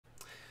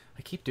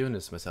I keep doing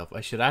this to myself.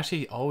 I should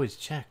actually always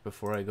check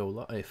before I go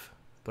live.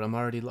 But I'm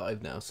already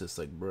live now, so it's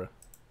like, bruh.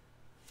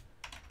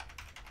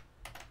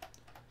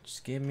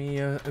 Just give me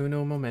a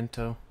uno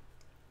momento.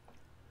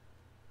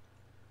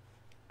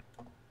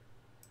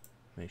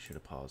 Make sure to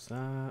pause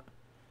that.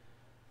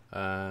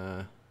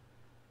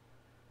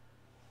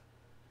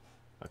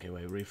 Okay,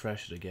 wait,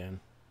 refresh it again.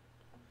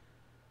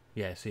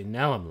 Yeah, see,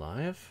 now I'm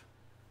live.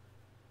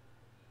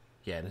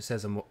 Yeah, and it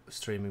says I'm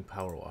streaming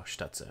Powerwash.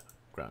 That's it.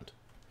 Grand.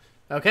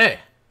 Okay.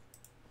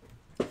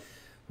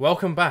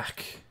 Welcome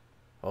back.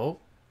 Oh,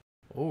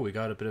 we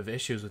got a bit of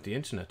issues with the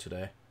internet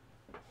today.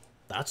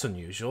 That's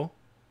unusual.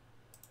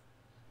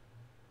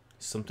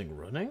 Is something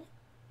running?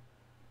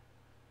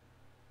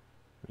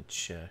 Let me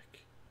check.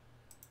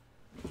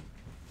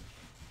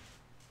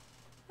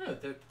 Oh,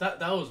 that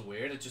was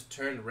weird. It just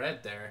turned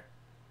red there.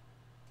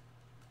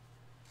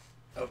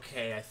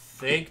 Okay, I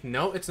think...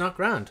 No, it's not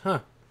grand, huh?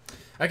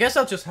 I guess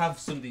I'll just have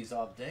some of these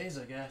odd days,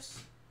 I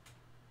guess.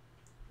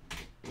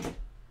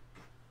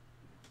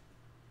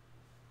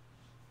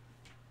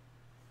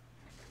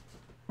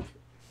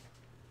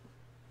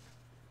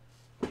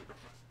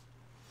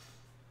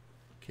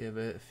 Give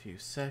it a few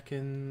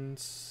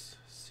seconds.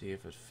 See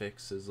if it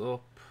fixes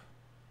up.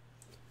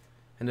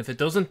 And if it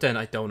doesn't, then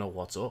I don't know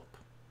what's up.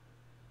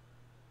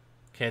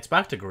 Okay, it's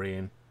back to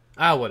green.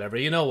 Ah, whatever.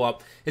 You know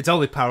what? It's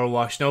only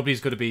Powerwash.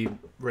 Nobody's going to be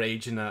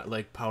raging at,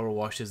 like,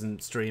 Powerwash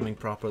isn't streaming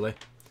properly.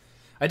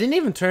 I didn't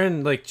even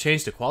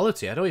change the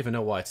quality. I don't even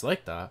know why it's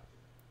like that.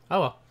 Oh,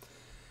 well.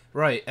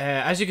 Right,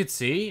 as you can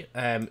see,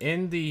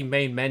 in the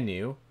main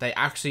menu, they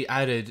actually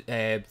added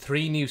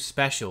 3 new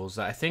specials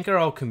that I think are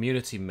all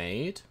community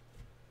made.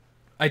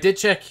 I did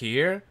check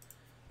here,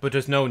 but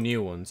there's no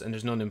new ones, and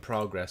there's none in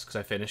progress, because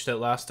I finished it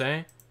last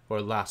day.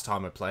 Or last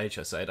time I played,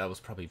 should I say. That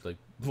was probably, like,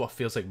 what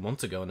feels like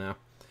months ago now.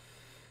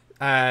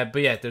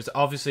 But yeah, there's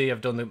obviously,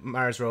 I've done the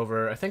Mars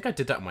Rover. I think I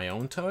did that in my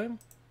own time.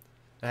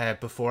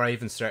 Before I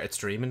even started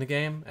streaming the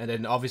game. And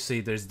then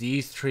obviously there's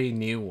these 3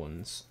 new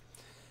ones.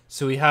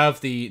 So we have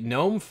the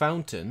Gnome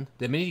Fountain,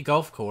 the Mini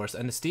Golf Course,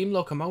 and the Steam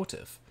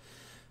Locomotive.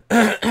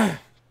 And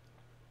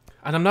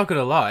I'm not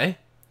going to lie.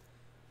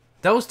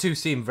 Those 2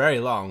 seem very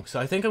long. So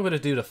I think I'm going to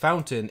do the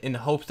Fountain in the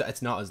hopes that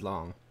it's not as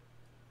long.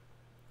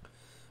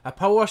 A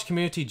Powerwash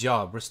community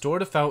job. Restore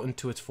the fountain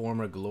to its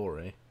former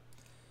glory.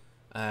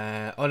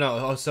 Oh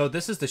no, so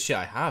this is the shit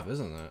I have,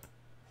 isn't it?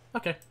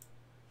 Okay,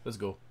 let's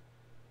go.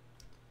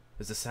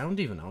 Is the sound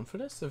even on for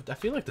this? I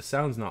feel like the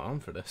sound's not on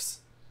for this.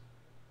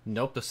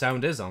 Nope, the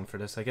sound is on for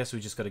this. I guess we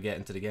just gotta get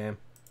into the game.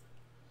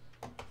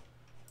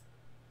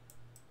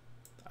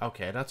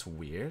 Okay, that's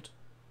weird.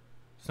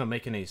 It's not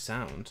making any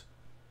sound.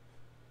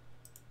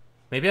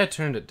 Maybe I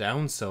turned it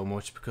down so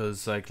much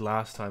because, like,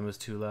 last time it was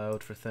too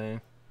loud for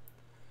thing.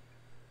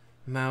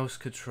 Mouse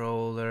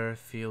controller,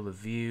 field of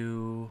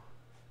view...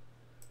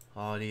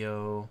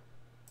 Audio.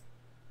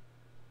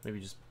 Maybe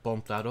just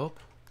bump that up.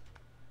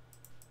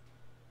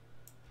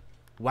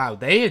 Wow,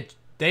 they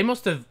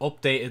must have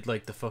updated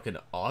like the fucking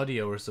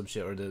audio or some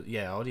shit, or the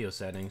audio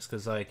settings,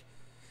 because like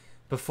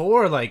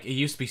before, like, it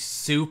used to be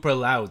super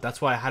loud.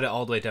 That's why I had it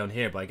all the way down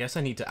here, but I guess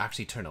I need to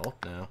actually turn it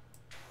up now.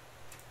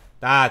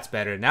 That's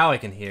better. Now I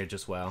can hear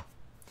just well.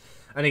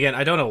 And again,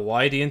 I don't know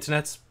why the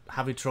internet's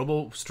having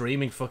trouble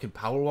streaming fucking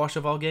Powerwash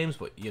of all games,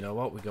 but you know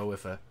what? We go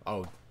with a...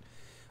 Oh,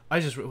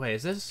 wait,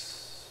 is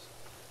this...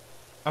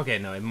 Okay,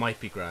 no, it might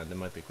be grand. It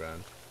might be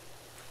grand.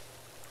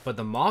 But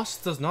the moss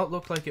does not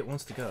look like it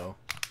wants to go.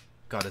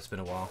 God, it's been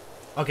a while.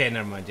 Okay,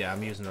 never mind. Yeah,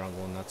 I'm using the wrong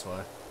one. That's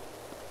why.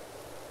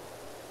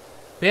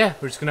 But yeah,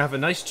 we're just going to have a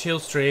nice chill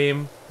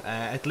stream.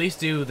 At least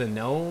do the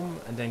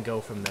gnome and then go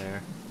from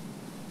there.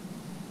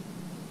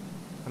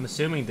 I'm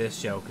assuming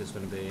this joke is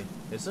going to be...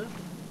 Is it?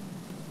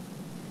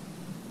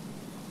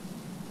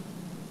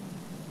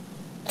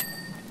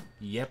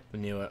 Yep, I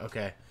knew it.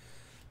 Okay.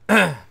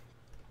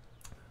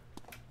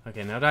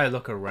 Okay, now that I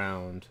look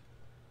around...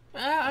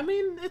 I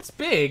mean, it's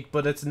big,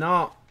 but it's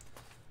not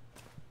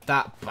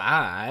that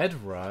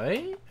bad,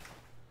 right?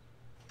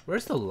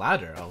 Where's the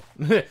ladder? Oh.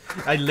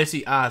 I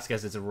literally ask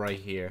as it's right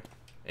here.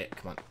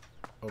 Come on.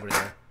 Over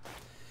there.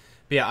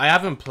 But yeah, I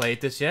haven't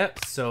played this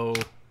yet, so...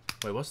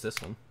 Wait, what's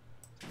this one?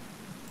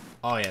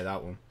 Oh yeah,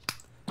 that one.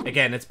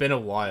 Again, it's been a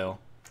while.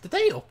 Did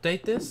they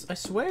update this? I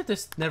swear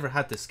this never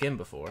had the skin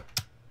before.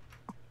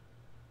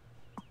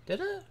 Did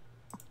it?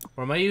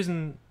 Or am I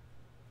using...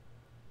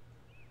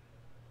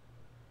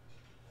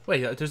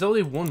 Wait, there's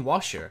only one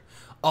washer.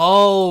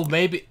 Oh,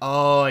 maybe...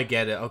 Oh, I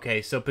get it.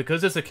 Okay, so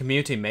because it's a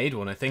community-made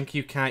one, I think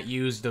you can't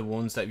use the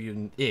ones that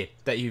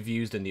you've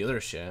used in the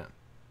other shit.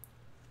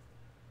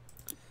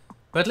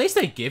 But at least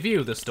they give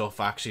you the stuff,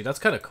 actually. That's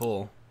kind of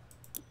cool.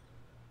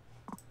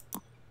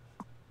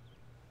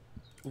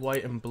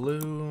 White and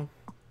blue.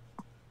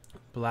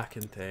 Black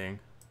and thing.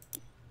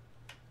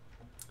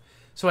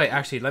 So wait,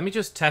 actually, let me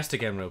just test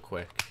again real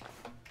quick.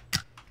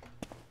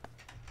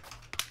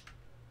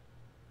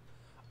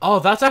 Oh,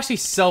 that's actually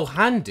so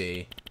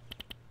handy.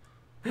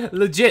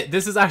 Legit,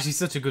 this is actually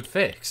such a good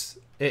fix.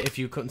 If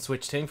you couldn't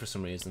switch thing for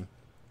some reason.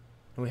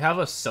 And we have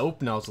a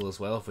soap nozzle as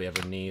well if we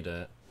ever need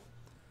it.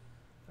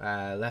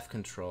 Left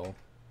control.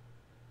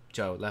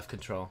 Joe, left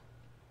control.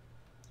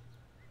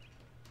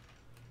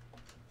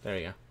 There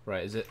you go.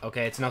 Right, is it?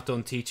 Okay, it's not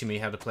done teaching me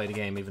how to play the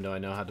game, even though I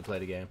know how to play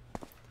the game.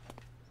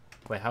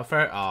 Wait, how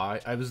far? Oh,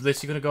 I was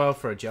literally going to go out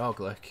for a jog,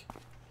 like.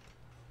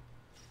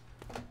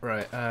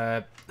 Right,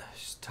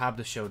 just tab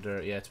to show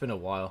dirt. Yeah, it's been a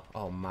while.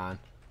 Oh, man.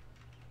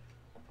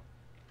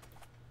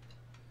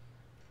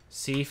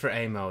 C for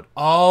A mode.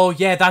 Oh,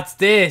 yeah, that's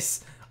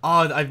this!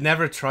 Oh, I've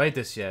never tried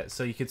this yet.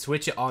 So you can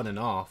switch it on and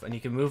off, and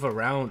you can move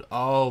around.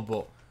 Oh,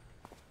 but...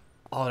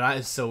 Oh, that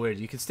is so weird.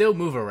 You can still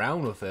move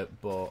around with it,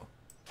 but...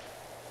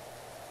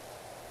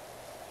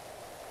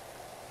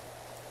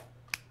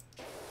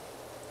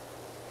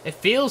 It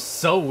feels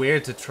so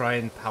weird to try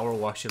and power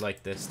wash it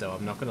like this, though.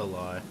 I'm not gonna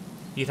lie.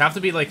 You'd have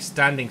to be, like,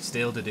 standing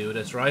still to do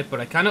this, right?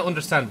 But I kind of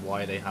understand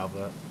why they have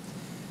it.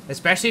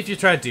 Especially if you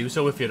try to do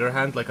so with your other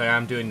hand, like I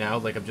am doing now.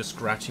 Like, I'm just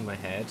scratching my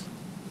head.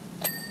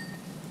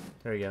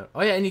 There you go.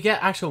 Oh, yeah, and you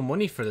get actual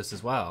money for this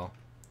as well.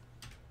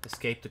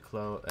 Escape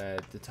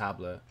the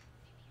tablet.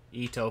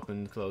 E to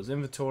open, close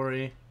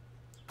inventory.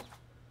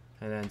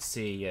 And then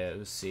C, yeah, it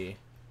was C.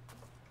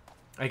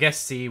 I guess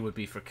C would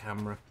be for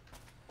camera.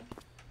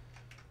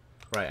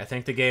 Right, I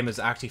think the game is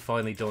actually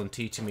finally done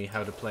teaching me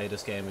how to play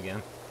this game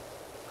again.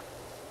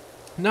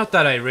 Not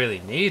that I really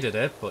needed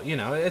it, but, you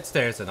know, it's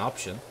there as an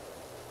option.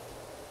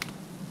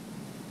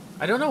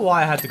 I don't know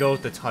why I had to go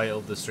with the title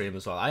of the stream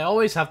as well. I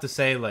always have to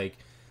say, like,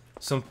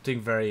 something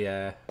very,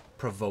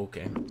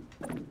 provoking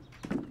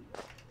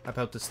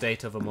about the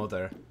state of a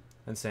mother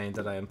and saying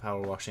that I am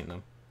power washing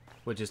them,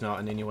 which is not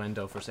an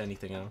innuendo for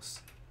anything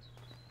else.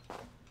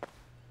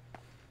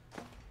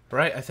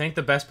 Right, I think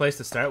the best place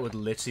to start would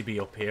literally be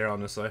up here,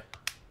 honestly.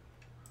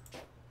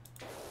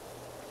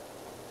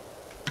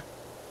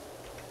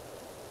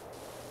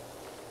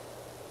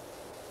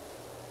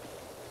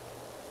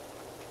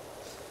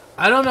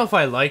 I don't know if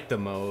I like the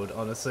mode,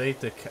 honestly,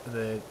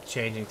 the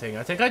changing thing.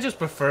 I think I just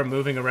prefer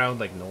moving around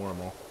like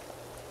normal.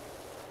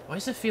 Why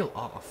does it feel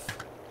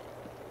off?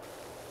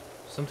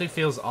 Something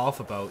feels off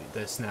about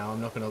this now,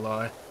 I'm not gonna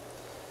lie.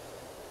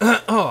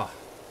 Oh.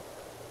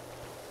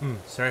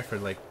 Sorry for,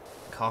 like,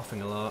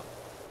 coughing a lot.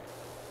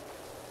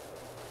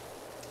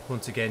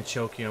 Once again,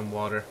 choking on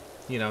water.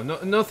 You know,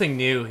 nothing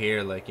new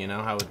here, like, you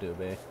know, how it do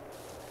be.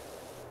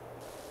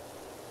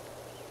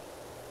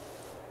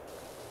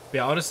 But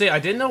yeah, honestly, I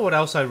didn't know what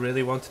else I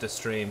really wanted to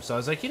stream, so I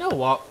was like, you know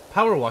what?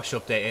 Powerwash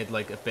updated,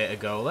 like, a bit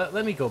ago.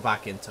 Let me go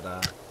back into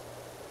that.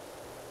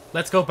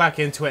 Let's go back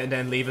into it and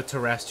then leave it to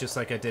rest, just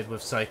like I did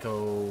with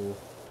Psycho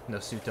no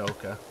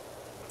Sutoka.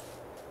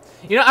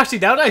 You know, actually,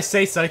 now that I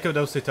say Psycho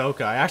no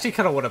Sutoka, I actually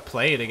kind of want to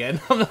play it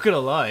again. I'm not going to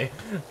lie.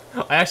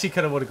 I actually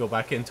kind of want to go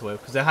back into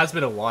it, because it has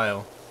been a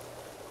while.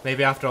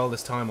 Maybe after all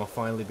this time, I'll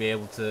finally be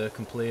able to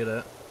complete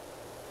it.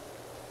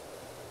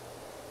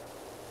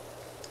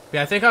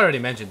 Yeah, I think I already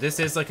mentioned,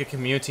 this is like a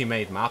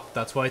community-made map.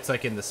 That's why it's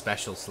like in the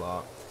special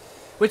slot.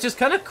 Which is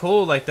kind of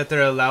cool, like, that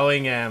they're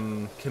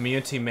allowing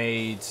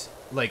community-made,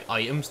 like,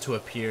 items to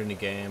appear in the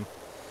game.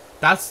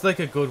 That's, like,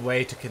 a good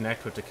way to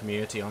connect with the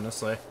community,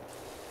 honestly.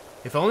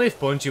 If only if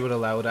Bungie would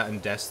allow that in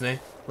Destiny.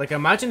 Like,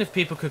 imagine if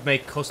people could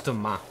make custom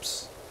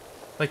maps.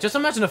 Like, just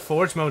imagine a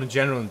Forge mode in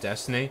general in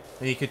Destiny,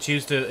 and you could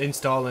choose to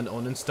install and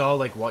uninstall,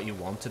 like, what you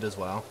wanted as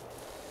well.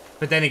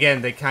 But then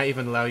again, they can't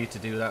even allow you to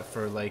do that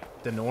for,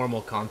 like, the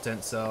normal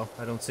content, so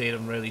I don't see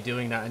them really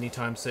doing that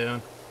anytime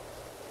soon.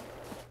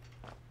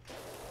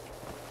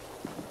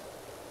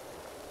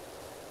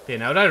 Yeah,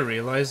 now that I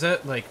realize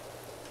it, like,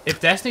 if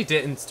Destiny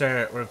didn't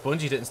start, or if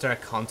Bungie didn't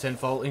start content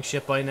vaulting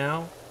shit by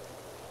now...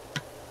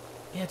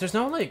 Yeah, there's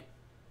no, like...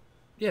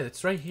 Yeah,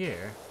 it's right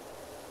here.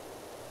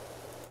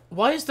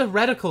 Why does the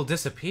reticle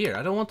disappear?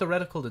 I don't want the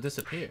reticle to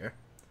disappear.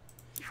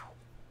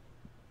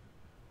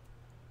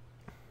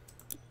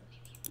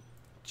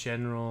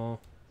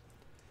 General,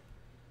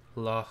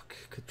 lock,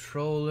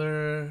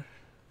 controller,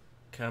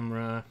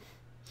 camera.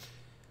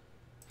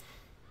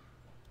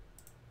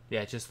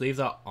 Yeah, just leave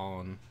that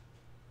on.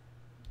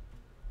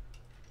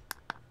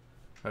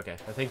 Okay,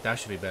 I think that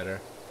should be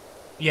better.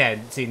 Yeah,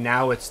 see,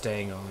 now it's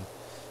staying on.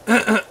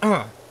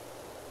 I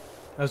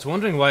was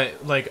wondering why,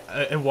 like,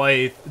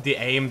 why the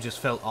aim just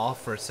fell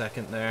off for a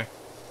second there.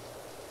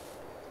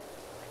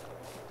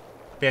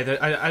 Yeah,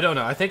 I don't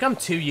know. I think I'm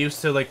too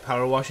used to, like,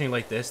 power washing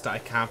like this that I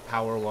can't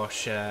power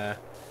wash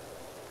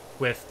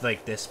with,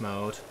 like, this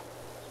mode.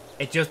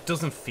 It just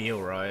doesn't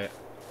feel right.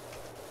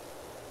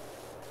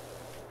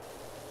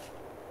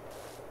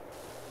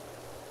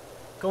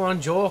 Go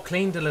on, Joe.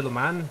 Clean the little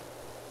man.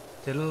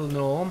 The little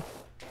gnome.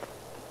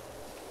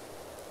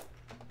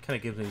 Kind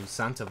of gives me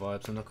Santa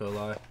vibes, I'm not gonna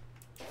lie.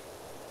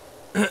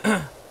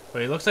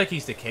 But he looks like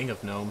he's the king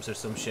of gnomes or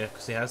some shit,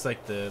 because he has,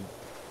 like, the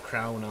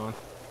crown on.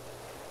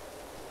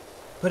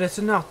 But it's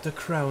not the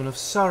crown of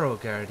sorrow,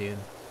 Guardian.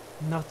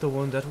 Not the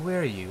one that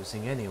we're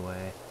using,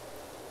 anyway.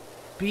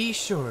 Be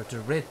sure to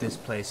rid this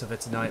place of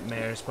its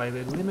nightmares by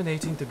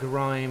eliminating the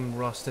grime,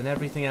 rust, and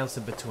everything else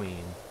in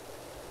between.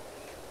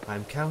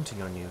 I'm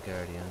counting on you,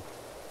 Guardian.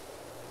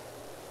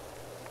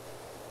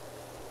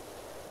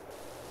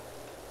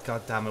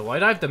 God damn it, why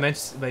did I have to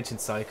mention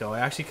Psycho? I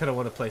actually kind of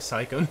want to play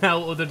Psycho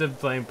now other than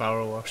playing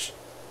Power Wash.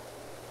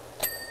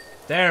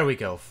 There we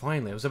go,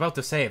 finally. I was about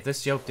to say, if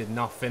this joke did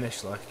not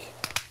finish, like...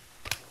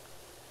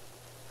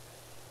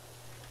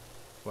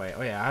 Wait,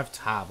 oh yeah, I have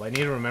tab. I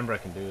need to remember I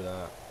can do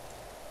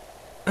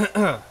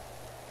that.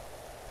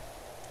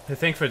 I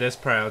think for this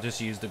part, I'll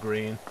just use the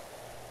green.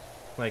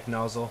 Like,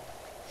 nozzle.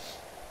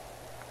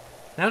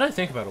 Now that I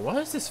think about it, what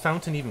is this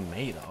fountain even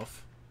made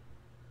of?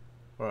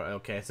 Or,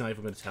 okay, it's not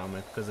even going to tell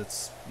me, because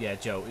it's... Yeah,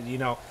 Joe, you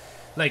know...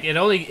 Like, it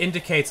only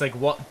indicates, like,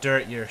 what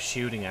dirt you're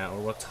shooting at, or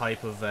what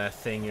type of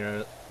thing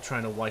you're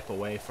trying to wipe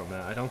away from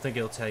it. I don't think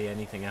it'll tell you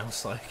anything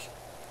else, like...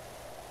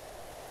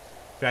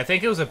 But I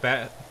think it was a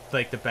bet,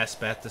 like, the best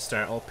bet to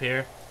start up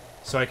here,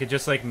 so I could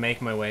just, like,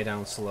 make my way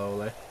down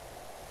slowly.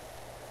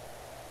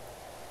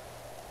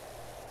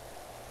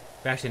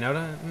 But actually, now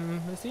that...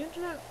 is the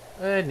internet?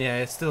 Yeah,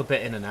 it's still a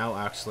bit in and out,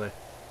 actually.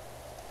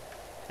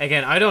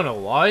 Again, I don't know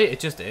why, it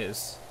just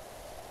is.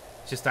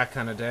 It's just that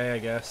kind of day, I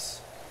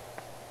guess.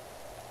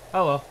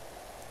 Oh well.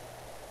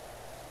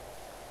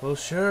 We'll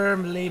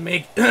surely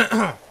make...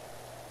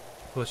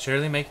 we'll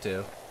surely make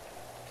do.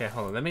 Okay,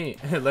 hold on, let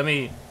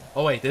me...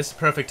 Oh wait, this is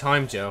perfect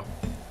time, Joe.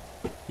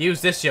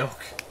 Use this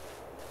joke.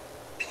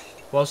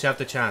 Whilst you have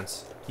the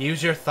chance.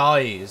 Use your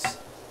thighs.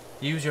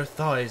 Use your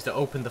thighs to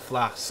open the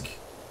flask.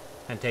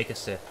 And take a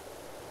sip.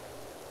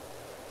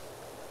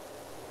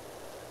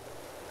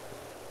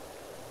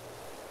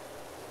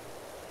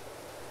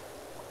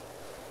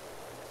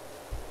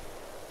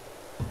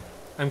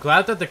 I'm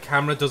glad that the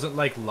camera doesn't,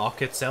 like, lock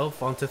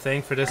itself onto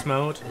thing for this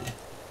mode.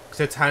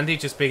 Because it's handy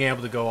just being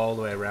able to go all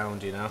the way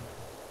around, you know?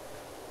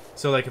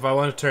 So, like, if I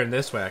want to turn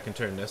this way, I can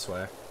turn this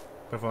way.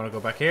 But if I want to go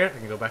back here, I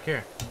can go back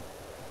here.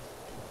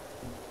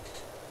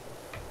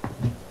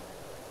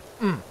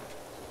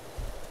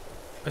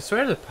 I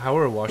swear the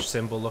power wash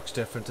symbol looks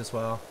different as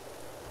well.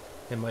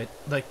 In my,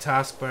 like,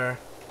 taskbar.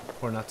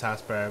 Or not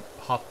taskbar,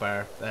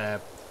 hotbar.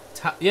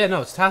 Yeah,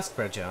 no, it's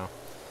taskbar, Joe.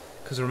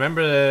 Because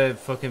remember the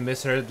fucking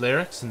misheard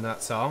lyrics in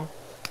that song?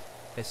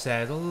 It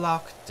said,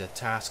 lock the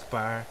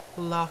taskbar,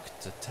 lock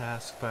the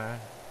taskbar.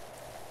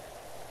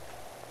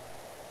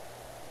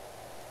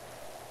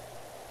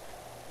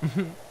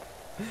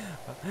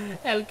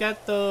 El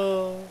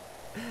gato!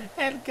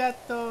 El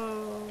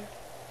gato!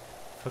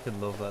 Fucking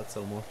love that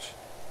so much.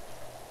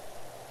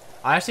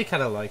 I actually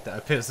kind of like that.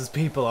 It pisses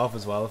people off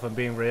as well, if I'm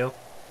being real.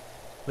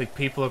 Like,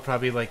 people are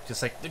probably like,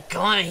 just like,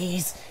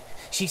 guys,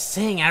 she's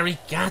saying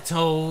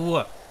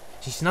arigato!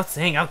 She's not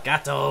saying el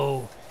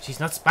gato. She's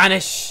not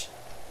Spanish.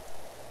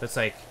 But it's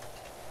like,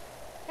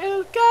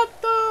 el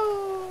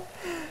gato,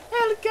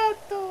 el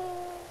gato.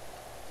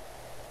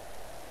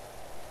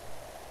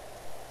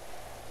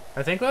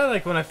 I think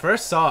like when I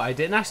first saw it, I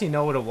didn't actually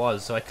know what it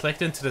was, so I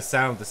clicked into the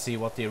sound to see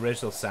what the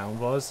original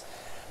sound was.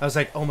 I was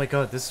like, oh my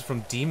god, this is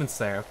from Demon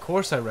Slayer. Of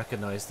course I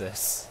recognize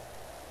this.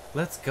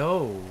 Let's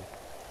go.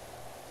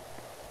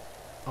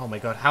 Oh my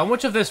god, how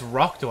much of this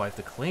rock do I have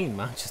to clean,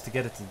 man, just to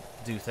get it to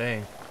do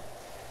thing?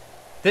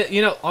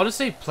 You know,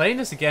 honestly, playing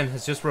this again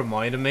has just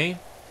reminded me,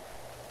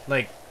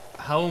 like,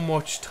 how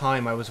much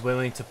time I was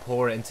willing to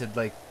pour into,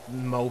 like,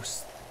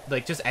 most,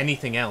 like, just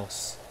anything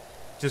else.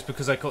 Just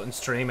because I couldn't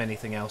stream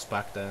anything else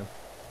back then.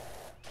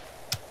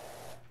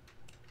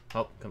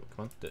 Oh, come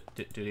on. Do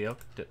the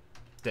yoke.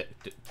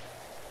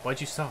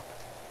 Why'd you stop?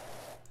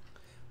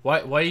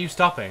 Why are you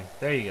stopping?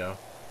 There you go.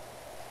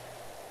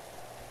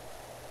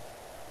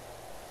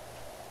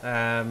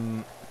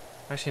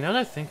 Actually, now that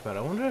I think about it,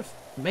 I wonder if,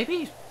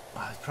 maybe...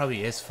 Oh, it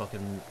probably is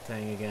fucking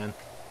thing again.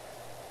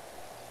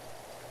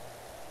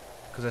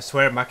 Because I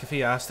swear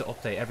McAfee has to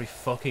update every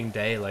fucking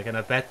day, like, and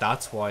I bet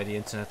that's why the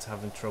internet's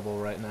having trouble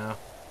right now.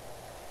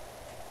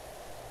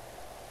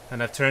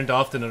 And I've turned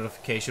off the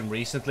notification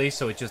recently,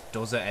 so it just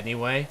does it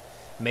anyway.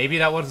 Maybe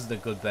that wasn't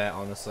a good bet,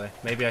 honestly.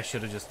 Maybe I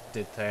should have just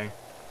did thing.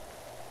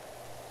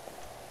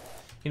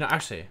 You know,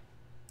 actually,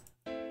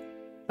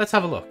 let's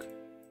have a look.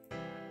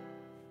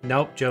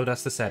 Nope, Joe,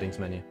 that's the settings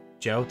menu.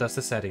 Joe, that's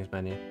the settings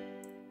menu.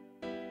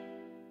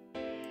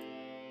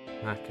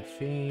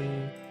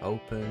 McAfee,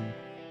 open.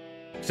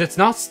 So it's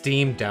not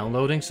Steam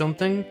downloading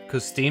something,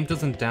 because Steam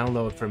doesn't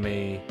download for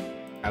me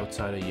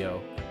outside of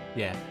Yoke.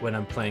 Yeah, when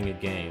I'm playing a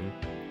game.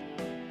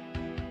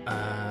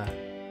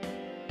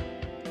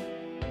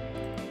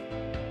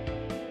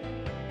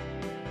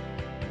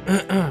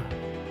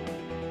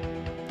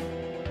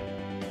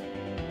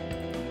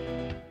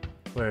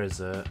 Where is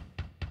it?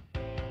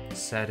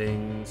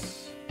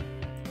 Settings,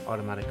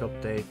 automatic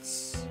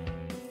updates,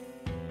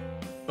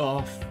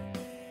 off.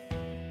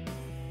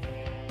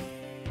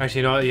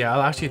 Actually, you know what? Yeah,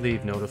 I'll actually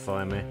leave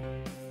notify me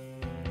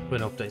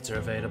when updates are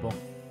available.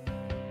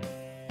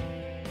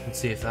 And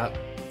see if that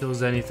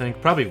does anything.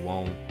 Probably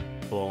won't,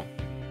 but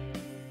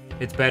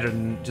it's better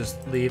than just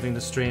leaving the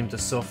stream to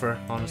suffer,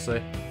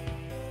 honestly.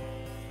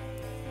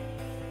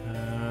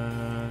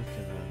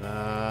 Give it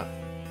that.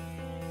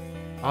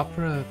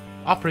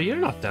 Opera, you're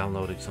not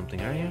downloading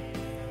something, are you?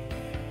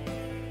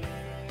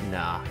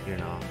 Nah, you're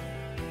not.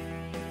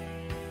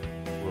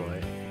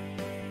 Right.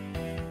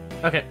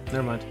 Okay,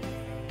 never mind.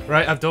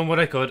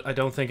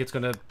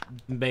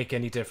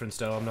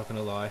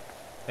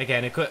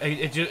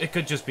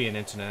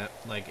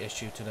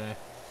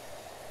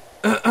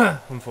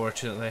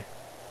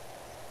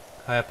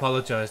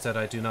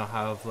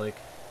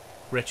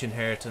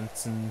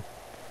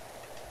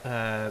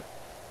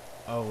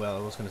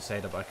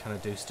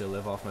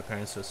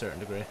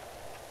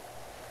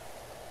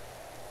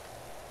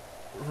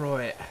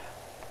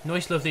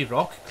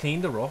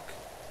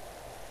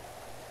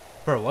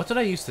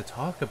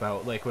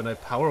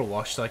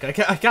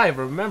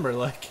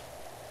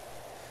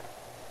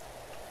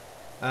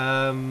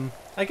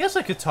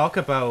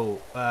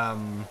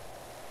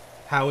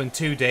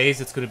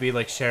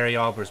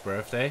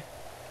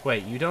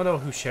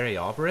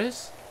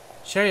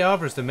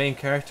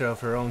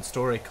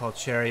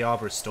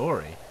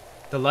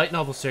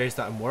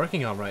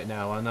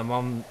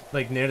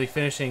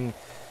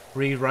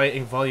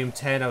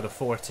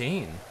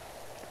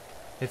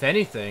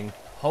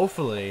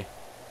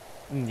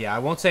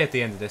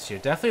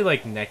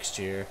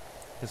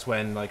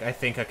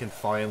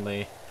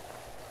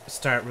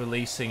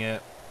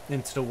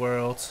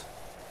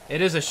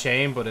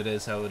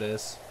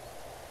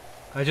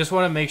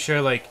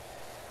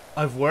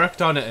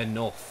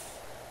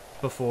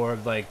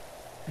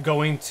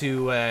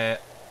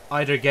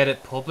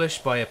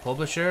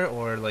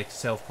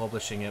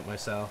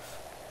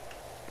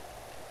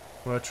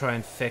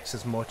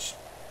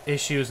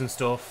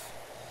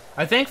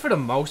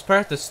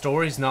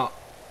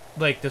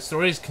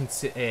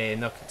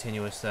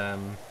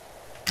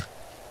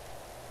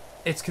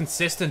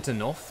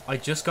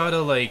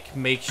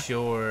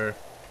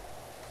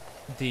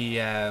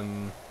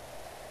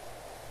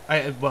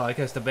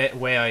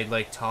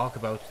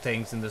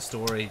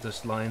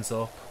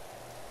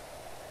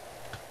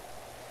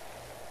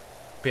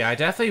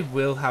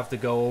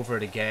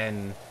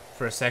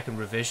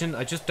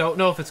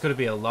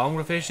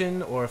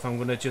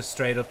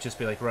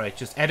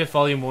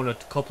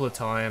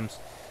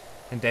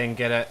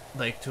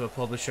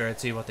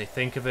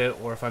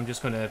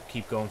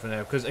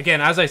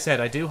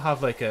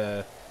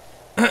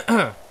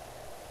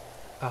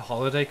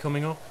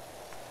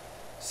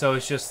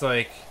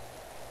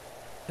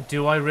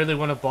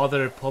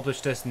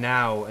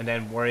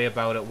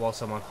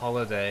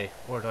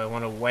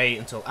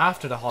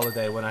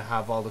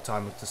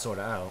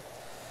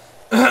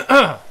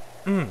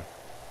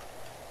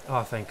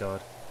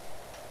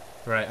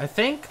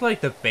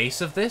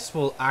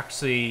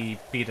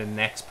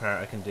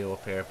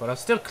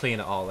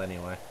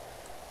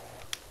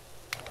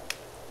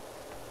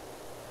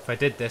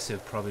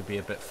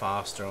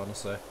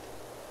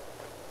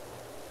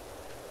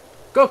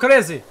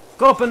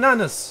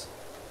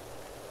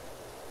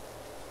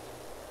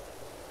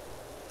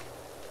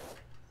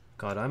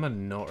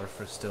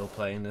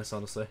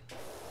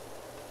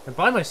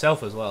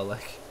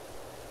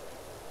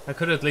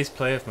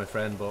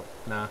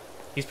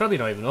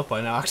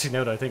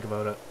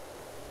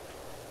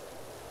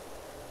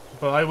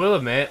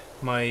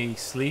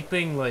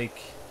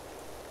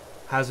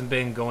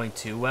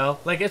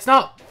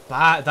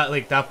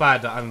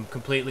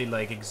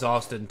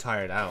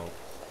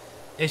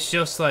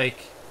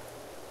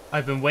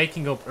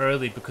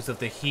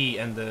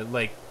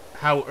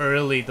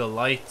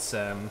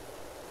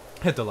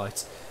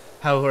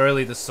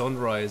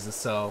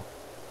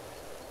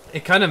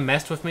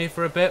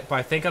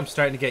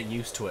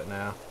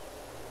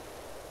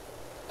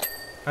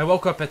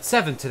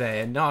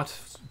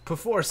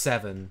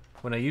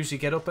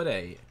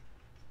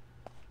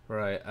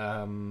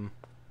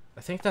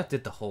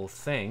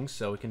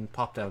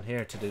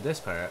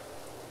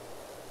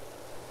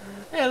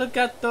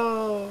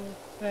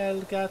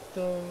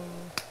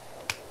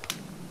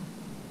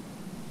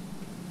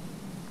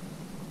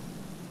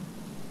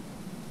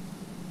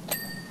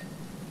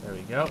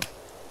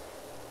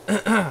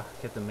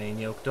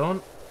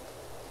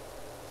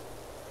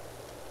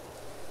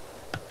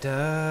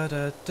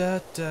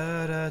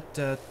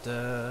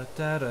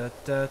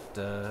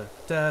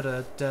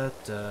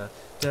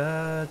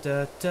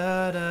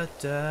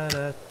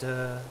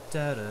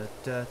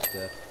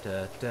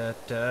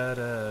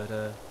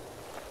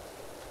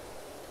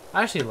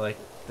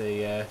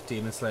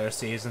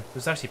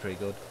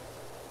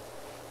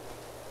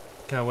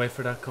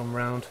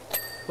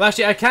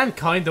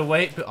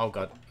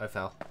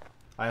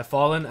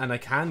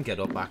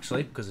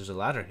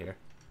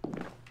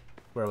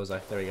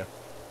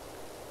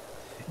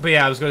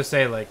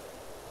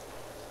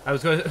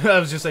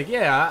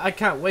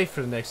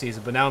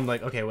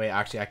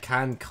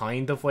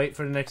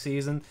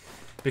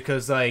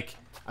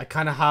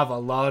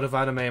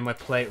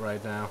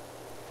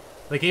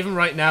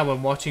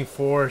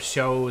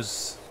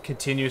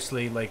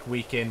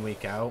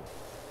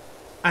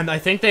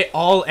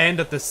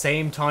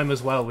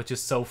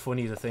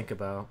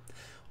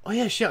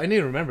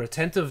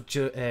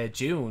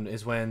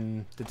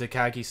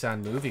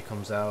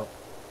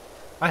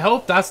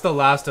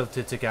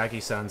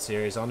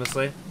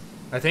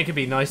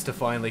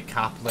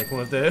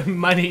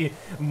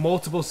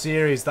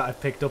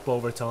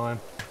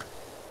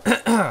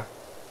 But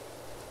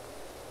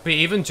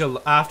even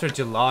after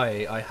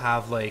July, I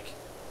have like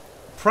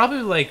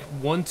probably like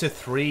 1 to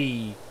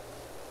 3,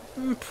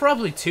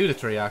 probably 2 to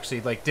 3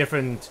 actually, like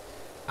different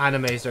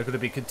animes that are going to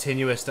be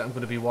continuous that I'm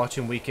going to be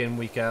watching week in,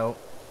 week out.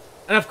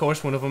 And of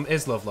course, one of them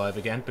is Love Live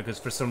again, because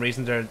for some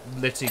reason they're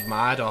literally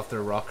mad off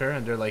their rocker,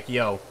 and they're like,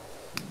 yo,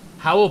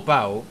 how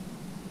about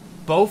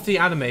both the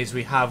animes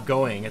we have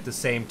going at the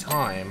same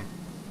time,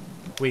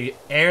 we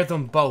air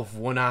them both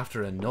one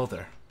after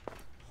another?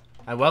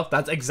 And well,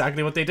 that's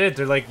exactly what they did.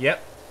 They're like,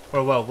 yep,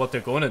 or well, what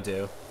they're going to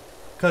do.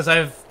 Because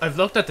I've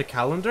looked at the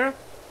calendar,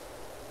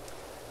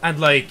 and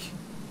like,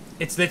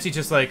 it's literally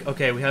just like,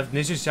 okay, we have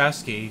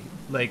Nijijasuke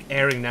like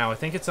airing now. I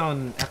think it's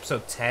on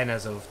episode 10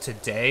 as of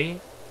today,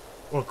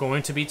 or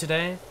going to be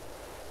today.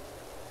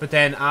 But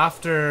then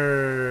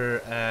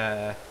after,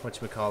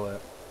 whatchamacallit?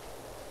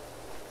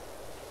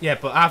 Yeah,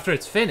 but after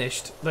it's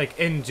finished, like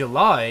in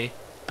July,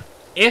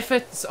 if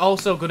it's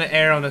also going to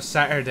air on a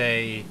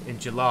Saturday in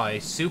July,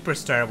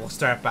 Superstar will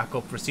start back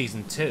up for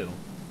season 2.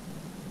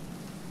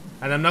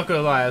 And I'm not going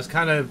to lie, I was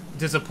kind of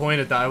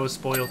disappointed that I was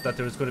spoiled that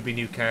there was going to be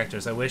new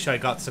characters. I wish I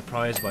got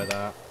surprised by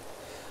that.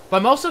 But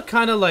I'm also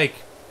kind of like,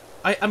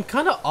 I'm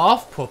kind of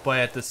off-put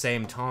by it at the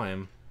same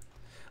time.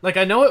 Like,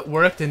 I know it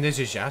worked in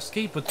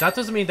Nijijasuke, but that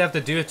doesn't mean they have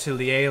to do it to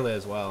Liela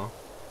as well.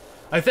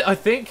 I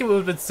think it would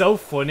have been so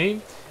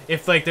funny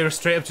if, like, they were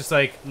straight up just,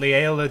 like,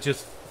 Liela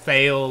just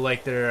fail,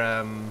 like,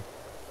 their,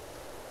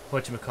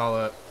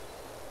 whatchamacallit.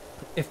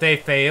 If they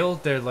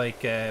failed, they're,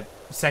 like,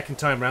 second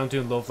time round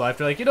doing Love Live,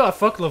 they're like, you know what,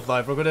 fuck Love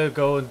Live, we're gonna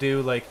go and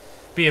do, like,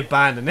 be a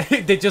band, and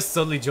they just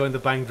suddenly join the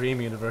Bang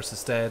Dream universe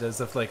instead, as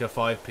if, like, a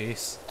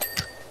 5-piece.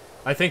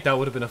 I think that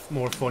would have been a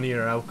more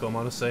funnier outcome,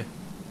 honestly.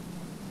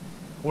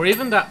 Or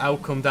even that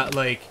outcome that,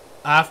 like,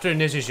 after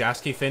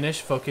Nijijasuke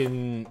finish,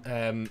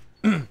 fucking,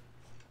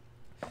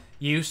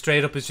 you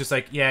straight up is just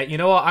like, yeah, you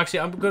know what, actually,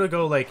 I'm gonna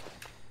go, like,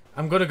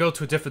 I'm gonna go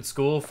to a different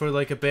school for,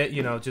 like, a bit,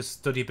 you know, just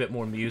study a bit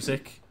more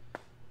music.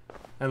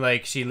 And,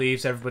 like, she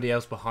leaves everybody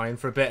else behind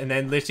for a bit, and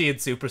then literally in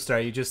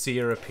Superstar, you just see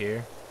her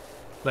appear.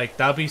 Like,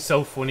 that'd be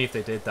so funny if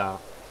they did that.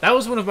 That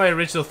was one of my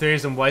original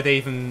theories on why they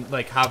even,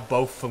 like, have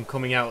both of them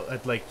coming out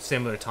at, like,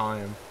 similar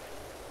time.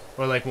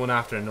 Or, like, one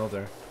after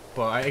another.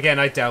 But, again,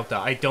 I doubt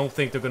that. I don't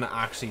think they're gonna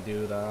actually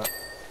do that.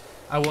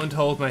 I wouldn't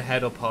hold my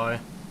head up high.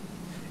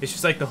 It's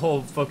just, like, the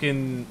whole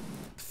fucking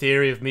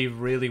theory of me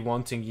really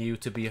wanting you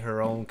to be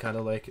her own kind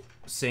of, like,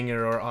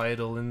 singer or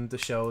idol in the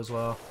show as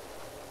well.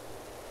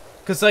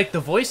 Because, like, the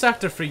voice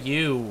actor for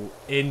you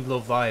in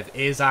Love Live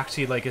is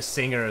actually, like, a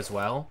singer as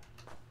well.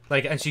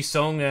 Like, and she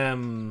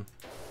sung,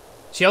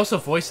 she also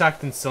voice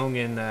acted and sung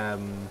in,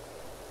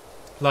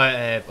 like,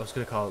 I was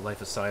going to call it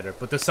Life of Cider,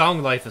 but the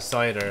song Life of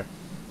Cider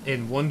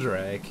in Wonder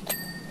Egg.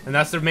 And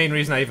that's the main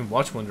reason I even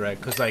watch Wonder Egg,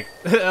 because, like,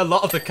 a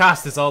lot of the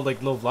cast is all,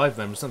 like, Love Live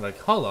members. I'm like,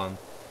 hold on,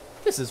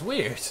 this is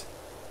weird.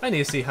 I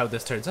need to see how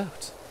this turns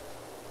out.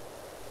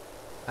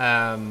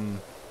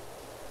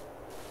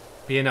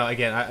 But, you know,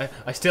 again,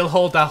 I still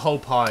hold that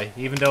hope high,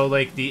 even though,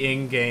 like, the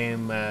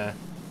in-game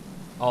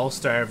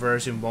All-Star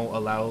version won't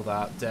allow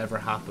that to ever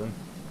happen.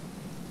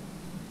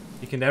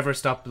 You can never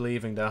stop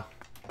believing, though.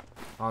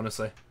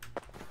 Honestly.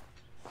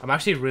 I'm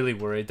actually really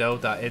worried, though,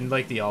 that in,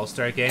 like, the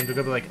All-Star game, they're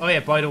gonna be like, oh, yeah,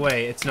 by the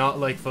way, it's not,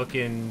 like,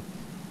 fucking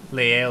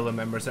Leela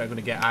members that are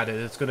gonna get added.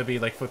 It's gonna be,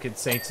 like, fucking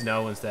Saint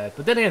Snow instead.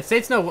 But then again,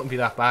 Saint Snow wouldn't be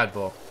that bad,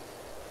 but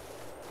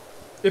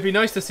it'd be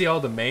nice to see all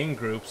the main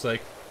groups,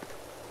 like,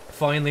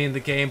 finally in the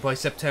game by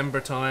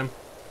September time.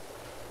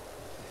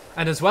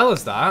 And as well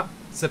as that,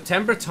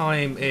 September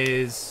time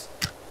is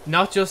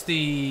not just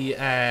the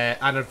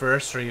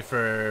anniversary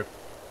for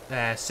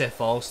Sif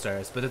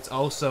All-Stars, but it's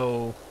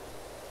also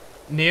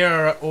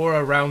near or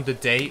around the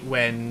date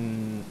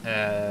when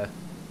the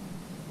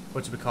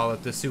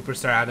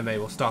Superstar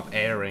anime will stop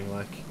airing,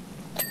 like,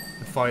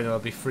 and finally I'll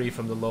be free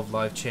from the Love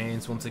Live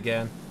chains once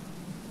again.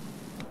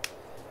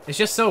 It's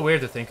just so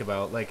weird to think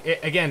about. Like,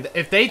 again,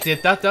 if they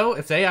did that, though,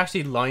 if they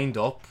actually lined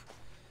up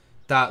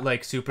that,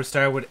 like,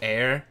 Superstar would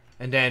air,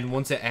 and then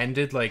once it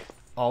ended, like,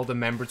 all the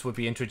members would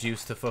be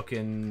introduced to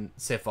fucking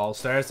Sif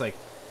All-Stars, like,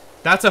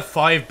 that's a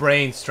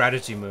 5-brain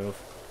strategy move.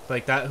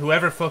 Like, that,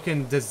 whoever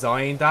fucking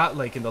designed that,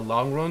 like, in the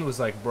long run was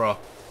like, bruh,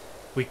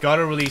 we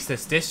gotta release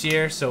this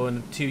year, so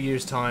in 2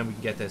 years' time we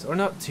can get this. Or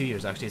not 2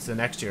 years, actually, it's the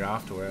next year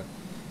afterward.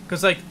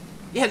 Because, like,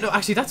 yeah, no,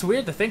 actually, that's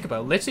weird to think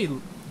about.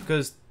 Literally,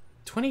 because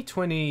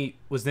 2020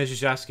 was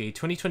Nijijasuke,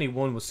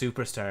 2021 was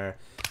Superstar,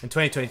 and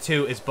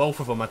 2022 is both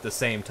of them at the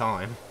same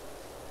time.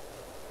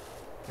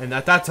 And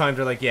at that time,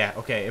 they're like, yeah,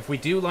 okay, if we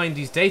do line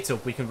these dates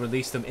up, we can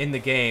release them in the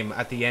game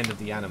at the end of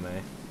the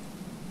anime.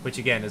 Which,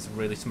 again, is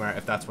really smart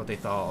if that's what they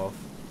thought of.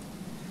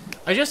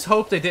 I just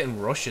hope they didn't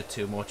rush it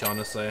too much,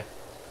 honestly.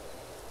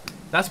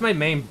 That's my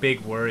main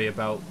big worry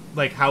about,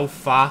 like, how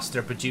fast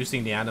they're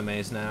producing the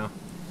animes now.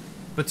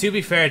 But to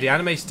be fair, the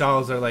anime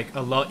styles are, like,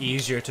 a lot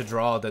easier to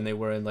draw than they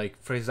were in,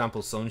 like, for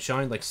example,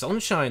 Sunshine. Like,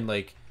 Sunshine,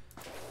 like,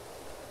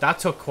 that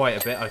took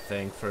quite a bit, I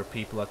think, for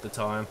people at the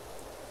time.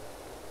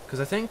 Because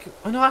I think,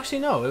 oh no, actually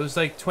no, it was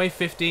like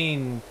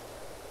 2015,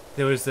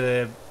 there was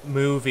the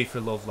movie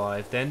for Love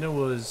Live. Then there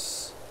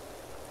was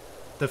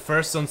the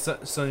first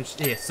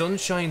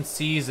Sunshine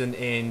season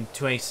in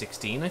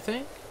 2016, I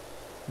think.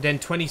 Then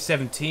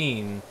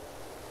 2017,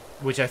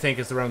 which I think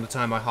is around the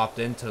time I hopped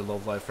into the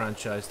Love Live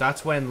franchise.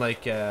 That's when,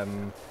 like,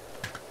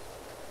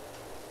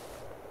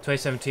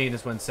 2017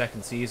 is when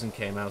second season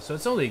came out. So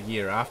it's only a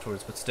year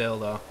afterwards, but still,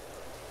 though.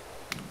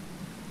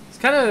 It's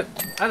kind of...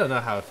 I don't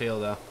know how I feel,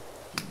 though.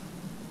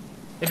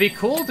 It'd be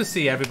cool to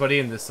see everybody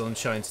in the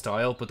Sunshine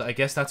style, but I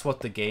guess that's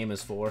what the game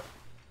is for.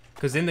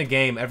 Because in the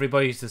game,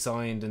 everybody's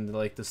designed in,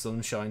 like, the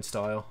Sunshine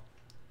style.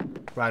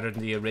 Rather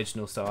than the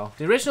original style.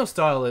 The original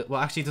style... Well,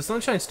 actually, the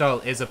Sunshine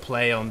style is a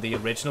play on the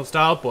original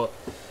style, but...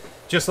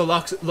 just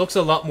looks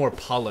a lot more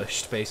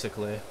polished,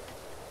 basically.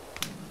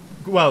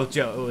 Well,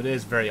 Joe, it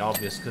is very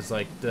obvious, because,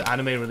 like, the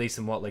anime released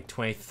in, what, like,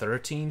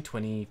 2013,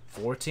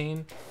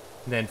 2014?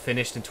 And then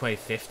finished in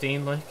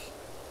 2015, like.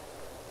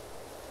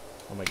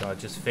 Oh my god,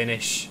 just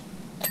finish.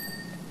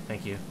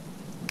 Thank you.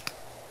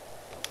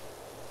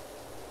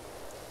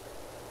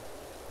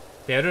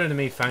 The other than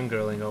me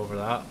fangirling over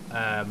that,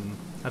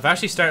 I've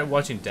actually started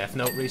watching Death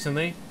Note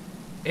recently.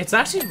 It's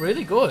actually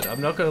really good, I'm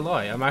not gonna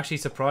lie. I'm actually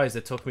surprised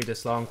it took me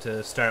this long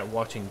to start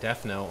watching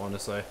Death Note,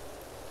 honestly.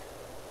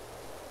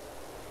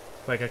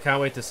 Like, I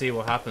can't wait to see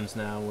what happens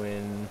now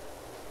in...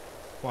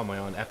 What am I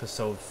on?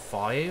 Episode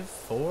 5?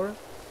 4?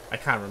 I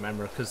can't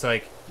remember, because,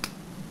 like...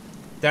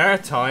 There are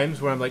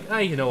times where I'm like,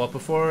 you know what,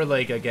 before,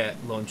 like, I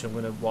get lunch, I'm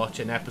gonna watch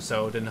an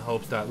episode in the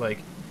hopes that, like,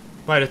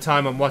 by the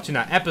time I'm watching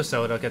that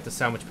episode, I'll get the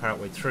sandwich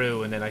partway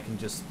through, and then I can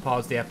just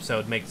pause the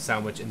episode, make the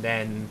sandwich, and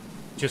then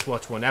just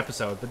watch one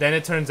episode. But then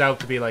it turns out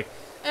to be like,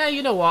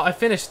 you know what, I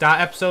finished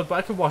that episode, but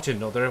I can watch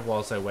another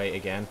whilst I wait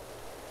again.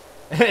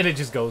 And it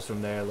just goes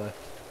from there, like.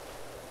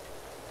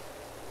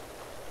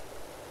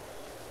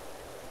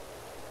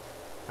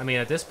 I mean,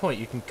 at this point,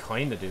 you can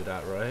kind of do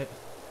that, right?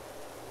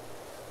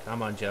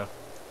 Come on, Joe.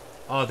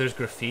 Oh, there's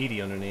graffiti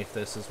underneath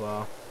this as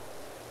well.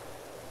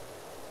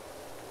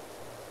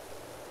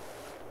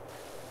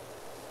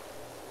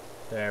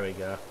 There we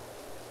go.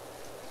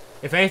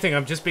 If anything,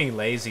 I'm just being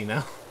lazy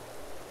now.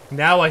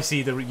 Now I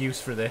see the use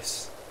for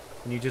this.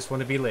 And you just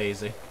want to be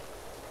lazy.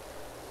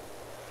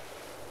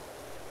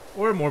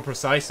 Or more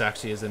precise,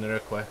 actually, is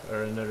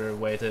another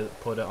way to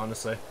put it,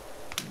 honestly.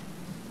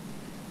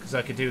 Because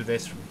I could do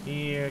this from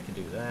here, I could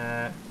do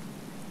that.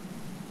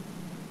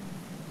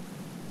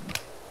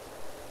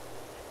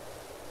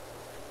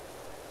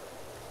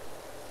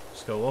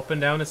 Just go up and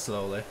down it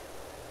slowly.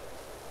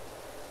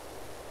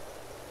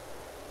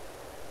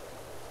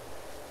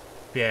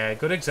 Yeah, a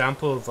good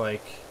example of,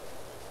 like...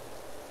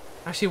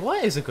 Actually,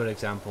 what is a good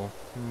example?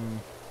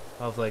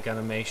 Of, like,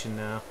 animation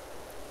now?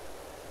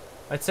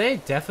 I'd say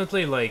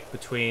definitely, like,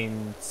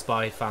 between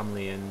Spy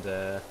Family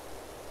and,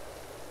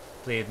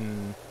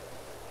 Bleeding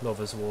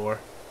Love is War.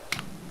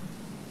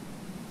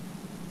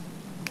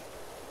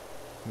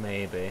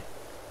 Maybe.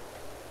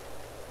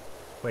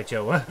 Wait,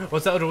 Joe,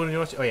 what's that other one you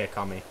watch? Oh, yeah,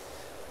 Kami.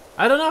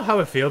 I don't know how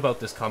I feel about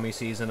this Kami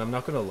season, I'm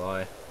not gonna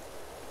lie.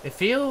 It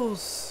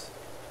feels...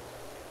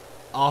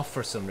 off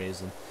for some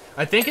reason.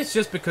 I think it's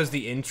just because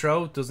the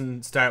intro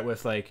doesn't start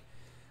with, like,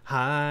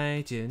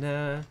 Hi,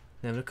 Juna,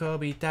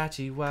 Nemukobi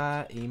Dachi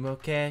wa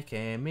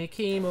Imoke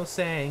Mikimo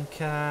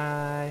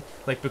Senkai.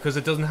 Like, because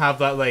it doesn't have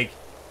that, like,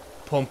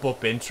 pump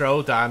up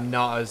intro, that I'm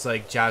not as,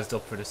 like, jazzed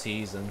up for the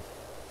season.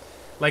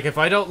 Like, if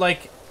I don't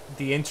like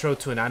the intro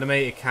to an anime,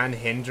 it can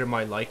hinder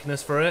my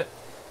likeness for it.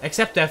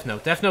 Except Death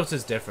Note. Death Note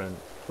is different.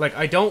 Like,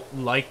 I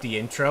don't like the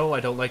intro,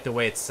 I don't like the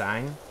way it's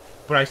sang.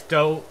 But I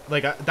still,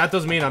 like, that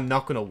doesn't mean I'm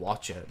not going to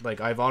watch it. Like,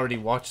 I've already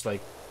watched,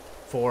 like,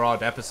 4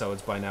 odd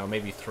episodes by now,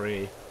 maybe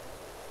 3.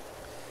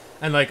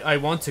 And, like, I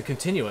want to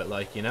continue it,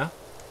 like, you know?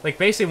 Like,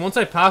 basically, once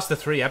I pass the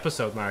 3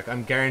 episode mark,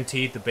 I'm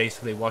guaranteed to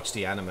basically watch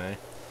the anime.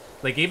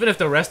 Like, even if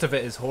the rest of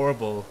it is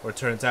horrible, or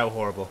turns out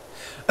horrible.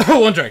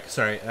 One Drake,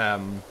 sorry.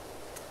 But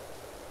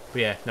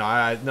yeah,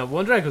 no,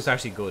 One Drake was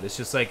actually good. It's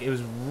just, like, it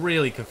was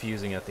really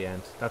confusing at the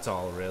end. That's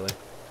all, really.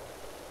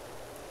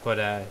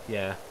 But,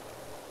 yeah.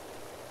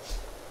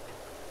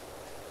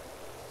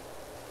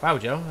 Wow,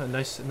 Joe, a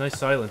nice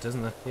silent,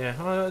 isn't it? Yeah,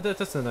 oh,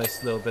 that's a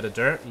nice little bit of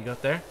dirt you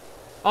got there.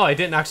 Oh, I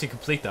didn't actually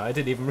complete that. I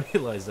didn't even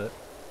realize it.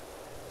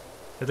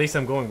 At least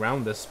I'm going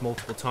around this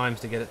multiple times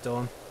to get it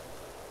done.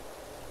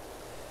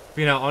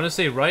 But, you know,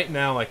 honestly, right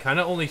now, I kind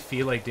of only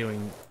feel like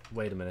doing...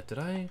 Wait a minute, did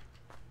I?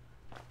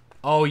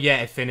 Oh, yeah,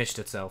 it finished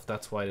itself.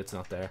 That's why it's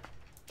not there.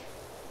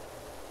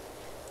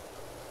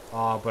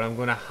 Oh, but I'm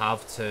going to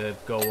have to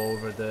go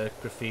over the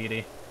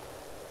graffiti.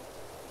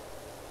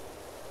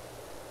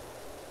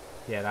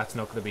 Yeah, that's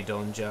not going to be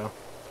done, Joe.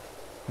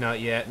 Not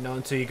yet. Not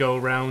until you go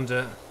around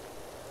it.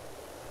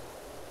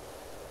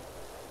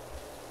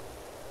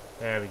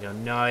 There we go.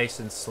 Nice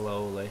and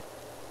slowly.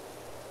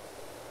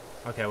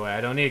 Okay, wait.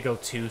 I don't need to go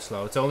too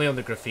slow. It's only on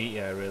the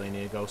graffiti I really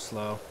need to go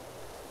slow.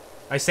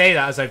 I say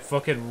that as I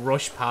fucking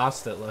rush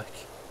past it,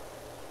 like.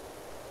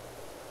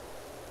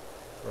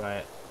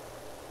 Right.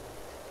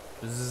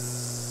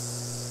 Bzzz.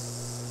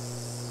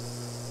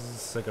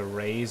 It's like a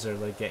razor,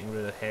 like getting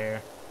rid of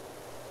hair.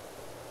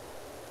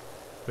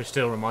 Which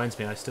still reminds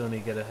me, I still need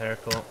to get a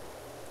haircut.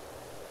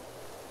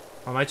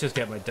 I might just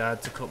get my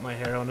dad to cut my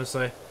hair,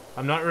 honestly.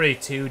 I'm not really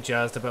too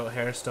jazzed about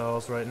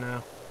hairstyles right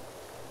now.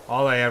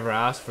 All I ever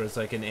ask for is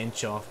like an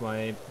inch off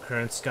my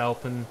current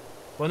scalp and...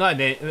 Well, not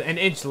an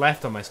inch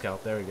left on my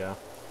scalp. There we go.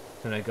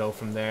 And I go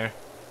from there.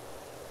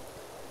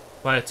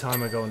 By the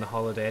time I go on the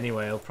holiday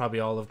anyway, it'll probably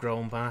all have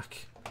grown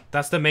back.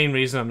 That's the main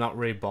reason I'm not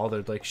really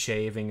bothered, like,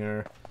 shaving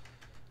or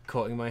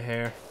cutting my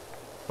hair.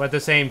 But at the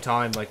same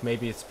time, like,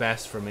 maybe it's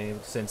best for me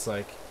since,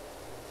 like,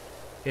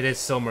 it is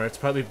summer. It's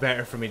probably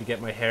better for me to get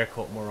my hair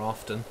cut more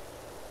often.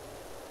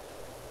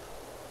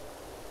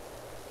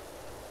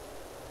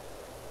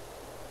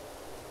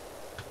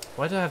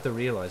 Why do I have to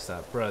realize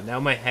that, bro? Now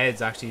my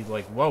head's actually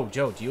like, whoa,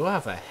 Joe, do you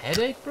have a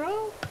headache,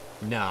 bro?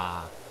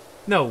 Nah.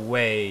 No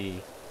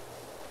way.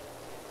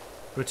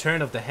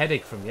 Return of the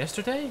headache from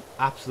yesterday?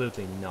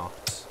 Absolutely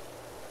not.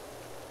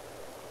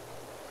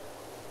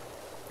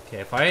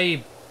 Okay, if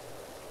I...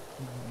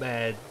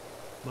 I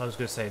was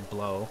going to say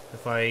blow.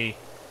 If I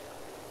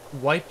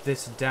wipe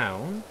this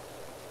down,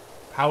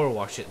 power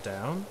wash it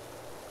down,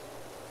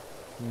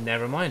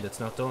 never mind, it's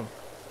not done.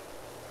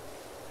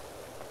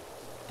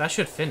 That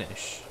should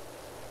finish.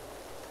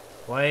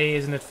 Why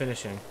isn't it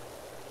finishing?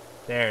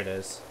 There it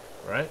is.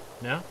 Right?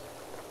 No?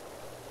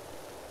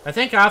 I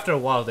think after a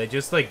while they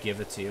just like give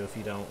it to you if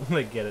you don't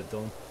like get it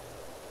done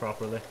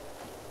properly.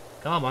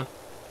 Come on.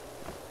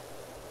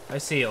 I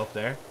see it up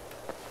there.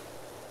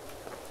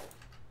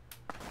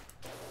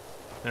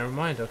 Never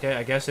mind, okay,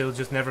 I guess it'll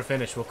just never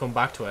finish. We'll come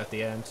back to it at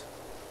the end.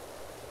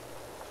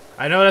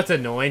 I know that's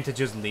annoying to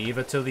just leave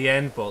it till the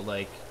end, but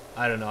like,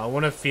 I don't know, I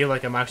want to feel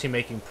like I'm actually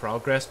making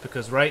progress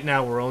because right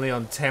now we're only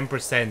on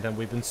 10% and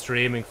we've been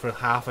streaming for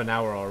half an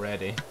hour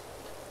already.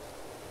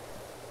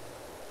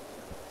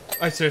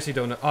 I seriously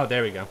don't know. Oh,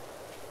 there we go.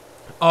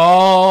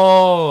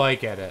 Oh, I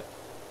get it.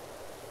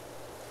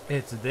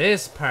 It's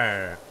this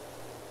part.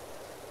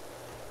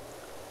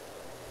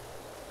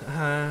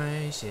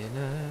 I should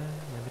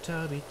never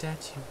told me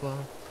that you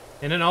won't.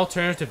 In an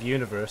alternative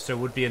universe, there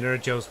would be an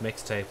Nerd Joe's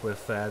mixtape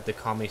with the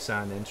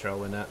Komi-san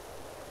intro in it.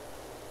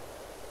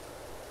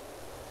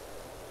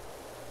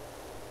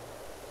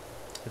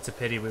 It's a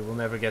pity we will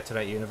never get to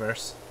that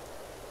universe.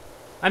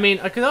 I mean,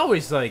 I could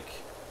always, like...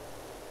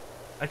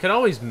 I could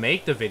always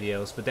make the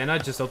videos, but then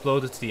I'd just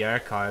upload it to the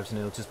archives and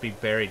it'll just be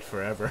buried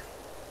forever.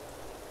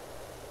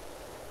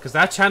 Because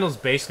that channel's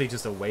basically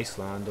just a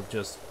wasteland of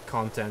just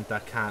content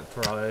that can't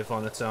thrive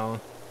on its own.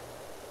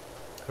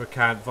 Or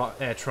can't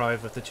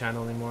thrive with the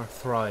channel anymore.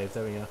 Thrive,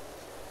 there we go.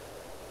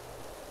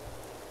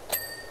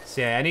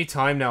 So yeah, any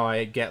time now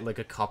I get like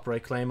a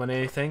copyright claim on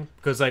anything,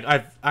 because like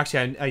I've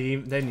actually I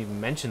didn't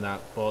even mention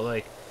that, but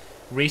like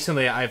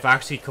recently I've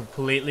actually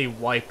completely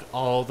wiped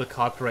all the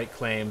copyright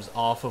claims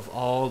off of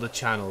all the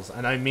channels,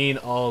 and I mean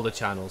all the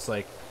channels,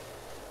 like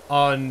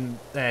on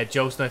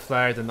Joe's Night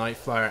Flyer, the Night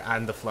Flyer,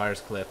 and the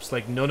Flyers clips.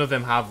 Like none of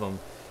them have them.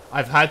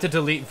 I've had to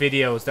delete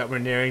videos that were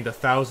nearing the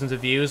thousands of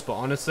views, but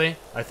honestly,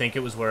 I think it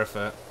was worth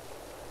it.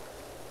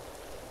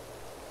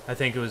 I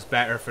think it was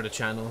better for the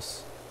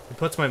channels. It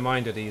puts my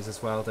mind at ease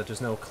as well that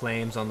there's no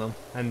claims on them,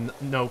 and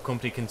no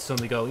company can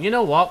suddenly go, you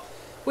know what?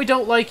 We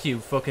don't like you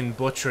fucking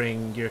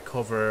butchering your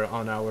cover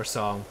on our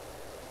song.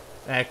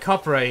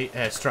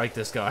 Copyright strike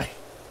this guy.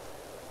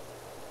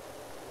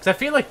 Because I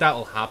feel like that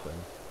will happen.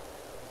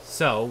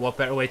 So, what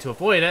better way to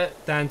avoid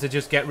it than to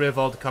just get rid of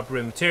all the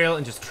copyright material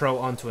and just throw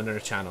it onto another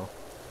channel.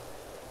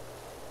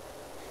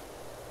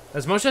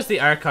 As much as the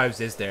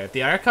archives is there, if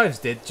the archives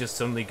did just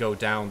suddenly go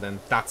down, then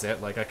that's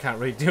it. Like, I can't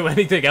really do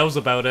anything else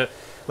about it.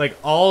 Like,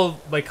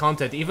 all my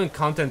content, even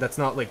content that's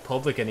not, like,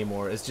 public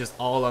anymore, is just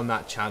all on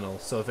that channel.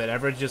 So if it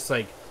ever just,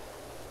 like,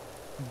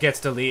 gets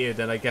deleted,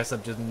 then I guess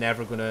I'm just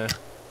never gonna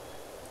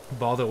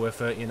bother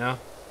with it, you know?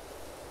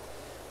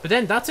 But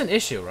then that's an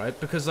issue, right?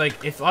 Because,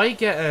 like, if I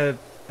get a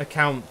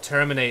account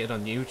terminated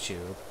on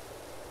YouTube,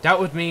 that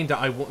would mean that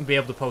I wouldn't be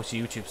able to post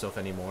YouTube stuff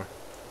anymore.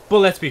 But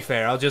let's be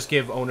fair, I'll just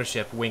give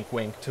ownership, wink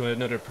wink, to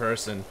another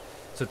person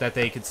so that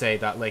they could say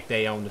that, like,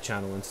 they own the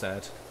channel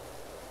instead.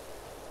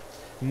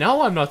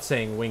 No, I'm not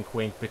saying wink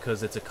wink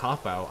because it's a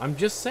cop-out. I'm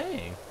just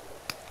saying.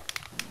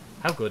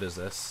 How good is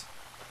this?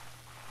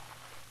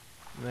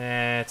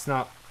 It's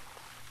not...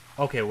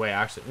 Okay, wait,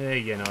 actually...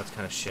 you know, it's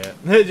kind of shit.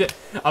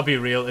 I'll be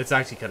real, it's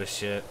actually kind of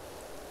shit.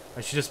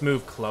 I should just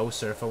move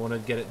closer if I want to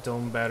get it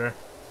done better.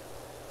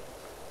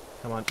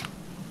 Come on.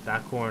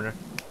 That corner.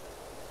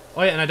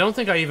 Oh yeah, and I don't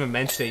think I even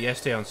mentioned it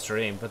yesterday on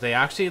stream, but they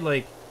actually,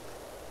 like,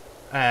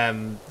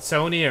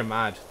 Sony are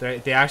mad.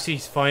 They actually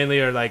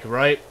finally are like,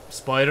 right,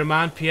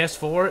 Spider-Man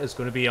PS4 is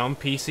going to be on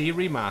PC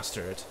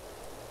remastered.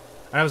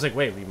 And I was like,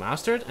 wait,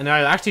 remastered? And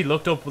I actually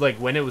looked up, like,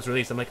 when it was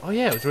released. I'm like, oh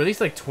yeah, it was released,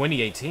 like,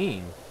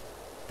 2018.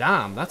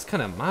 Damn, that's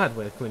kind of mad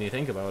when you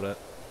think about it.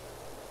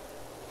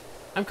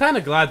 I'm kind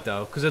of glad,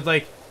 though, because it's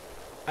like,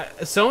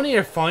 Sony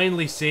are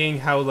finally seeing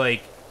how,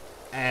 like,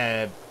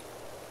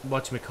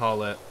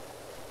 whatchamacallit,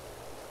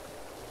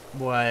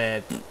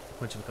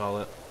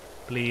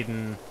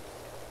 bleeding.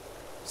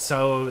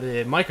 So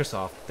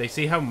Microsoft, they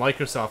see how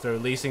Microsoft are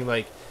releasing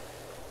like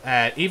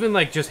Even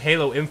like just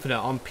Halo Infinite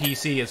on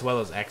PC as well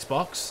as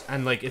Xbox,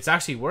 and like it's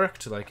actually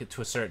worked like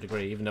to a certain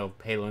degree, even though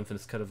Halo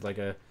Infinite's kind of like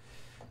a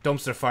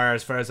dumpster fire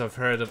as far as I've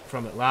heard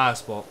from it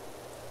last. But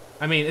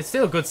I mean, it's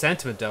still a good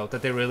sentiment though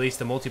that they released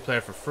the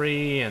multiplayer for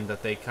free, and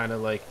that they kind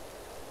of like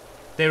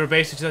they were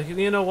basically like,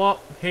 you know what,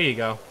 here you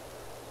go,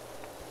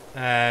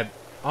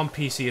 on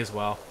PC as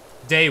well,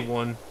 day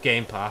one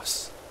Game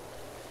Pass.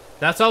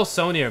 That's all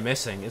Sony are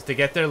missing, is to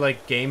get their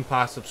like Game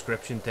Pass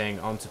subscription thing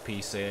onto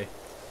PC.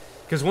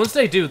 Because once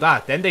they do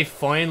that, then they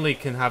finally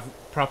can have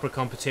proper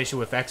competition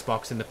with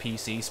Xbox in the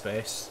PC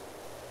space.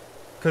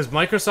 Because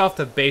Microsoft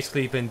have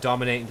basically been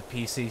dominating the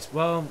PCs.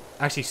 Well,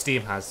 actually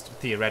Steam has,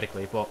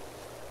 theoretically, but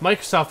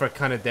Microsoft are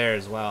kind of there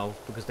as well,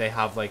 because they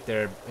have like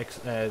their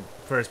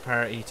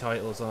first-party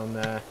titles on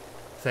the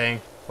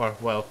thing. Or,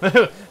 well,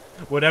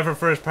 whatever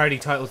first-party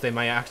titles they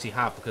might actually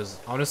have,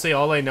 because honestly,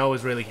 all I know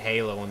is really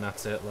Halo, and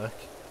that's it,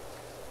 like.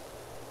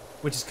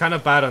 Which is kind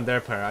of bad on their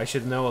part. I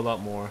should know a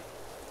lot more.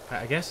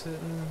 I guess,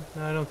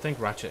 I don't think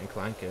Ratchet and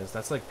Clank is.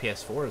 That's like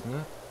PS4, isn't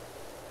it?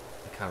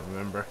 I can't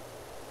remember.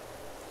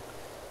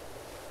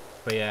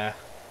 But yeah,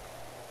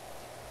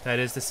 that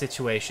is the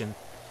situation.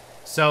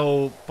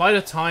 So, by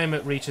the time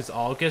it reaches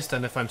August,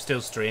 and if I'm still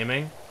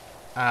streaming,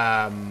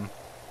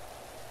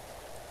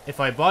 if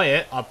I buy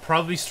it, I'll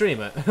probably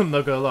stream it. I'm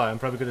not gonna lie, I'm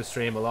probably gonna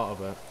stream a lot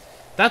of it.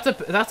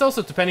 That's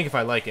also depending if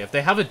I like it. If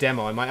they have a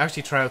demo, I might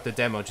actually try out the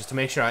demo just to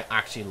make sure I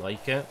actually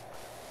like it.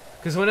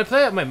 Because when I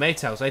play at my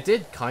mate's house, I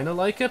did kind of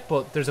like it,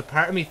 but there's a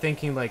part of me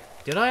thinking, like,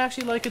 did I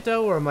actually like it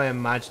though, or am I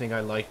imagining I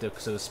liked it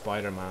because it was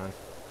Spider-Man?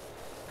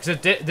 Because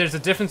there's a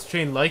difference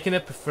between liking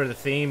it for the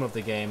theme of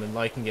the game and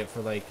liking it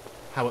for, like,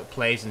 how it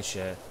plays and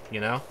shit, you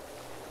know?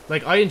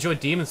 Like, I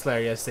enjoyed Demon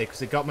Slayer yesterday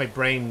because it got my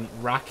brain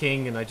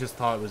racking and I just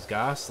thought it was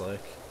gas,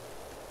 like.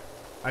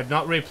 I'm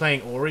not really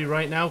playing Ori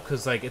right now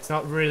because, like, it's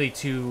not really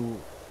too,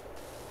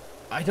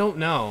 I don't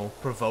know,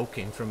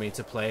 provoking for me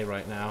to play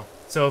right now.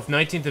 So if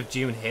 19th of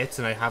June hits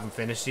and I haven't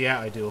finished it yet,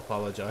 I do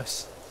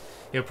apologize.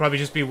 It'll probably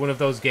just be one of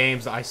those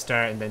games that I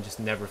start and then just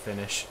never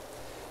finish.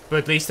 But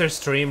at least there's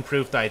stream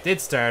proof that I did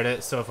start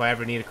it, so if I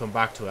ever need to come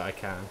back to it, I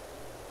can.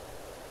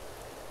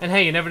 And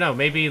hey, you never know,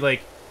 maybe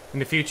like in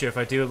the future if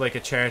I do like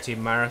a charity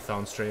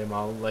marathon stream,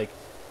 I'll like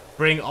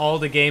bring all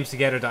the games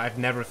together that I've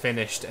never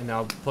finished and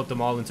I'll put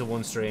them all into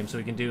one stream, so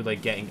we can do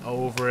like Getting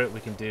Over It,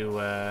 we can do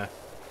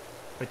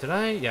wait, did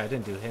I? Yeah, I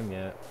didn't do him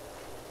yet.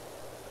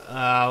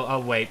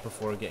 I'll wait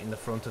before getting the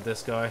front of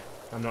this guy.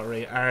 I'm not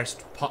really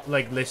arsed,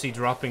 like literally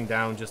dropping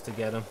down just to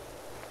get him.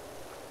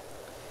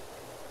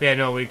 But yeah,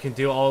 no, we can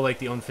do all like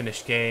the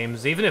unfinished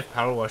games. Even if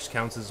Powerwash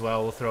counts as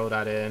well, we'll throw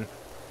that in.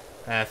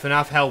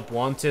 FNAF Help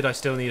Wanted, I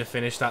still need to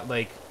finish that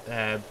like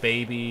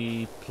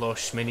baby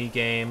plush mini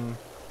game.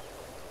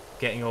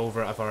 Getting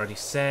Over It, I've already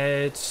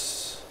said.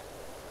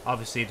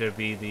 Obviously there'd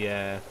be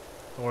the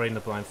Ori and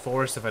the Blind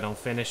Forest if I don't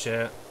finish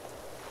it.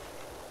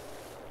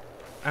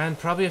 And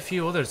probably a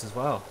few others as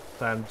well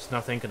that I'm just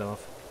not thinking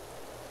of.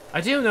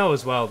 I do know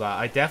as well that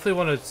I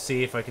definitely want to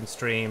see if I can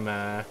stream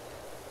the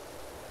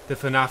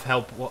FNAF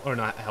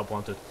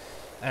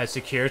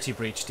Security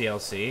Breach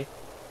DLC.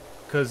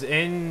 Because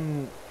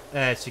in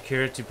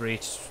Security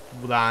Breach,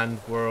 Land,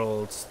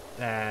 World,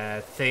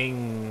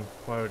 Thing,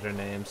 what are their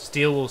names?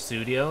 Steelwool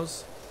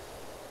Studios.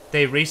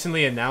 They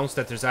recently announced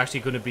that there's actually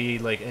going to be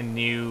like a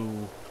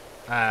new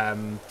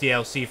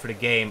DLC for the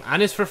game.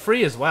 And it's for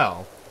free as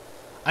well.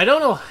 I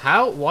don't know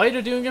why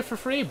they're doing it for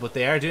free, but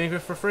they are doing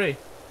it for free.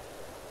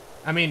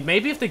 I mean,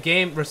 maybe if the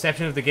game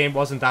reception of the game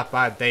wasn't that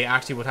bad, they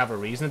actually would have a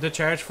reason to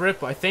charge for it.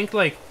 But I think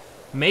like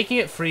making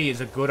it free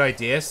is a good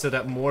idea, so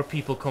that more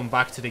people come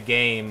back to the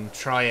game,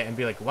 try it, and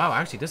be like, "Wow,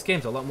 actually, this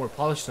game's a lot more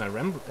polished than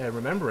I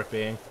remember it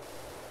being."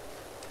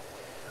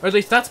 Or at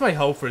least that's my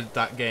hope for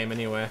that game,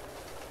 anyway.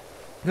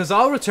 Because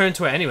I'll return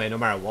to it anyway, no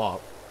matter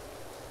what.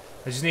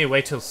 I just need to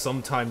wait till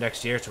sometime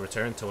next year to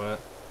return to it.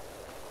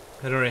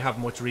 I don't really have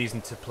much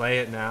reason to play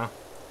it now.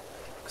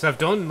 Because I've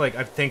done, like,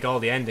 I think all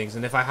the endings.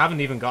 And if I haven't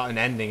even got an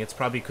ending, it's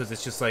probably because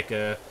it's just like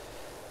a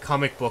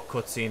comic book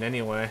cutscene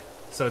anyway.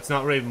 So it's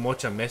not really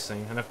much I'm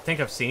missing. And I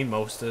think I've seen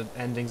most of the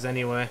endings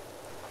anyway.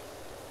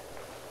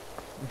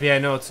 But yeah,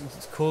 no,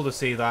 it's cool to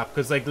see that.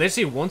 Because, like,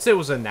 literally once it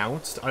was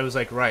announced, I was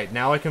like, right,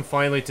 now I can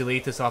finally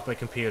delete this off my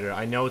computer.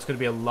 I know it's going to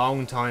be a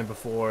long time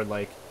before,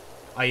 like,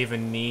 I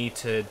even need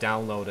to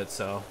download it.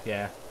 So,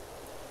 yeah.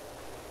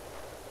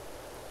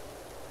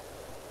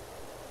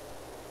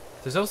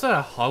 There's also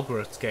a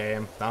Hogwarts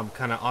game that I'm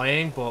kind of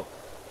eyeing, but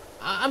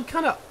I'm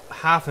kind of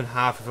half and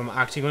half if I'm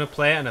actually going to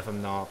play it and if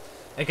I'm not.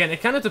 Again,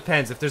 it kind of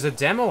depends. If there's a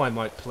demo, I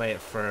might play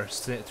it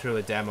first, sit through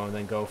a demo, and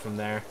then go from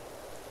there.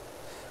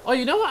 Oh,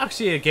 you know what?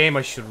 Actually, a game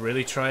I should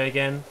really try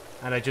again,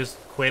 and I just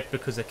quit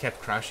because it kept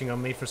crashing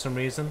on me for some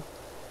reason.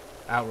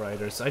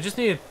 Outriders. I just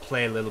need to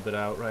play a little bit of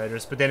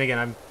Outriders, but then again,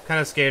 I'm kind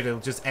of scared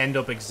it'll just end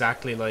up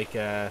exactly like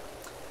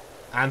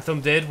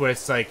Anthem did, where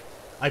it's like,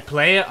 I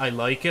play it, I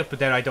like it, but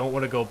then I don't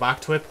want to go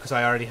back to it because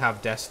I already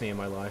have Destiny in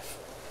my life.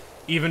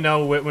 Even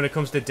though when it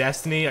comes to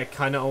Destiny, I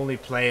kind of only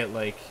play it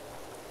like,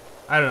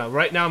 I don't know,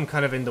 right now I'm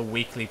kind of in the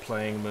weekly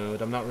playing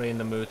mood. I'm not really in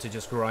the mood to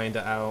just grind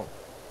it out.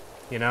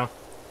 you know?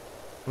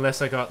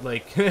 Unless I got,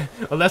 like,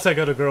 unless I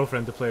got a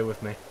girlfriend to play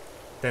with me.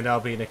 Then that'll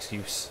be an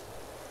excuse.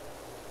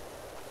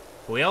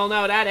 But we all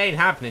know that ain't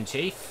happening,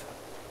 Chief.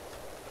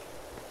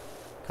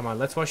 Come on,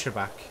 let's wash your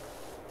back.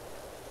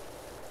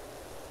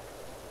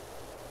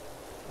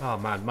 Oh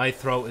man, my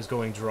throat is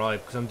going dry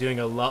because I'm doing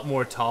a lot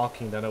more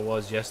talking than I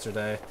was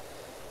yesterday.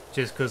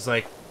 Just because,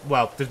 like,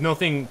 well, there's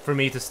nothing for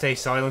me to stay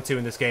silent to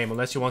in this game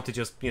unless you want to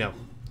just, you know,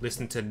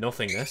 listen to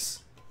nothingness.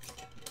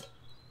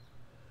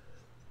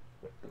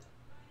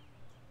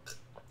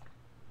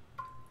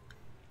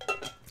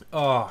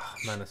 Oh,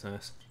 man, that's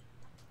nice.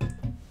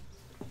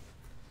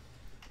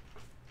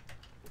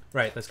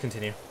 Right, let's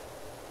continue.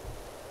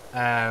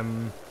 But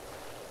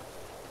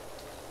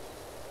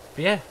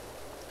yeah.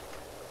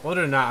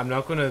 Other than that, I'm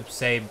not going to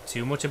say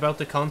too much about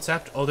the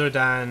concept, other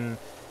than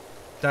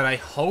that I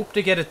hope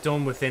to get it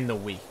done within the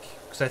week.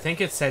 Because I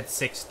think it said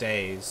 6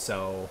 days,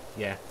 so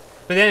yeah.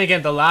 But then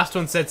again, the last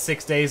one said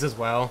 6 days as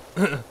well.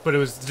 But it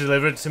was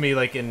delivered to me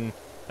like in,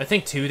 I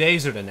think 2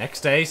 days or the next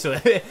day. So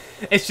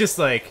it's just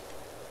like,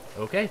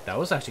 okay, that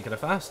was actually kind of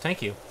fast.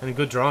 Thank you. And a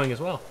good drawing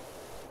as well.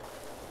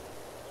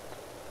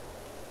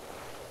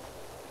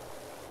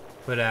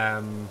 But,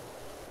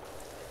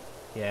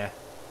 yeah.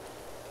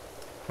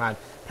 Man,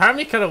 part of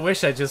me kind of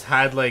wish I just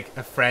had, like,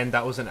 a friend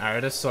that was an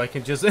artist so I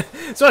could just,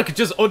 so I could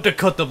just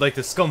undercut them like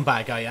the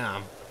scumbag I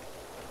am.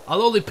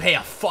 I'll only pay a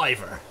 $5.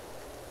 But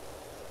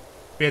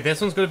yeah,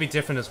 this one's going to be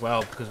different as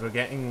well because we're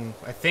getting,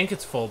 I think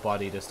it's full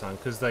body this time.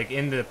 Because, like,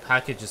 in the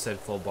package it said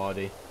full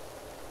body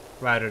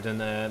rather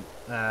than a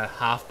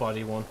half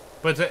body one.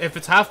 But if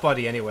it's half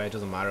body anyway, it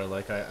doesn't matter.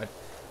 Like,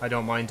 I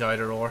don't mind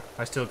either or.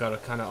 I still got a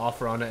kind of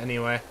offer on it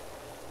anyway.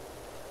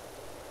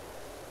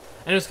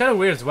 And it was kind of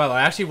weird as well.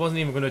 I actually wasn't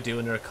even going to do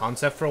another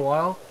concept for a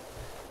while.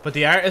 But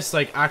the artists,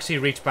 like, actually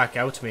reached back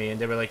out to me.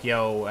 And they were like,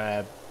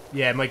 yo,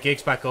 yeah, my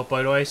gig's back up,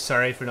 by the way.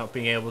 Sorry for not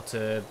being able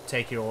to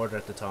take your order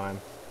at the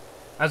time.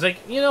 I was like,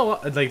 you know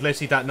what? Like,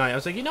 literally that night, I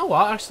was like, you know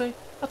what, actually?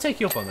 I'll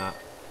take you up on that.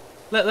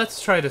 Let's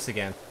try this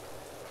again.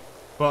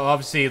 But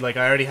obviously, like,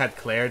 I already had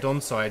Claire done,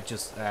 so I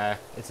just,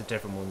 it's a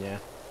different one, yeah.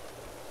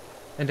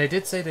 And they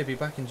did say they'd be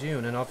back in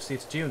June. And obviously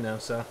it's June now,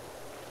 so...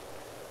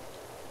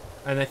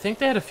 And I think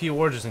they had a few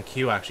orders in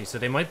queue actually, so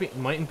they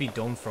mightn't be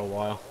done for a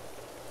while.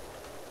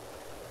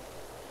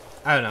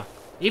 I don't know.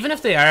 Even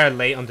if they are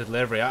late on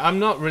delivery, I'm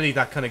not really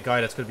that kind of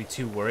guy that's going to be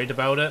too worried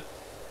about it.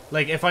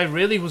 Like, if I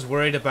really was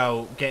worried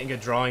about getting a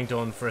drawing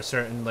done for a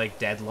certain, like,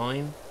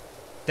 deadline,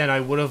 then I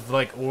would have,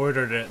 like,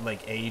 ordered it, like,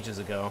 ages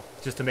ago.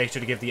 Just to make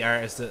sure to give the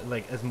artist,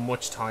 like, as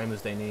much time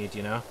as they need,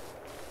 you know?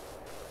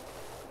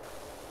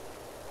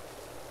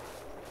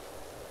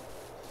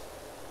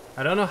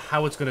 I don't know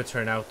how it's going to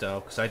turn out, though,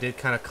 because I did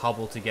kind of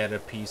cobble together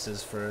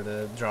pieces for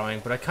the drawing,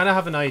 but I kind of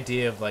have an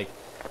idea of, like,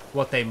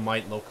 what they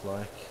might look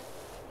like.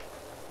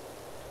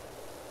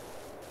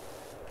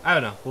 I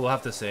don't know. We'll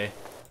have to see.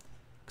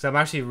 Because I'm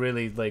actually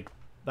really, like,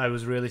 I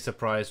was really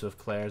surprised with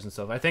Claire's and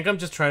stuff. I think I'm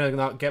just trying to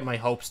not get my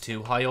hopes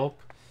too high up.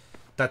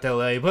 That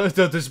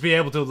they'll just be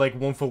able to, like,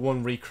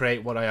 one-for-one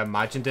recreate what I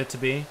imagined it to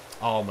be.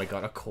 Oh my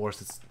god, of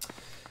course it's...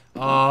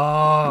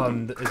 Oh,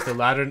 and is the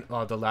ladder...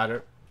 Oh, the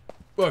ladder...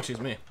 Oh,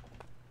 excuse me.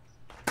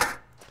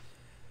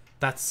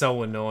 That's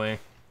so annoying.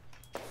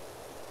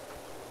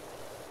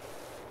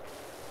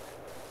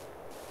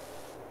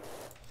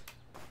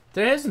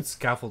 There isn't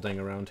scaffolding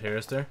around here,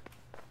 is there?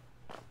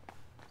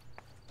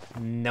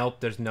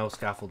 Nope, there's no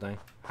scaffolding.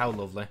 How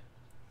lovely.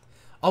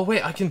 Oh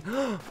wait, I can...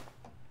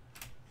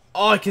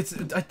 Oh, I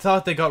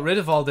thought they got rid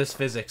of all this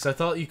physics. I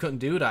thought you couldn't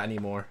do that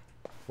anymore.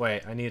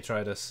 Wait, I need to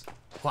try this.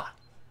 What?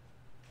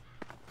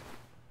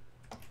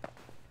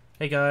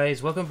 Hey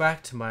guys, welcome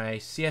back to my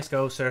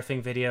CSGO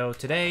surfing video.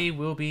 Today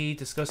we'll be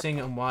discussing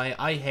on why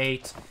I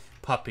hate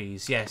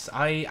puppies. Yes,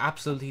 I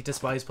absolutely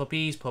despise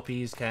puppies.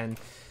 Puppies can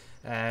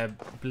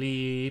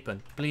bleep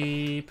and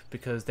bleep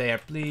because they are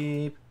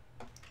bleep.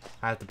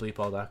 I had to bleep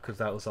all that because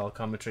that was all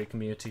commentary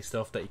community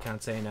stuff that you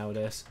can't say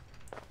nowadays.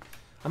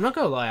 I'm not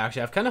gonna lie,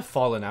 actually, I've kind of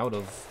fallen out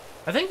of,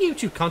 I think,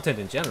 YouTube content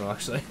in general,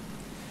 actually.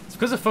 It's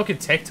because of fucking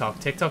TikTok.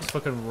 TikTok's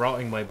fucking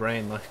rotting my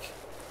brain, like.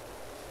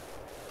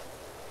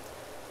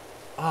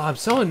 Oh, I'm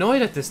so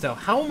annoyed at this, though.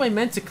 How am I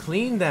meant to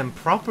clean them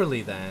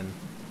properly, then?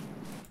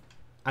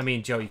 I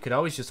mean, Joe, you could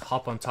always just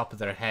hop on top of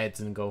their heads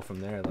and go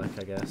from there, like,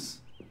 I guess.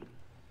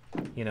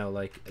 You know,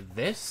 like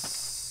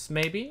this,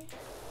 maybe?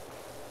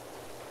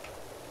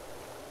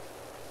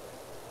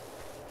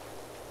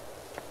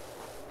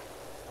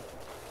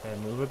 Okay,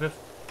 move a bit.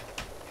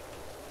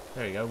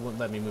 There you go. Wouldn't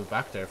let me move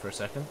back there for a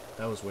second.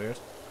 That was weird.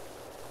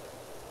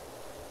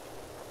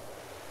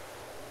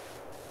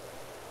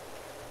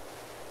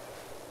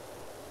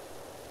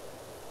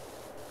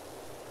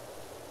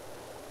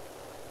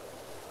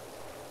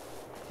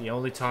 The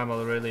only time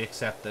I'll really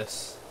accept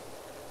this.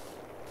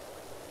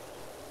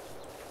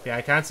 Yeah,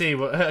 I can't see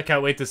what I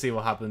can't wait to see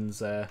what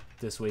happens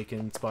this week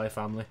in Spy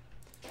Family.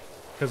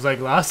 Because like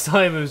last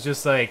time it was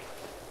just like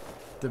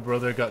the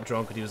brother got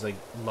drunk and he was like,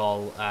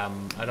 "Lol,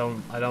 I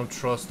don't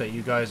trust that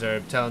you guys are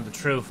telling the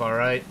truth. All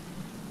right,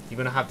 you're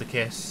gonna have to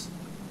kiss."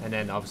 And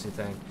then obviously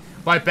thing.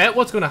 But I bet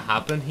what's gonna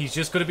happen, he's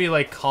just gonna be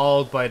like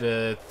called by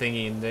the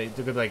thingy, and they're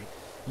gonna be like,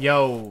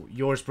 "Yo,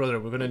 yours brother,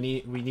 we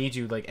need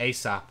you like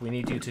ASAP. We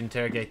need you to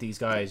interrogate these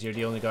guys. You're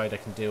the only guy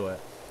that can do it."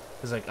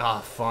 He's like, "Ah,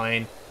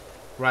 fine.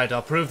 Right,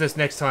 I'll prove this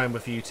next time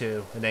with you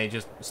two." And then he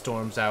just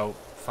storms out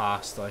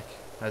fast, like,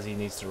 as he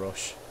needs to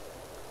rush.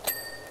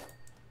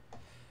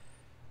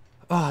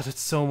 Oh,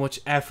 that's so much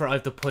effort I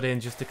have to put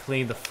in just to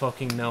clean the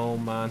fucking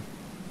gnome, man.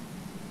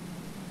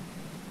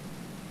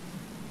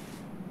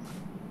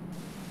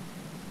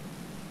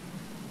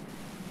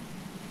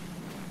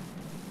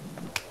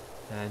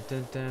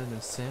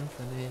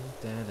 Symphony.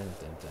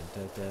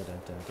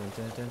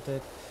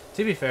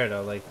 To be fair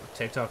though, like,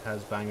 TikTok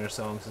has banger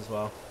songs as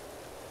well.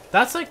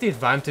 That's like the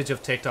advantage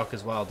of TikTok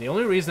as well. The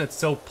only reason it's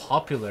so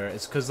popular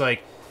is because,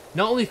 like,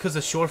 not only because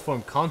of short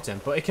form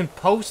content, but it can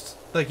post,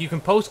 like, you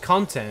can post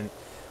content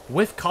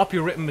with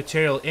copywritten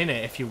material in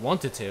it if you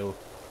wanted to,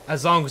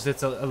 as long as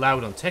it's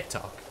allowed on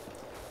TikTok.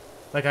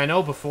 Like, I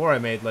know before I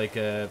made like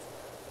a,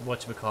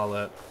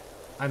 whatchamacallit,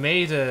 I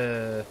made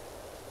a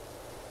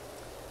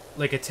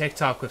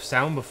TikTok with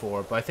sound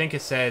before, but I think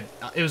it said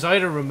it was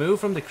either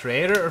removed from the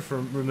creator or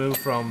removed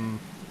from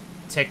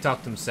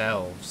TikTok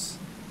themselves.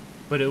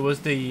 But it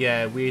was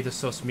the We the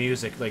Sus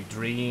Music, like,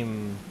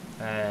 Dream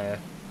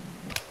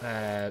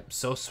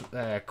Sus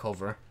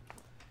cover.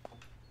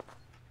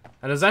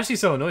 And I was actually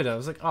so annoyed. I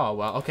was like, oh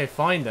well, okay,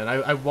 fine then.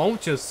 I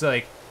won't just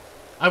like,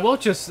 I won't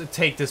just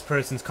take this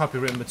person's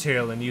copywritten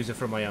material and use it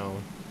for my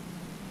own.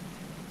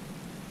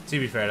 To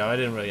be fair though, I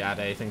didn't really add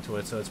anything to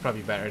it, so it's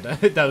probably better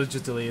that that was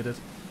just deleted.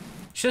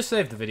 Should have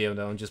saved the video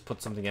though and just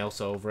put something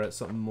else over it,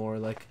 something more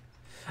like.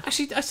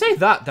 Actually, I say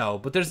that though,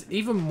 but there's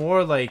even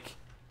more like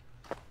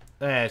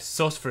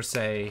sus for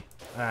say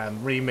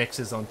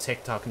remixes on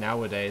TikTok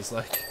nowadays,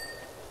 like.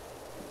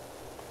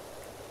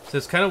 So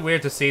it's kind of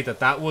weird to see that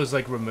that was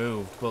like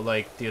removed, but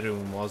like the other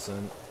one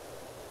wasn't.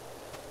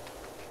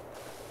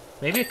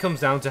 Maybe it comes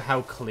down to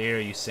how clear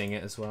you sing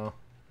it as well.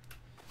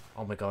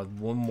 Oh my god,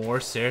 one more,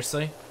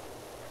 seriously?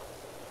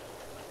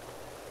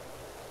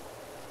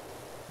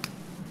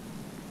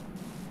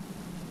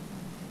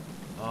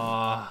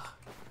 Ah,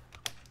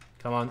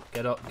 come on,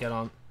 get up, get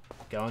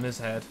on his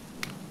head.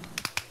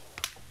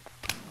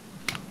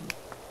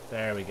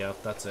 There we go,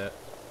 that's it.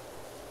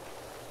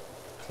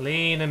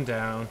 Clean him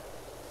down.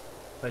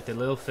 Like the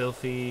little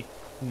filthy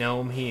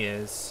gnome he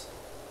is.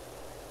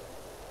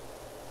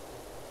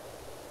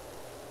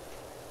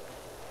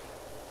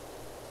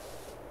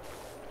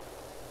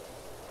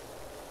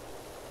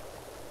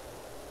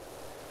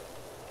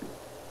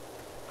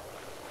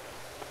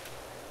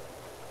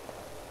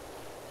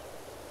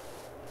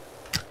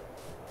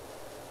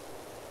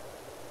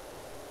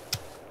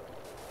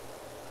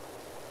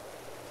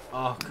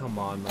 Oh, come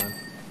on, man.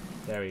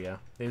 There we go.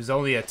 It was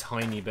only a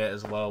tiny bit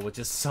as well, which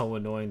is so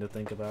annoying to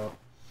think about.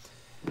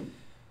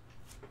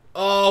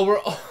 Oh, we're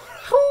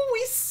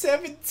only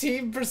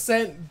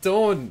 17%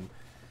 done.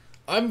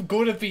 I'm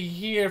gonna be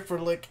here for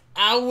like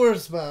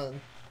hours,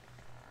 man.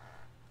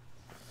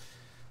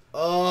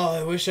 Oh,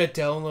 I wish I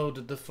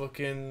downloaded the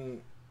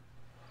fucking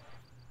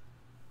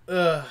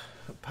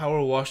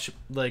Powerwash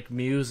like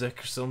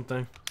music or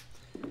something.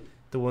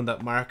 The one that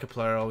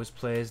Markiplier always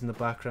plays in the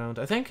background.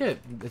 I think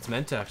it's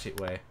meant to actually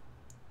wait.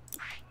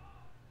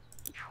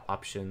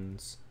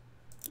 Options,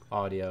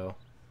 audio.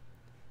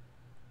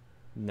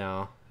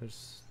 No,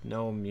 there's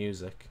no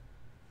music.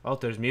 Oh,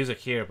 there's music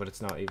here, but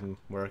it's not even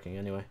working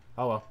anyway.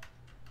 Oh well.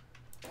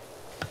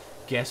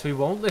 Guess we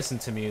won't listen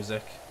to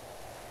music.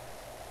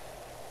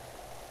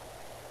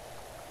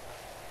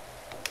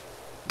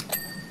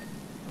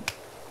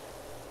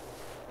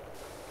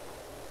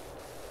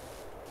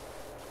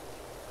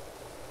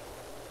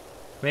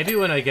 Maybe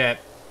when I get...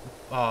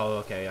 Oh,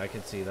 okay, I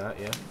can see that,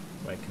 yeah.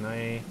 Wait, can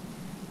I...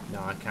 No,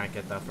 I can't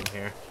get that from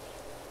here.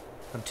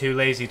 I'm too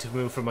lazy to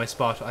move from my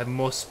spot. I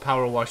must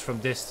power wash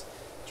from this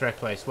direct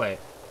place. Wait,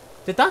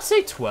 did that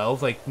say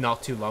 12 like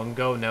not too long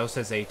ago? Now it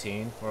says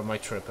 18, or am I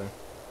tripping?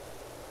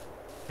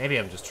 Maybe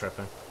I'm just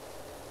tripping.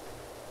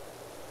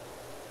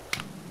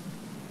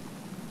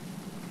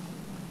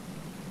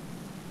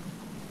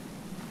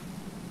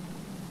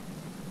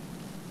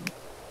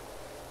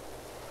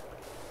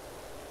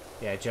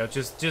 Yeah, Joe,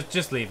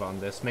 just leave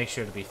on this. Make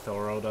sure to be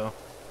thorough though.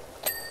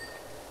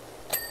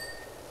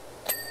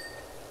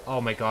 Oh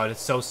my god,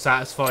 it's so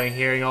satisfying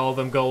hearing all of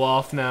them go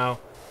off now.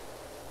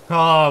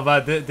 Oh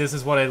man, this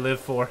is what I live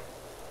for.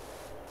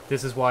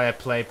 This is why I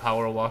play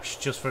Powerwash,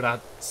 just for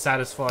that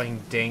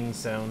satisfying ding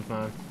sound,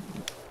 man.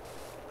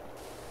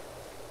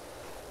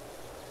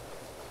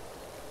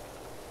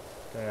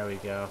 There we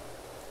go.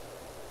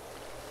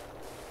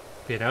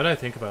 But yeah, now that I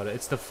think about it,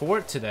 it's the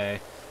 4th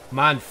today.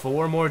 Man,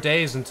 4 more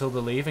days until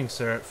the leaving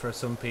cert for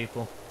some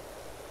people.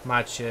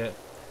 Mad shit.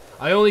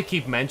 I only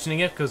keep mentioning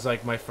it because,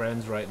 like, my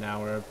friends right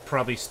now are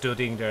probably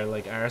studying their,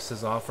 like,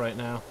 arses off right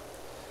now.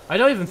 I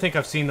don't even think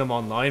I've seen them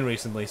online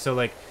recently, so,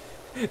 like,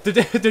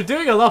 they're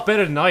doing a lot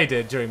better than I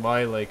did during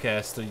my, like,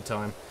 study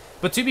time.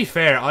 But to be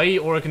fair, I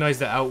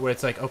organized it out where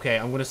it's like, okay,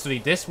 I'm going to study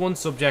this one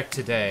subject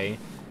today,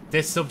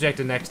 this subject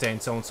the next day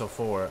and so on and so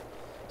forth.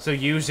 So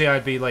usually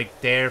I'd be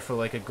like there for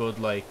like a good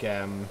like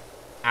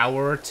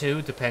hour or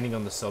two, depending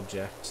on the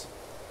subject.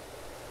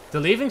 The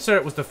Leaving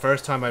Cert was the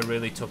first time I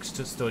really took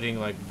to studying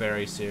like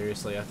very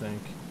seriously, I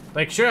think.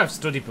 Like, sure, I've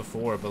studied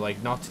before, but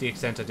like not to the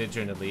extent I did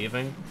during the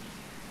Leaving.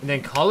 And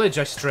then college,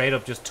 I straight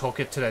up just took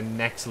it to the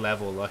next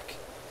level, like.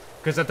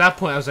 Because at that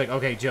point, I was like,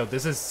 okay, Joe,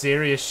 this is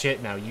serious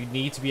shit now. You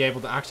need to be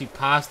able to actually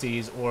pass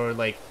these, or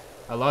like,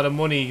 a lot of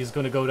money is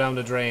going to go down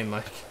the drain,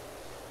 like.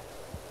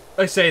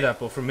 I say that,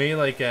 but for me,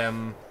 like,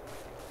 I'm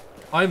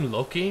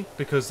lucky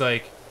because,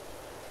 like,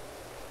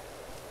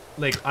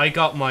 I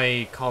got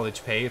my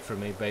college paid for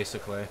me,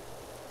 basically.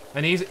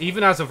 And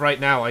even as of right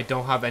now, I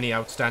don't have any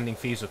outstanding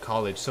fees with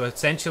college. So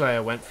essentially, I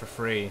went for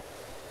free.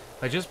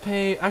 I just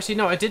pay... Actually,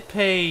 no, I did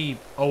pay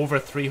over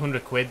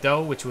 300 quid,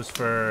 though, which was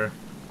for...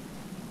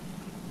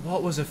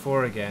 What was it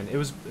for again? It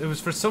was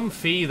for some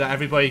fee that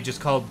everybody just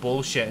called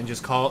bullshit and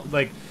just called...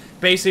 Like,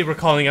 basically, we're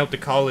calling out the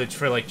college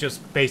for, like,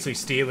 just basically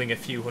stealing a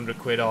few hundred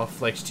quid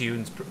off, like,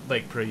 students,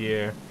 per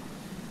year.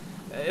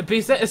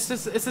 It's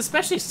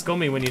especially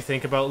scummy when you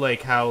think about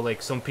like how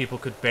like some people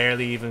could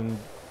barely even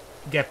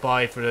get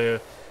by for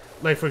the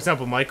like, for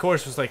example, my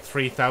course was like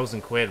 3,000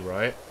 quid,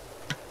 right?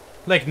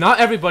 Like, not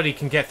everybody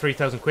can get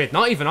 3,000 quid.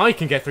 Not even I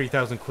can get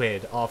 3,000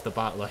 quid off the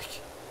bat. Like,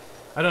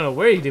 I don't know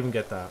where you'd even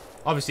get that.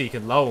 Obviously you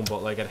can loan,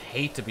 but like I'd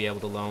hate to be able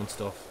to loan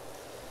stuff.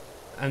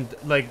 And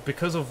like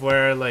because of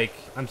where like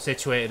I'm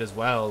situated as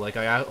well, like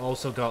I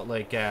also got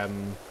like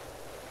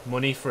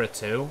money for it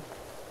too.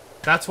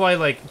 That's why,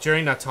 like,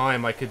 during that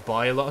time, I could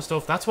buy a lot of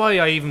stuff. That's why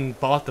I even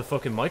bought the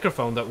fucking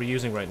microphone that we're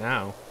using right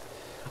now.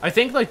 I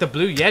think, like, the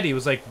Blue Yeti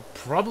was, like,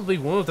 probably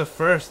one of the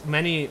first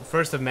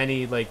of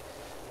many, like,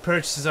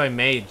 purchases I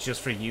made just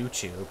for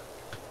YouTube.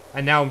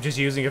 And now I'm just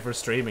using it for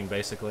streaming,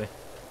 basically.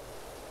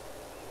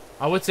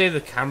 I would say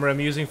the camera I'm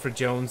using for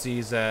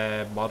Jonesy's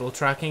model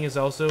tracking is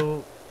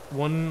also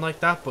one like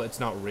that, but it's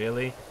not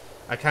really.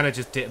 I kind of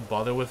just didn't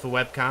bother with the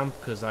webcam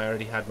because I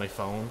already had my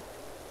phone.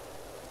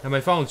 And my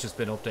phone's just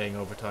been updating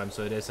over time,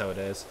 so it is how it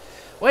is.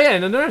 Well, yeah,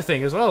 and another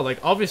thing as well, like,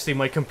 obviously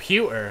my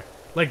computer,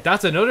 like,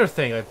 that's another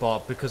thing I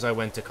bought because I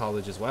went to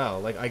college as well.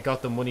 Like, I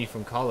got the money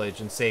from college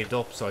and saved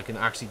up so I can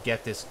actually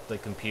get this,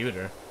 like,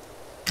 computer.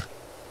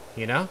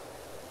 You know?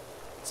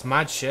 It's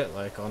mad shit,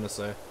 like,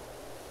 honestly.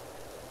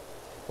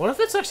 What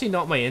if it's actually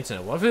not my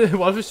internet? What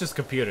if it's just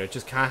computer? It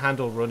just can't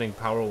handle running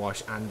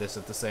Powerwash and this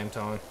at the same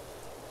time.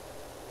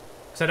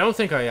 Because I don't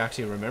think I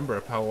actually remember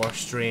a Powerwash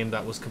stream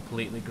that was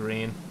completely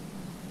green.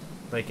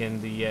 Like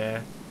in the,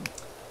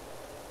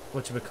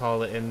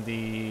 whatchamacallit, in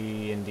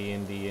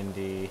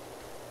the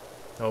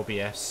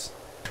OBS.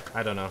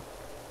 I don't know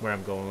where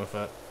I'm going with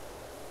it.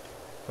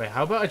 Wait,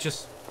 how about I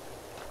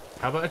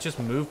just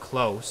move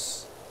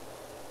close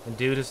and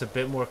do this a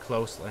bit more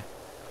closely.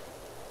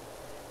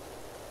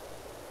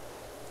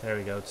 There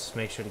we go, just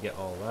make sure to get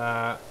all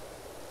that.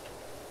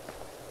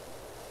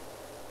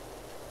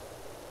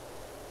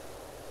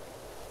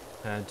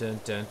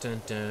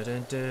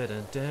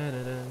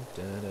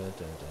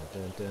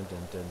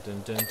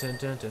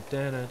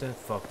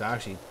 Fuck, that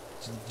actually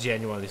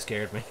genuinely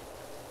scared me.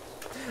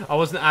 I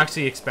wasn't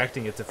actually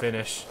expecting it to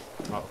finish.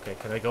 Oh, okay,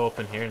 can I go up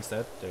in here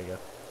instead? There you go.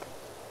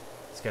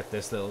 Let's get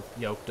this little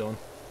yoke done.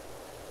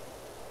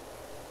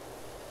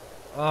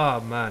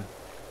 Oh, man.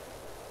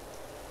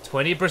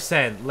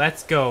 20%,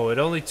 let's go. It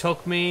only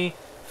took me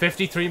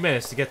 53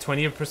 minutes to get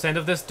 20%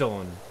 of this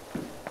done.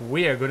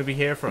 We are going to be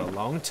here for a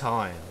long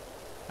time.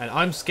 And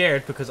I'm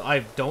scared because I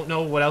don't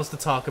know what else to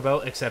talk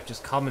about except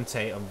just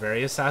commentate on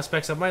various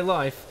aspects of my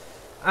life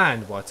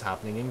and what's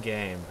happening in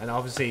game. And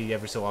obviously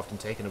every so often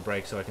taking a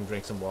break so I can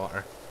drink some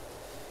water.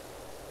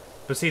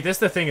 But see, this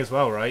is the thing as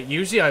well, right?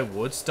 Usually I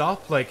would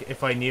stop, like,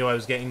 if I knew I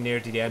was getting near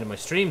to the end of my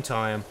stream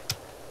time.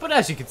 But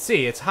as you can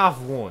see, it's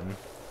 1:30.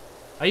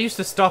 I used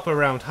to stop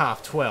around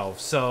 12:30,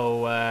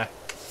 so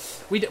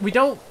we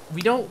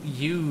don't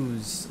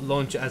use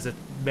lunch as a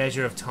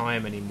measure of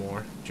time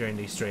anymore during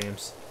these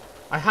streams.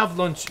 I have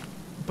lunch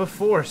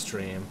before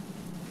stream,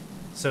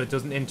 so it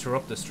doesn't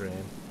interrupt the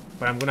stream.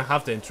 But I'm gonna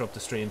have to interrupt the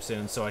stream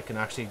soon so I can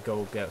actually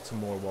go get some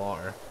more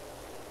water.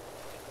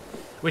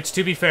 Which,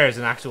 to be fair, is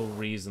an actual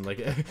reason, like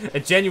a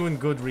genuine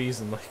good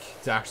reason,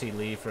 like, to actually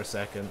leave for a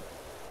second.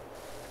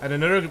 And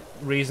another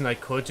reason I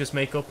could just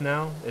make up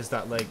now is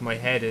that, like, my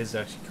head is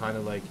actually kind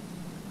of like,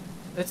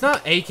 it's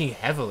not aching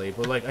heavily,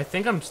 but like I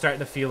think I'm starting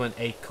to feel an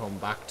ache come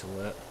back to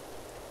it,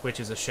 which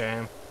is a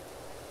shame.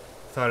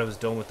 Thought I was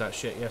done with that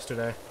shit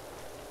yesterday.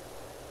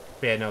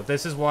 But yeah, no,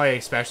 this is why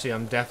especially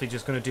I'm definitely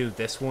just going to do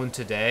this one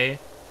today.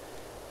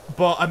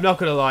 But I'm not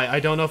going to lie,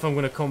 I don't know if I'm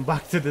going to come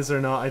back to this or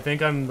not. I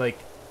think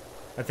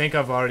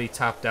I've already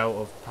tapped out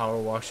of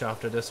Powerwash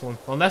after this one.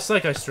 Unless,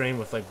 like, I stream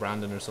with, like,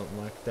 Brandon or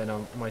something, like, then I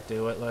might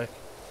do it, like.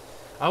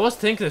 I was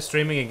thinking of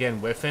streaming again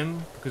with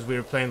him, because we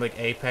were playing, like,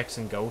 Apex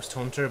and Ghost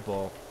Hunter,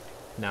 but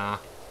nah.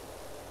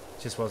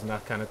 It just wasn't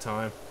that kind of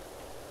time.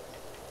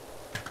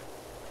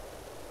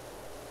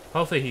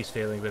 Hopefully he's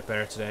feeling a bit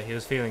better today. He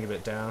was feeling a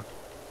bit down.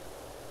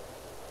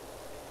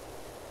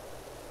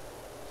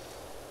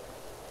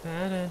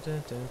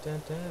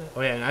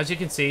 Oh yeah, and as you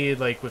can see,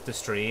 like with the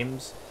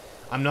streams,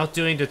 I'm not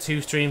doing the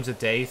 2 streams a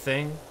day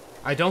thing.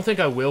 I don't think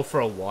I will for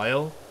a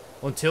while,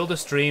 until the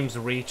streams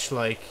reach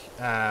like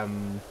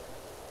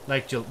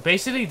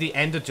basically the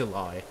end of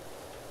July.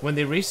 When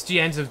they reach the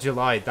end of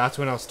July, that's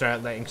when I'll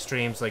start letting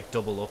streams like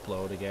double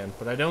upload again.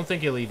 But I don't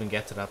think it'll even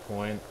get to that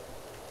point,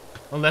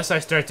 unless I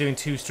start doing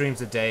 2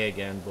 streams a day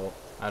again. But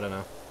I don't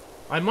know.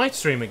 I might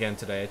stream again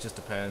today. It just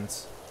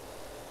depends.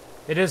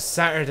 It is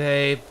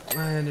Saturday,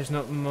 and there's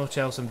not much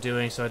else I'm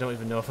doing, so I don't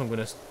even know if I'm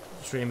going to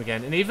stream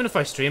again. And even if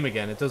I stream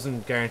again, it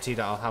doesn't guarantee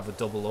that I'll have a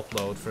double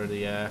upload for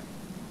the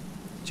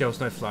Joe's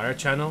Night Flyer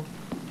channel.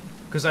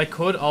 Because I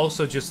could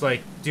also just,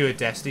 like, do a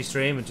Destiny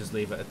stream and just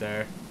leave it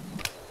there.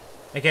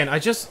 Again, I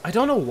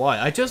don't know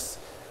why.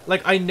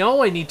 Like, I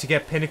know I need to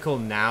get Pinnacle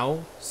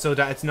now, so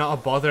that it's not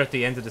a bother at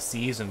the end of the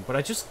season, but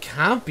I just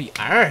can't be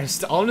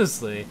arsed,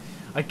 honestly.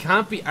 I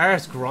can't be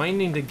arsed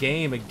grinding the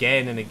game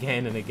again and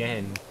again and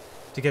again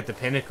to get the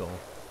Pinnacle.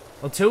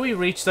 Until we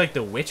reach, like,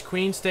 the Witch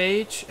Queen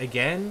stage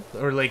again,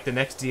 or, like, the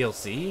next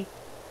DLC,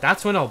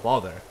 that's when I'll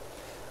bother.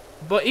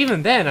 But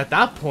even then, at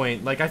that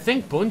point, like, I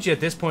think Bungie at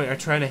this point are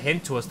trying to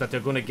hint to us that they're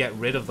going to get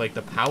rid of, like,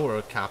 the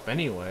power cap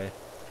anyway.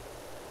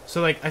 So,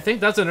 like, I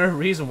think that's another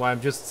reason why I'm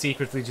just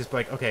secretly just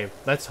like, okay,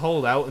 let's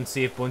hold out and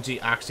see if Bungie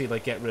actually,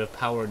 like, get rid of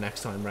power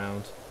next time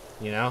round,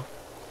 you know?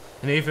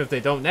 And even if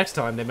they don't next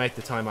time, they make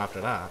the time after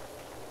that.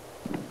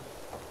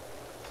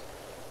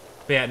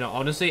 But yeah, no,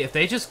 honestly, if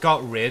they just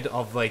got rid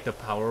of, like, the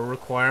power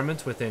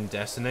requirement within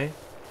Destiny,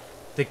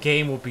 the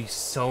game would be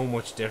so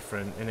much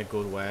different in a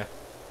good way.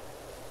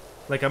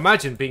 Like,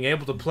 imagine being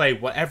able to play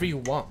whatever you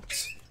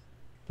want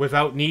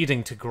without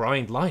needing to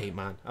grind light,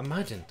 man.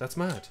 Imagine, that's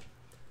mad.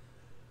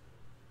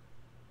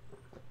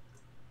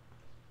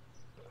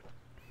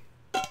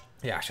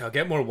 Yeah, actually, I'll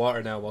get more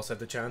water now whilst I have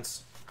the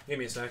chance. Give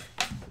me a sec.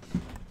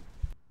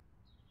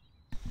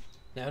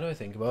 Now that I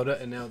think about it,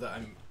 and now that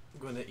I'm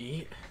going to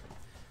eat,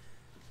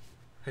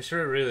 I should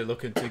really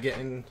look into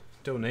getting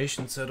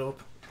donations set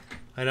up.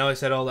 I know I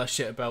said all that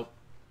shit about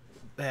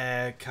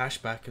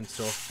cashback and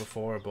stuff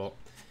before, but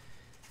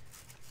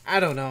I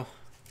don't know.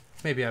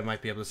 Maybe I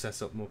might be able to set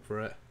something up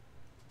for it.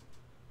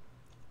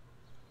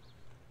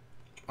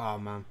 Oh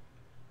man.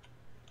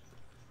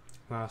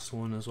 Last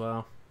one as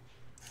well.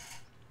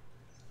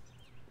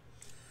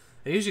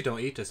 I usually don't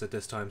eat this at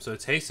this time, so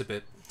it tastes a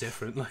bit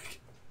different, like.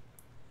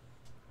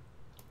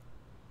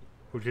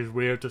 Which is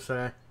weird to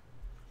say.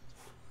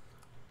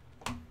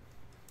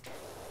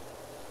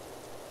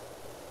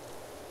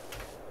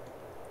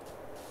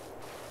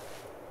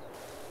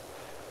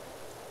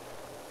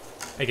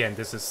 Again,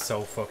 this is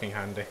so fucking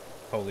handy.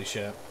 Holy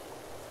shit.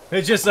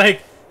 It's just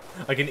like,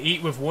 I can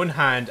eat with one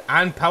hand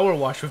and power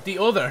wash with the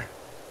other.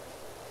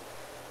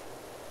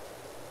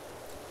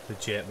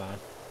 Legit, man.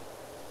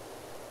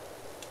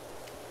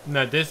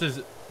 No, this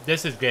is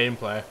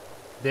gameplay.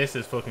 This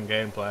is fucking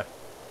gameplay.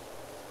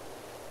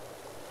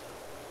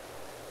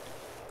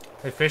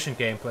 Efficient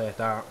gameplay at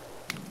that.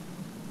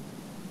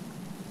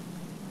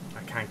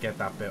 I can't get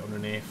that bit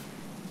underneath.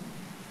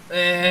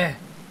 Okay,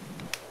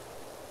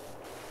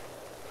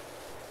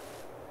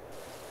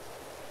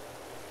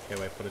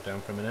 wait, put it down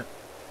for a minute.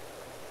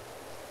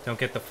 Don't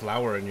get the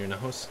flour in your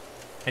nose.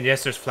 And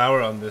yes, there's flour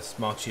on this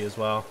mochi as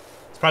well.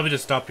 It's probably to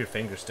stop your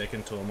finger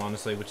sticking to them,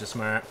 honestly, which is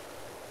smart.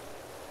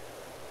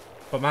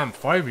 But man,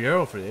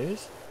 €5 for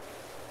these?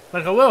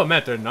 Like, I will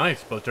admit they're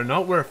nice, but they're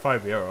not worth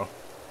 €5.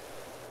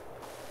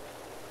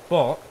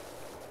 But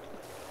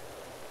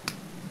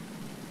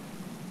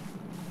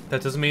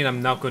that doesn't mean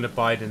I'm not going to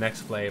buy the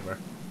next flavor.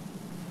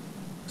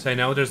 Because I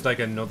know there's like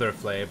another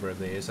flavor of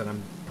these, and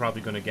I'm probably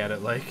going to get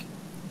it like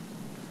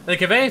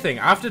if anything,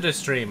 after this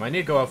stream, I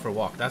need to go out for a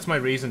walk. That's my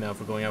reason now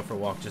for going out for a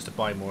walk, just to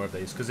buy more of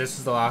these. Because this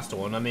is the last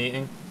one I'm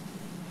eating.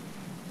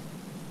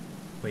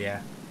 But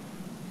yeah.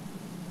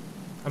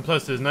 And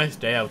plus, there's a nice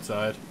day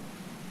outside.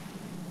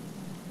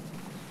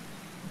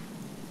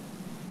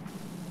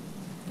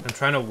 I'm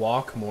trying to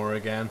walk more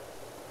again.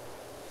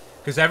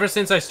 Because ever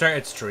since I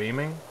started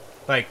streaming,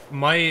 like,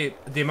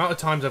 the amount of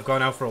times I've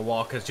gone out for a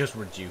walk has just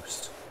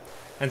reduced.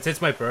 And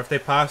since my birthday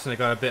passed and I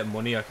got a bit of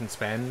money I can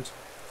spend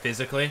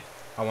physically,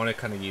 I want to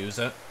kind of use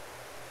it.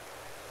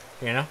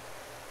 You know?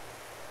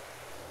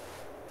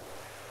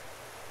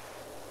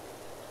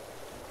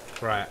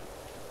 Right.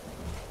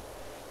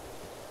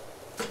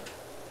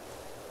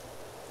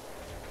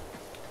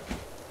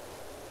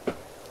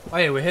 Oh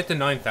yeah, we hit the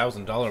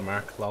 $9,000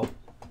 mark, lol.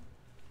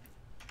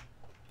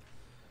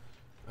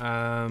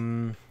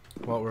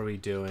 What were we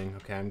doing?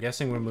 Okay, I'm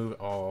guessing we're moving.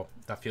 Oh,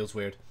 that feels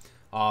weird.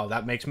 Oh,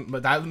 that makes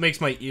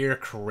my ear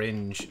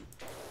cringe.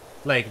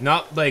 Like,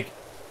 not like,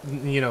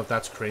 you know,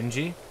 that's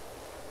cringy,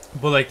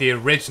 but like the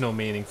original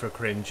meaning for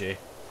cringy,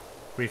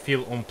 where you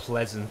feel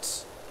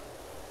unpleasant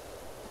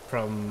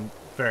from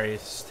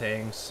various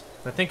things.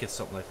 I think it's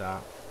something like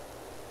that.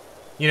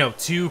 You know,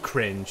 to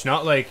cringe,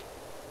 not like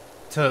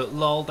to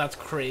lol, that's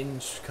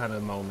cringe kind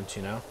of moment,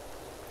 you know?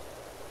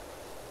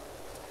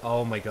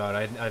 Oh my god,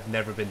 I've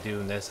never been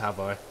doing this, have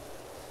I?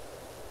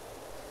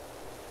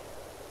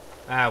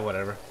 Ah,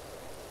 whatever.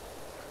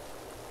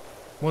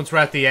 Once we're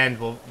at the end,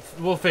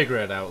 we'll figure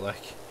it out,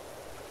 like.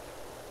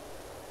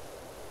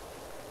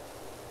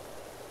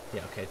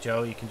 Yeah, okay,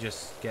 Joe, you can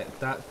just get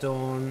that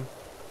done.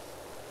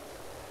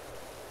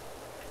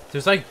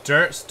 There's like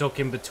dirt stuck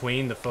in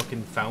between the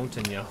fucking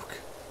fountain yoke.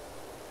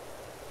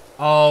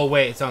 Oh,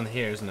 wait, it's on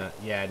here, isn't it?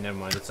 Yeah, never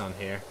mind, it's on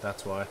here.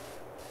 That's why.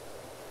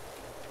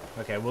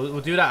 Okay,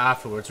 we'll do that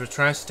afterwards. We're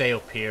trying to stay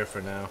up here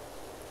for now.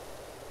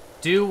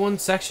 Do one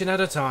section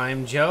at a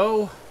time,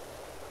 Joe.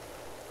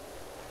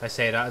 I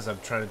say that as I'm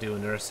trying to do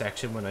another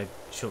section when I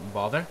shouldn't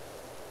bother.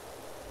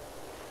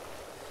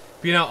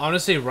 But, you know,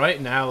 honestly, right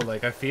now,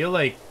 like, I feel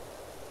like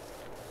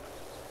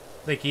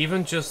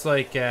even just,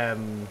 like,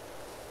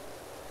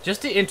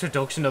 just the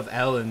introduction of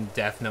L in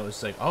Death Note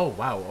is like, oh,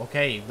 wow,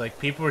 okay. Like,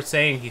 people were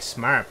saying he's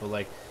smart, but,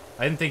 like,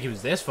 I didn't think he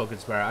was this fucking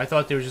smart. I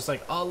thought they were just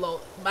like, oh,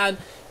 man,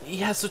 he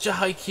has such a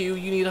high Q.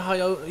 You need a high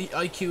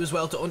IQ as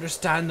well to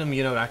understand him.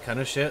 You know, that kind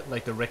of shit.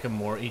 Like the Rick and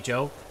Morty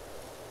joke.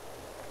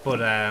 But,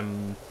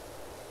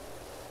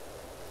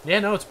 yeah,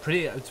 no, it's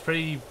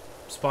pretty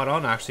spot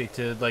on, actually,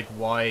 to, like,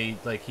 why,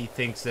 like, he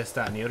thinks this,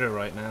 that, and the other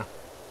right now.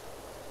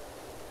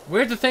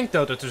 Weird to think,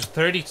 though, that there's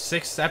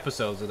 36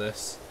 episodes of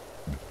this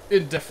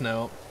in Death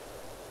Note.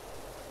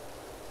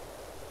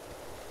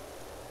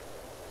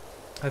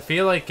 I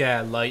feel like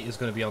Light is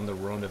going to be on the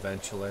run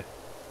eventually.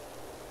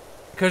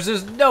 Because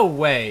there's no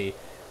way,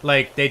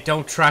 like, they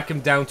don't track him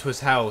down to his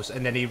house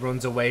and then he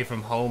runs away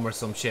from home or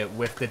some shit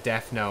with the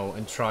Death Note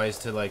and tries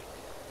to, like,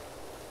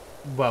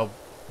 well,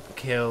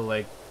 kill,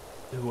 like,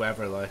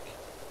 whoever, like.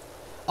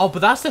 Oh, but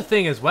that's the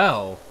thing as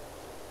well.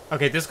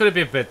 Okay, this is going to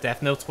be a bit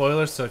Death Note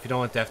spoilers, so if you don't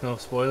want Death Note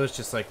spoilers,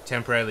 just, like,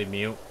 temporarily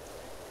mute.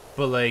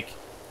 But, like,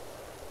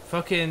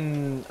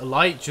 fucking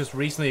Light just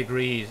recently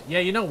agreed, yeah,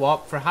 you know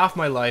what, for half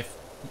my life,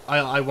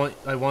 I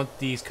want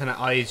these kind of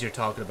eyes you're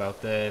talking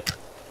about, the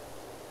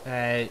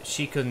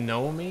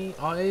Shikanomi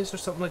eyes or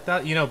something like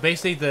that. You know,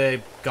 basically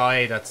the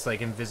guy that's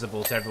like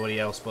invisible to everybody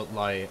else but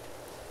Light.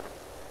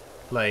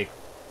 Like,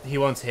 he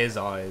wants his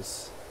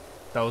eyes.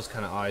 Those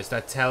kind of eyes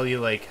that tell you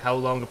like how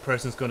long a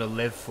person's gonna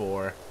live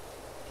for.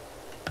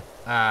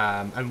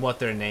 And what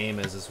their name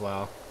is as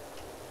well.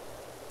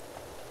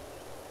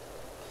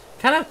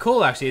 Kind of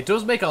cool, actually. It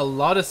does make a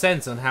lot of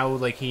sense on how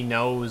like he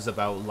knows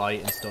about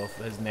Light and stuff,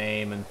 his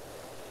name and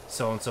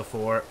so on and so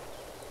forth.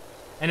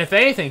 And if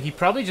anything, he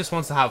probably just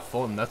wants to have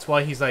fun. That's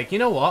why he's like, you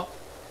know what?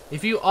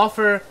 If you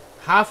offer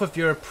half of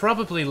your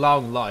probably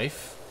long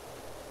life,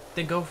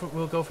 then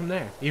we'll go from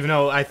there. Even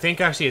though I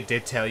think actually it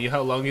did tell you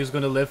how long he was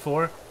going to live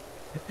for.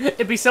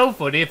 It'd be so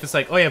funny if it's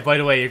like, oh yeah, by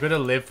the way, you're going to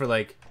live for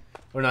like,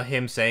 or not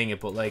him saying it,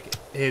 but like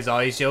his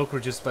eyes joke were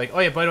just like, oh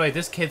yeah, by the way,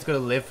 this kid's going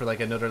to live for like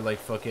another like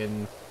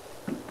fucking...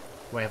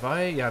 Wait, have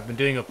I? Yeah, I've been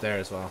doing up there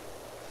as well.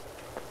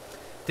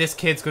 This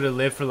kid's gonna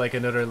live for like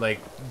another like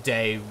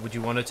day. Would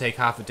you want to take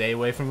half a day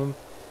away from him? And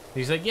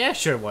he's like, yeah,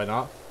 sure, why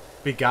not?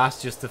 Be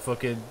gassed just to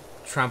fucking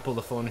trample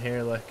the fun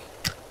here, like.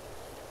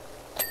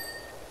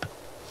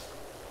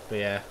 But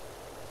yeah,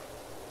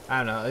 I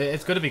don't know.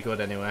 It's gonna be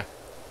good anyway.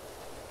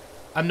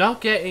 I'm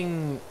not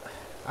gonna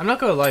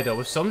lie though.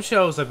 With some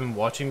shows I've been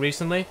watching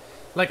recently,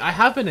 like I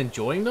have been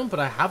enjoying them, but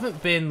I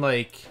haven't been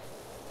like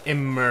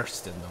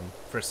immersed in them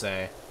per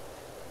se.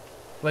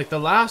 Like,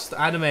 the last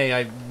anime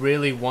I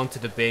really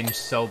wanted to binge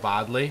so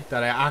badly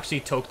that I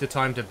actually took the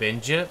time to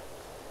binge it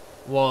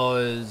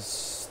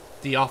was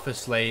the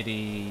Office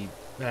Lady,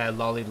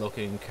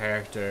 lolly-looking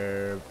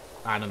character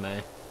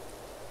anime.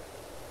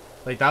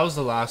 Like, that was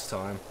the last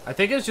time. I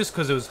think it's just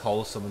because it was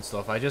wholesome and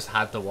stuff. I just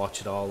had to watch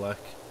it all,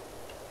 like.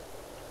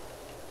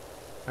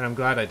 And I'm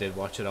glad I did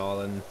watch it all,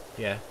 and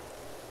yeah.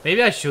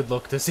 Maybe I should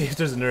look to see if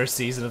there's another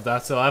season of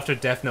that, so after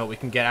Death Note we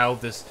can get out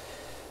of this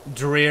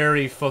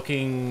dreary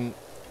fucking...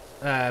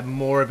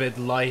 morbid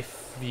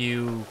life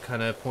view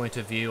kind of point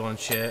of view on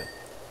shit.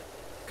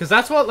 Because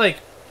that's what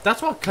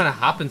kind of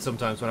happens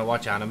sometimes when I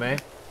watch anime.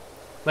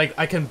 Like,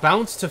 I can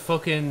bounce to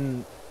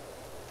fucking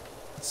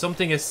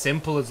something as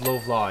simple as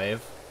Love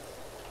Live,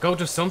 go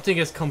to something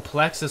as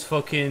complex as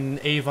fucking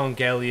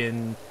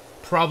Evangelion,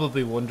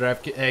 probably Wonder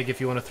Egg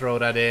if you want to throw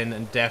that in,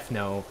 and Death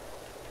Note.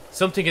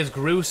 Something as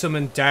gruesome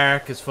and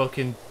dark as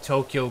fucking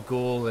Tokyo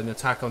Ghoul and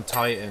Attack on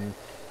Titan.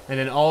 And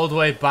then all the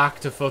way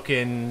back to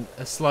fucking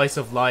a slice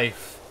of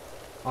life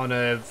on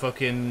a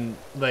fucking,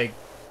 like,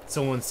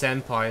 someone's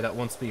senpai that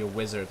wants to be a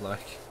wizard,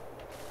 like.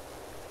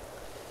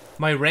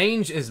 My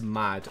range is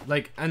mad.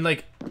 Like, and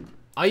like,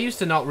 I used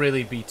to not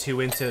really be too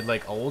into,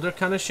 like, older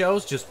kind of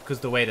shows just because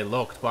the way they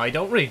looked. But I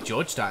don't really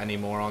judge that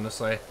anymore,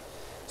 honestly.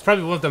 It's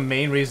probably one of the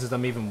main reasons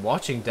I'm even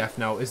watching Death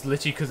Note is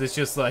literally because it's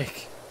just,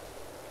 like,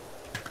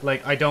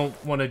 I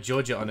don't want to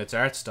judge it on its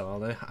art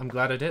style. I'm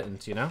glad I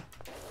didn't, you know?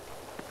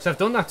 Because I've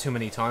done that too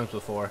many times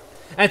before.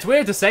 And it's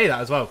weird to say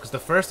that as well, because the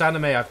first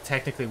anime I've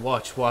technically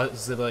watched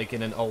was, like,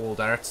 in an old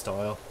art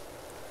style.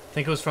 I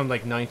think it was from,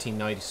 like,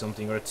 1990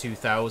 something, or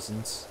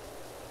 2000s.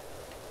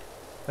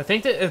 I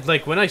think that,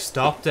 like, when I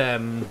stopped,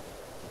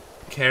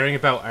 caring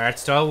about art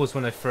style was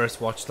when I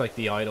first watched, like,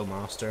 The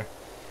Idolmaster.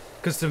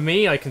 Because to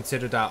me, I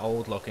consider that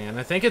old looking, and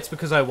I think it's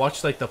because I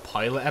watched, like, the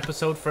pilot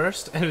episode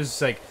first, and it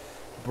was, like,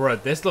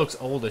 bruh, this looks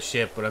old as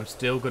shit, but I'm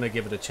still gonna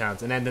give it a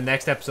chance. And then the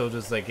next episode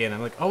was like in,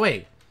 I'm like, oh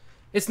wait,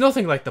 it's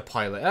nothing like the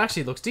pilot. It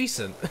actually looks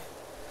decent.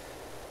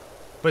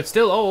 But it's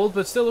still old,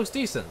 but still looks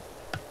decent.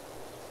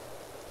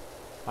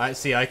 I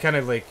see, I kind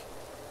of like,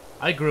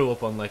 I grew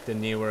up on like the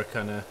newer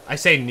kind of, I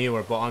say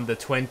newer, but on the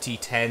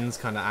 2010s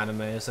kind of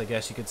animes, I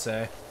guess you could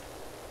say.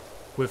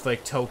 With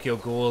like Tokyo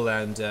Ghoul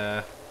and,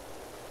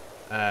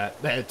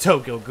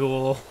 Tokyo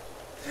Ghoul.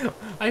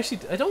 I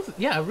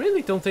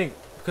really don't think,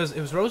 because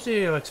it was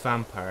Rosario X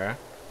Vampire,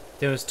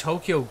 there was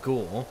Tokyo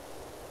Ghoul,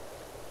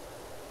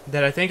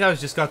 that I think I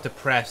just got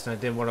depressed and I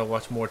didn't want to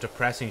watch more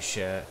depressing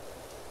shit.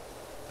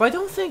 But I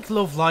don't think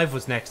Love Live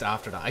was next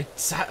after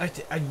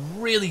that. I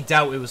really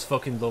doubt it was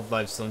fucking Love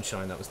Live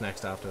Sunshine that was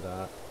next after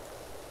that.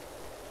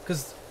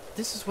 Because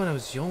this is when I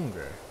was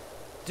younger.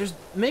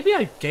 Maybe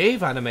I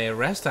gave anime a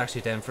rest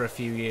actually then for a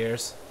few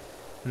years.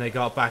 And I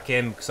got back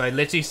in, because I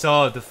literally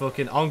saw the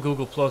fucking, on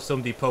Google Plus,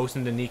 somebody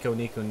posting the Nico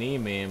Nico Ni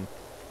meme.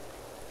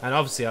 And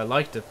obviously I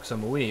liked it because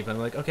I'm a weeb. And I'm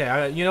like,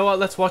 okay, you know what,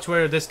 let's watch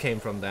where this came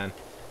from then.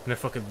 And I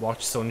fucking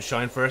watched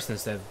Sunshine first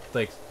instead of,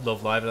 like,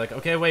 Love Live. I'm like,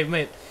 okay, wait,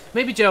 mate.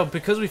 Maybe, Joe,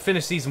 because we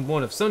finished Season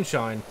 1 of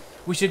Sunshine,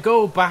 we should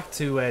go back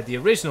to the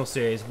original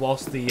series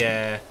whilst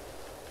the,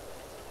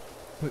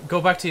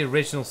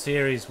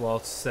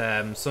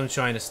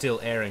 Sunshine is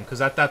still airing.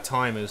 Because at that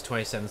time, it was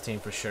 2017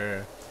 for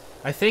sure.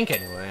 I think,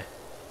 anyway.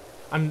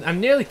 I'm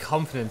nearly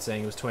confident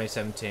saying it was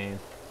 2017.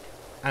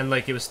 And,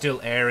 like, it was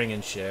still airing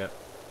and shit.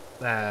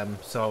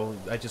 So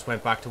I just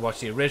went back to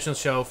watch the original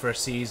show for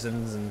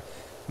seasons and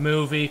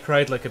movie,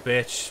 cried like a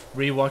bitch,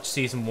 rewatched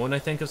Season 1, I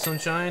think, of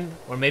Sunshine.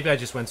 Or maybe I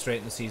just went straight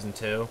into Season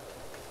 2.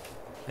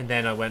 And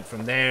then I went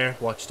from there,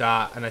 watched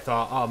that, and I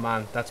thought, oh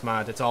man, that's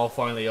mad. It's all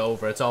finally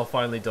over. It's all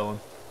finally done.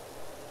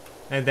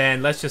 And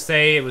then, let's just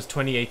say it was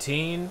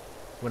 2018,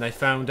 when I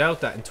found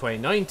out that in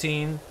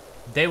 2019,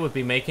 they would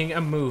be making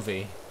a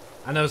movie.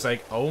 And I was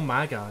like, oh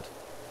my god.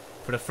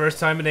 For the first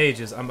time in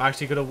ages, I'm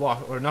actually going to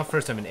watch, or not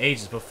first time in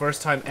ages, but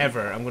first time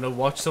ever, I'm going to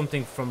watch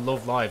something from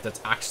Love Live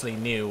that's actually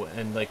new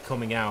and, like,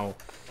 coming out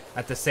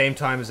at the same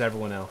time as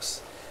everyone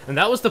else. And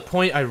that was the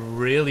point I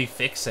really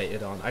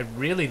fixated on. I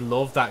really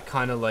love that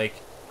kind of,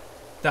 like,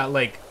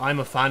 I'm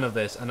a fan of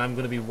this, and I'm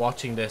going to be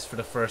watching this for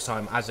the first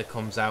time as it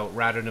comes out,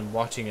 rather than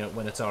watching it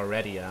when it's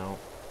already out.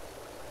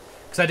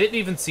 Because I didn't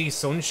even see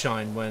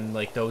Sunshine when,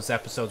 like, those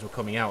episodes were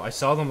coming out. I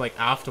saw them, like,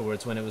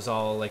 afterwards when it was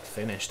all, like,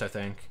 finished, I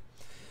think.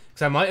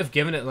 Because I might have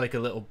given it, like,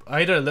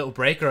 either a little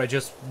break, or I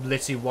just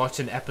literally watched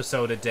an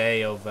episode a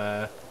day of,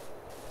 the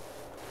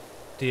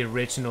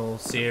original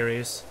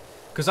series.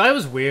 Because I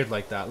was weird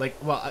like that. Like,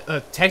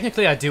 well,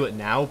 technically I do it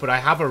now, but I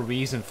have a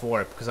reason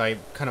for it, because I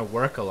kind of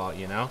work a lot,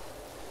 you know?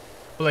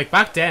 But, like,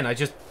 back then, I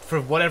just,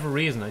 for whatever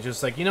reason, I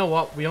just, like, you know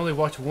what? We only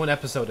watch one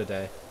episode a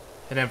day.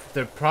 And then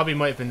there probably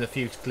might have been a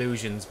few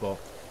exclusions, but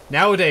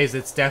nowadays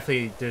it's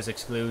definitely, there's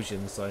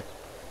exclusions, like.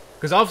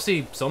 Because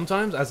obviously,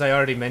 sometimes, as I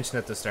already mentioned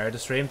at the start of the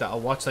stream, that I'll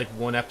watch, like,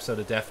 one episode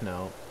of Death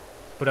Note.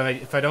 But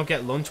if I don't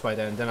get lunch by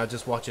then I'll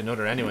just watch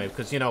another anyway,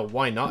 because, you know,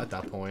 why not at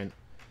that point?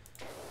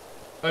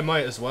 I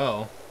might as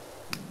well.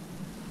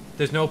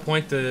 There's no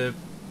point to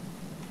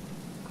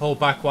hold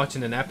back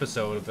watching an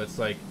episode if it's,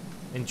 like,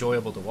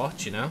 enjoyable to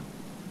watch, you know?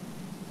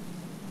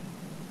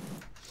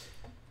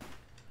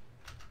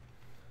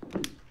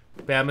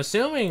 But I'm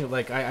assuming,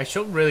 like, I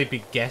shouldn't really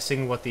be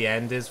guessing what the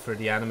end is for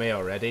the anime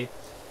already.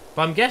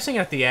 But I'm guessing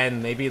at the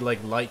end, maybe,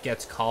 like, Light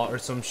gets caught or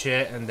some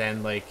shit, and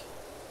then, like,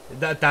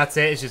 that's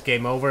it, it's just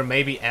game over.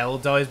 Maybe L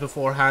dies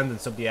beforehand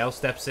and somebody else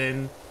steps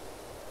in.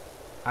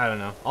 I don't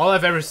know. All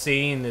I've ever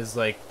seen is,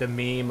 like, the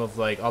meme of,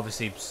 like,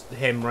 obviously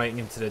him writing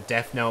into the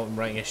Death Note and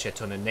writing a shit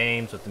ton of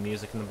names with the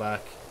music in the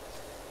back.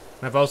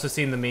 And I've also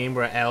seen the meme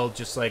where L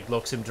just, like,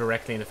 looks him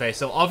directly in the face.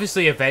 So,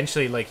 obviously,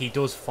 eventually, like, he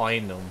does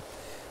find them.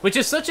 Which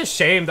is such a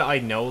shame that I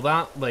know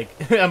that. Like,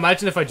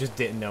 imagine if I just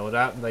didn't know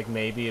that. Like,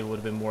 maybe it would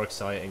have been more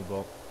exciting,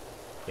 but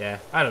yeah,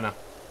 I don't know.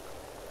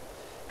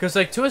 Because,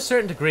 like, to a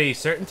certain degree,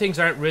 certain things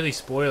aren't really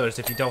spoilers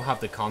if you don't have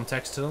the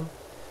context to them.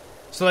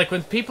 So, like,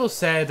 when people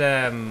said,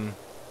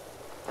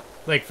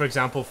 like, for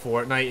example,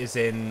 Fortnite is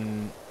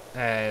in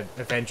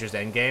Avengers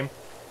Endgame,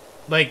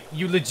 like,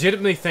 you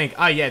legitimately think,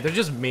 ah, yeah, they're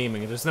just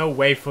memeing. There's no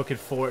way fucking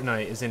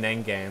Fortnite is in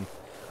Endgame.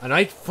 And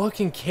I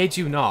fucking kid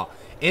you not.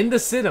 In the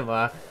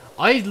cinema,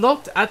 I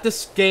looked at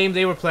this game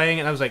they were playing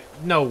and I was like,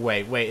 no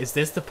way, wait, is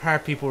this the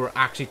part people were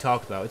actually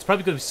talking about? It's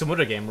probably going to be some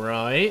other game,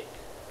 right?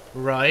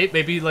 Right?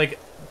 Maybe, like,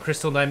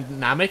 Crystal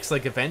Dynamics,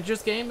 like,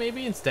 Avengers game,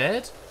 maybe,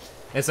 instead?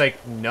 It's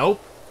like,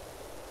 nope.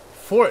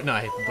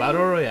 Fortnite,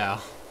 Battle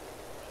Royale.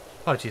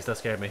 Oh, jeez, that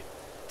scared me.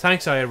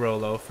 Thanks,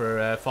 Rolo,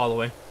 for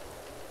following.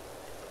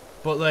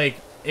 But, like,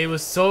 it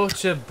was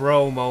such a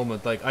bro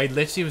moment. Like, I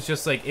literally was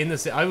just, like, in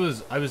the... I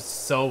was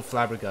so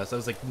flabbergasted. I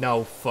was like,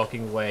 no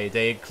fucking way.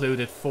 They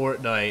included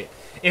Fortnite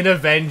in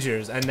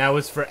Avengers, and now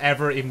it's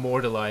forever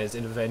immortalized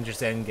in Avengers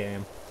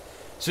Endgame.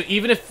 So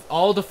even if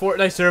all the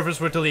Fortnite servers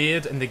were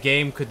deleted and the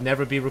game could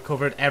never be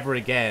recovered ever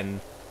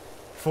again,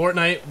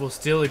 Fortnite will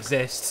still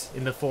exist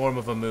in the form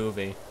of a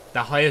movie.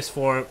 The highest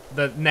form...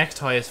 The next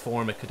highest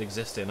form it could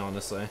exist in,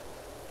 honestly.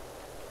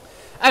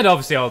 And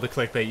obviously all the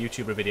clickbait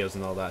YouTuber videos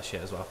and all that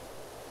shit as well.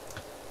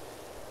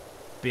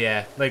 But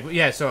yeah, like,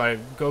 yeah, so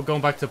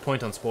going back to the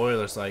point on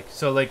spoilers, like,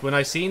 so, like, when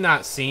I seen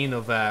that scene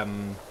of,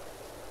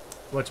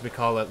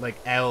 whatchamacallit, like,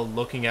 Elle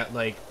looking at,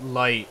 like,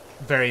 Light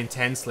very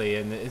intensely,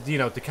 and, you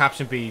know, the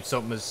caption be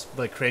something as,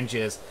 like,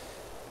 cringy as,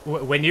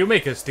 when you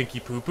make a stinky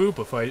poo-poo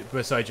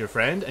beside your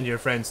friend, and your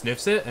friend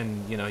sniffs it,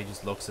 and, you know, he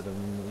just looks at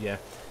him, yeah.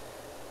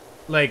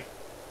 Like,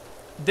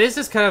 this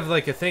is kind of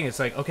like a thing, it's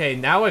like, okay,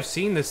 now I've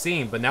seen the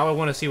scene, but now I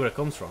want to see where it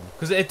comes from.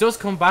 Because it does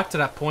come back to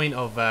that point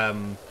of,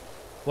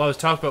 what I was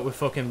talking about with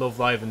fucking Love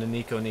Live and the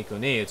Nico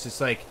Nee. It's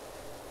just like,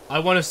 I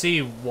want to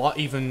see what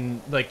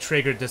even, like,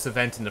 triggered this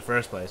event in the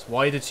first place.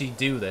 Why did she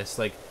do this?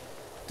 Like,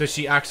 does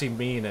she actually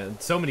mean it?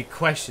 And so many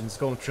questions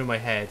going through my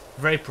head.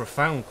 Very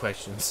profound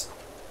questions.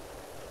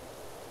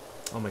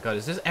 Oh my god,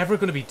 is this ever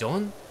going to be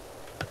done?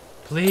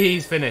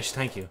 Please finish.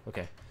 Thank you.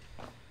 Okay.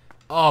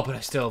 Oh, but I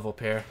still have up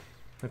here.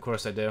 Of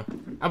course I do.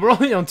 And we're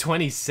only on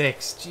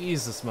 26.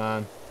 Jesus,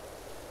 man.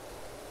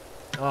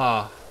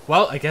 Ah. Oh,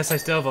 well, I guess I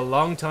still have a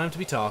long time to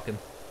be talking.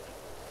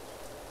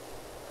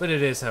 But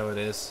it is how it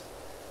is.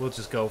 We'll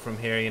just go from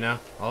here, you know?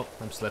 Oh,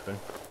 I'm slipping.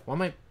 Why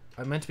am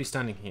I meant to be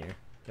standing here.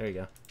 There you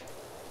go.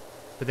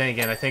 But then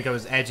again, I think I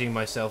was edging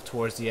myself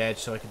towards the edge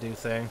so I could do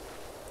thing.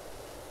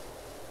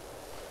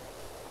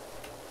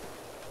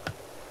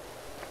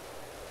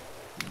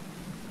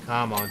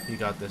 Come on, you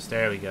got this.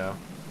 There we go.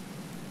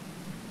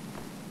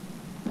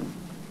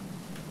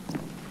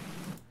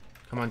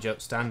 Come on, Joe.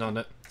 Stand on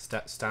it.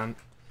 Stand.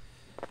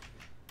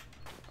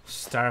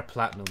 Star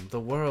Platinum. The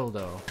world,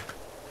 though.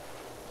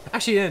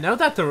 Actually, yeah, now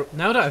that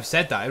I've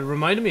said that, it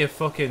reminded me of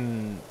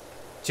fucking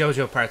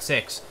JoJo Part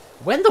 6.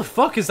 When the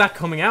fuck is that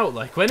coming out?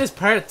 Like, when is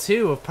Part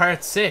 2 of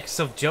Part 6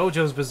 of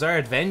JoJo's Bizarre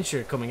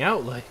Adventure coming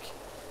out? Like,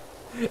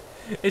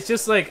 it's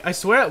just like, I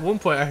swear at one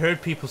point I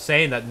heard people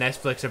saying that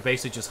Netflix are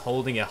basically just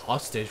holding it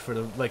hostage for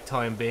the, like,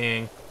 time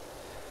being.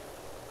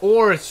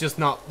 Or it's just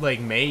not,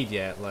 like, made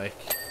yet, like.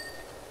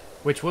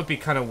 Which would be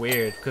kind of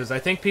weird, because I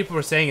think people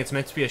were saying it's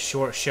meant to be a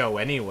short show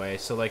anyway,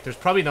 so, like, there's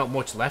probably not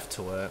much left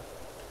to it.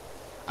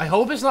 I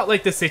hope it's not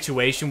like the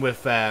situation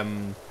with that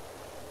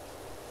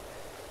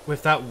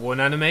one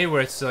anime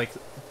where it's like,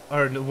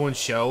 or one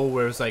show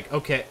where it's like,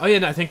 okay, oh yeah,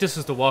 no, I think this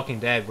is The Walking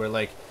Dead, where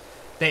like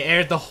they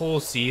aired the whole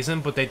season,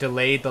 but they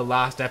delayed the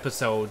last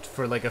episode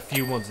for like a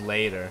few months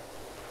later.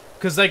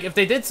 Because like if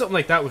they did something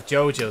like that with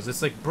JoJo's,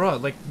 it's like, bro,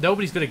 like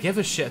nobody's gonna give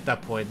a shit at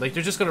that point. Like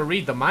they're just gonna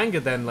read the manga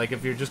then. Like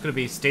if you're just gonna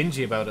be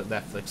stingy about it,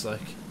 Netflix, like.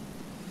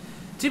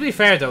 To be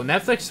fair though,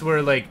 Netflix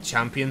were like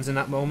champions in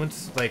that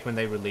moment, like when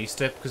they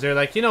released it, because they're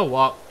like, you know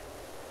what?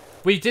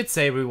 We did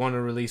say we want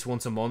to release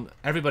once a month.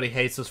 Everybody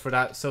hates us for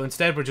that, so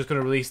instead we're just going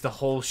to release the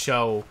whole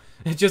show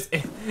just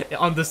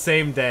on the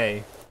same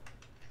day.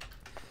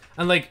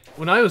 And like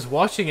when I was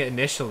watching it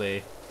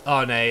initially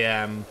on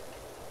a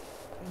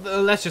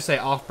let's just say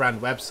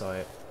off-brand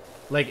website,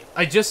 like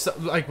I just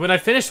like when I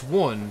finished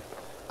one,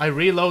 I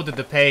reloaded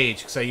the page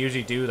because I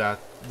usually do that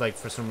like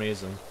for some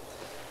reason,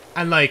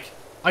 and like.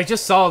 I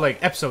just saw,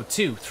 like, episode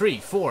 2, 3,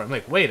 4. I'm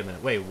like, wait a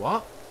minute, wait,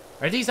 what?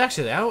 Are these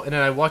actually out? And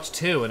then I watched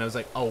 2, and I was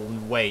like, oh,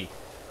 wait.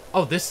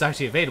 Oh, this is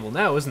actually available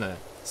now, isn't it?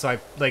 So I,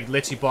 like,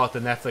 literally bought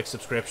the Netflix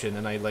subscription,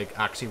 and I, like,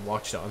 actually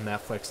watched it on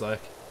Netflix, like.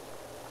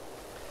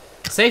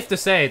 Safe to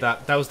say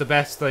that that was the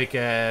best, like,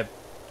 10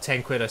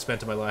 quid I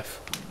spent in my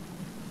life.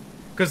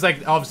 Because,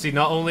 like, obviously,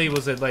 not only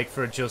was it, like,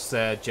 for just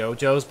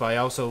JoJo's, but I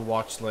also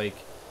watched, like,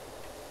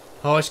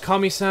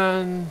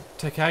 Kami-san,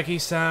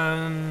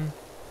 Takagi-san...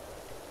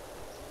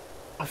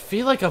 I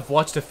feel like I've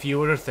watched a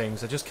few other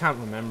things, I just can't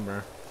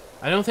remember.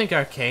 I don't think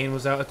Arcane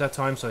was out at that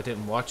time, so I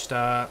didn't watch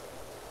that.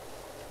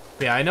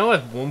 But yeah, I know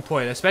at one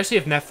point, especially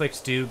if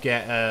Netflix do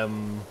get,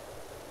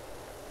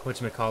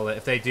 whatchamacallit,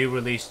 if they do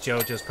release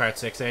JoJo's Part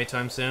 6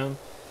 anytime soon,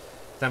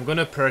 then I'm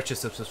gonna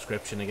purchase a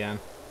subscription again.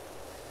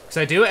 Because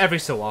I do it every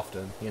so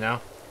often, you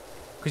know?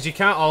 Because you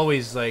can't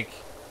always, like,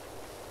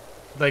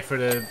 for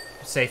the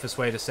safest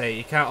way to say it,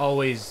 you can't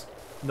always...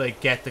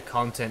 like get the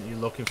content you're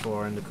looking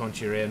for in the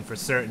country you're in for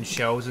certain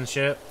shows and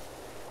shit,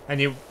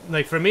 and you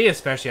like for me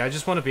especially, I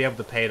just want to be able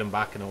to pay them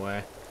back in a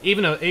way,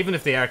 even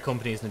if they are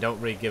companies and they don't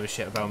really give a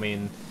shit about me,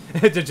 and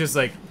they're just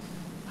like,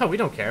 oh, we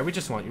don't care, we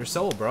just want your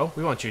soul, bro,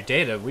 we want your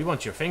data, we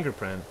want your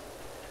fingerprint.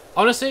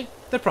 Honestly,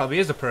 there probably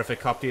is a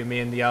perfect copy of me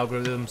in the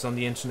algorithms on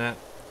the internet,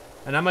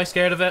 and am I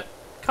scared of it?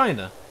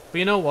 Kinda, but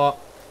you know what,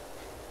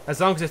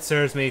 as long as it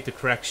serves me the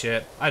correct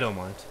shit, I don't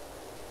mind.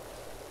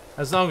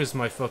 As long as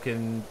my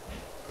fucking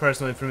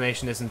personal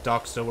information isn't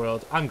doxed to the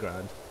world, I'm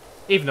grand.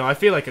 Even though I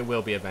feel like it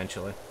will be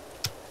eventually.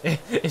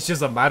 It's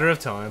just a matter of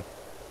time.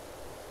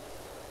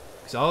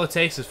 Because all it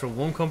takes is for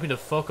one company to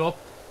fuck up,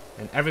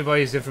 and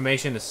everybody's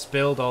information is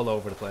spilled all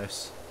over the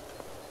place.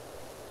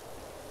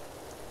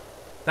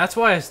 That's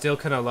why I still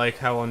kind of like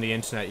how on the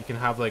internet you can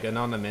have like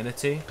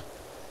anonymity,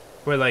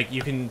 where like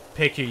you can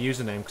pick your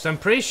username. Because I'm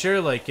pretty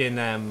sure like in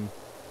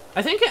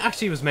I think it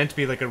actually was meant to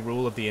be like a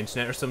rule of the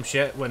internet or some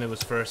shit when it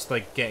was first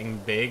like getting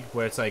big,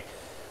 where it's like,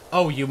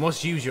 oh, you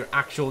must use your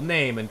actual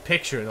name and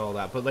picture and all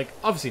that. But, like,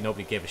 obviously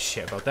nobody gave a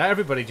shit about that.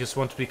 Everybody just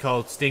wanted to be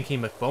called Stinky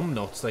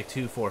McBumnuts, like,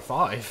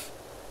 245.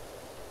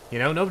 You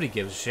know, nobody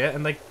gives a shit.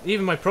 And, like,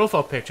 even my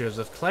profile picture is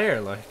of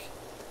Claire, like...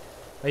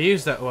 I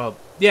use that, well,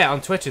 yeah, on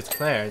Twitch it's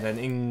Claire, and then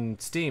in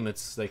Steam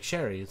it's, like,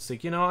 Sherry. It's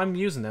like, you know, I'm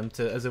using them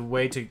to as a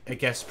way to, I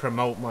guess,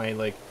 promote my,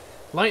 like,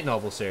 light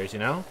novel series, you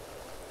know?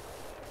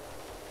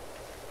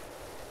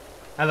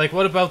 And, like,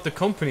 what about the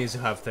companies who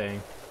have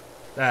thing?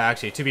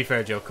 Actually, to be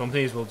fair, Joe,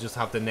 companies will just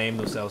have to name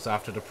themselves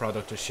after the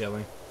product is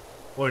shilling.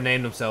 Or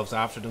name themselves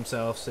after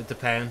themselves. It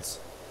depends.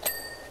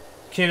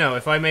 You know,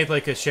 if I made,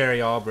 like, a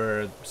Sherry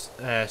Arbor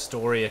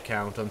story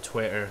account on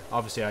Twitter,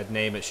 obviously I'd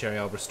name it Sherry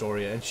Arbor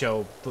Story and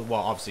show, well,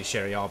 obviously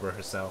Sherry Arbor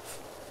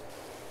herself.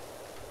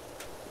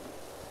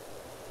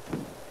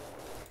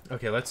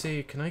 Okay, let's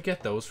see. Can I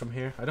get those from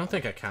here? I don't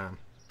think I can.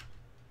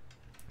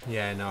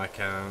 Yeah, no, I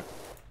can't.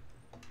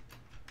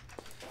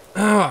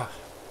 Ah.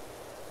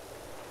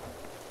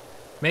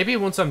 Maybe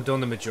once I'm done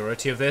the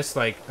majority of this,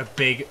 like, a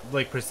big,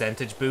 like,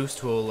 percentage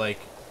boost will, like,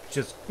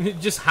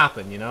 just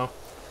happen, you know?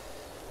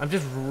 I'm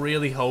just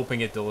really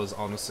hoping it does,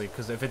 honestly,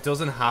 because if it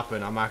doesn't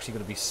happen, I'm actually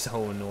going to be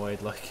so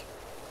annoyed, like...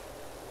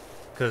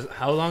 Because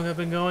how long have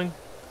I been going?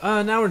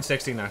 An hour and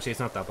 16, actually, it's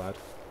not that bad.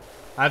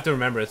 I have to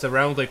remember, it's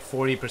around, like,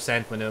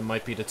 40% when it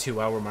might be the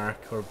 2-hour mark,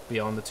 or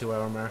beyond the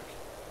 2-hour mark.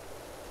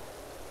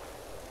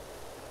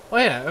 Oh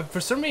yeah,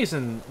 for some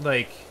reason,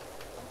 like...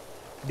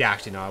 Yeah,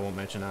 actually, no, I won't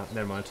mention that,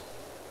 never mind.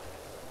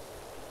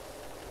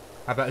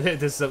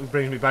 This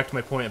brings me back to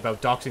my point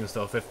about doxing and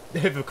stuff.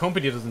 If a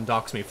company doesn't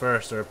dox me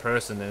first, or a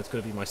person, then it's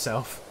going to be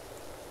myself.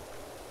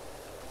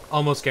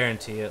 Almost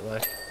guarantee it,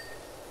 like.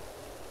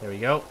 There we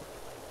go.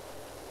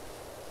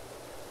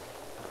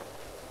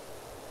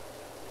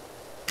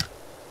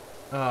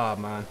 Oh,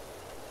 man.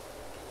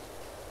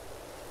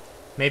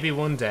 Maybe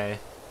one day,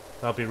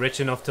 I'll be rich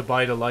enough to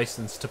buy the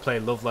license to play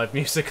Love Live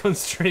music on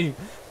stream.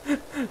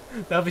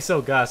 That'd be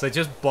so gas. I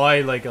just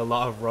buy, like, a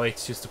lot of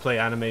rights just to play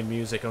anime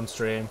music on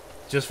stream.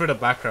 Just for the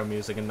background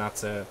music, and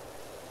that's it.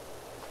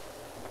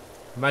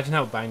 Imagine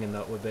how banging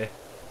that would be.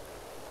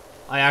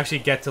 I actually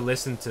get to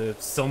listen to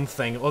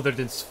something other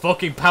than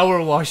fucking Power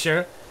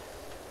Washer.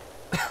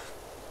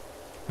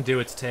 Do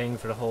its thing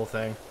for the whole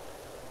thing.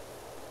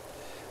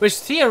 Which,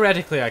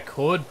 theoretically, I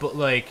could, but,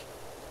 like...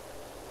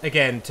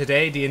 Again,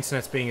 today the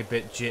internet's being a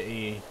bit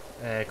jitty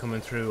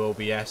coming through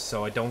OBS,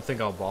 so I don't think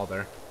I'll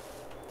bother.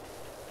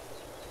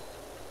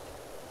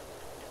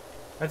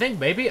 I think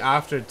maybe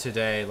after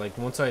today, like,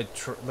 once I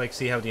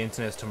see how the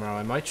internet is tomorrow,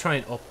 I might try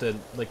and up the,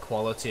 like,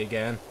 quality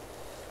again.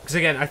 Because,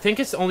 again, I think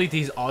it's only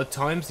these odd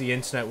times the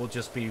internet will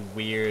just be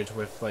weird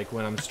with, like,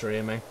 when I'm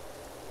streaming.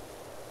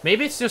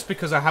 Maybe it's just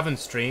because I haven't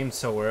streamed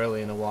so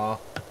early in a while.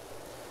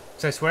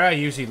 Because I swear I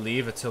usually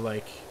leave it till,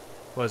 like,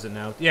 what is it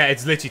now? Yeah,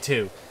 it's literally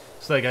 2.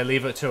 So, like, I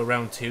leave it till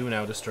around 2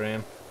 now to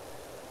stream.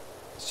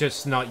 It's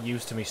just not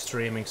used to me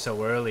streaming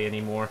so early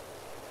anymore.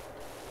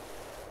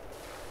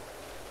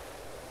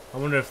 I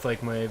wonder if,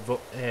 like, my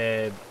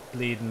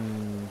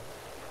bleeding...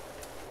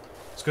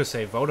 I was going to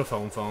say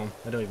Vodafone phone.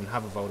 I don't even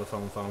have a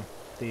Vodafone phone.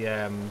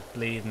 The,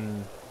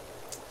 bleeding...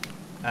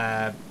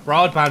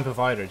 broadband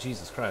provider.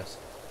 Jesus Christ.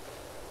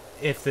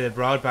 If the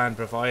broadband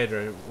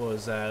provider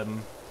was, or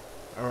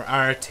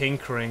are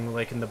tinkering,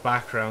 like, in the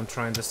background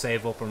trying to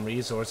save up on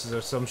resources or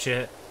some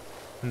shit.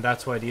 And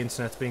that's why the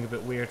internet's being a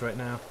bit weird right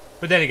now.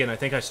 But then again, I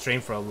think I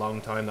streamed for a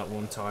long time that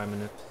one time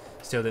and it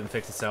still didn't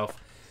fix itself.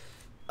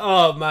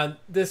 Oh man,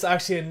 this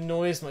actually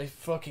annoys my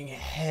fucking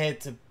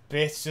head to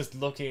bits just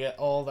looking at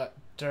all that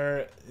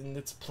dirt in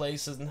its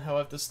places and how I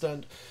have to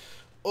stand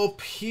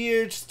up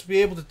here just to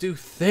be able to do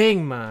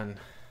thing, man.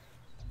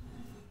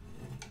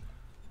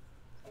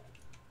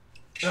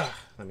 Ugh,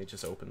 let me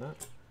just open that.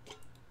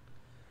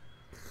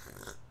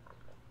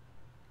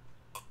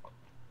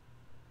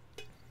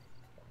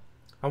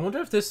 I wonder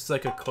if this is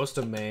like a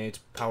custom made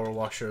power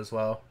washer as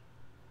well.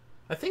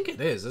 I think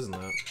it is, isn't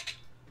it?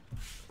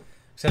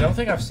 I don't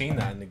think I've seen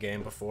that in the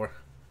game before.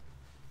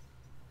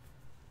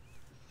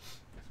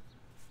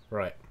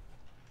 Right.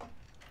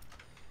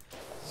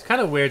 It's kind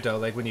of weird though,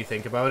 like when you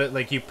think about it.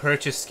 Like you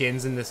purchase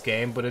skins in this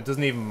game, but it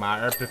doesn't even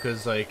matter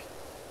because like...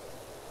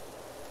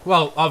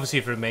 Well,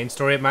 obviously for the main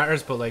story it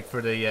matters, but like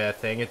for the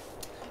thing it...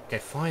 Okay,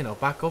 fine, I'll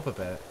back up a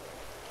bit.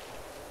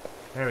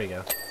 There we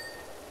go.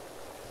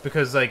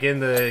 Because like in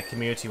the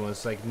community one,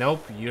 it's like,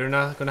 nope, you're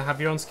not going to have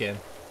your own skin.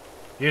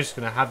 You're just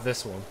going to have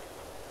this one.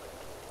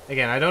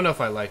 Again, I don't know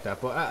if I like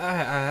that, but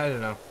I don't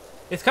know.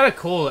 It's kind of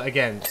cool,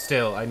 again,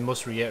 still, I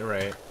must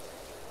reiterate,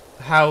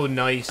 how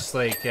nice,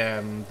 like,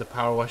 the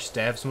Powerwash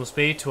devs must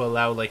be to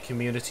allow, like,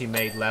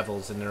 community-made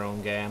levels in their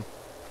own game.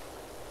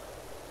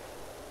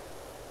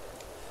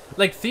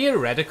 Like,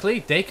 theoretically,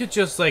 they could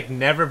just, like,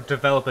 never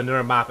develop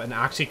another map and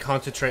actually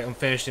concentrate on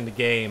finishing the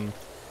game,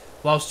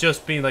 whilst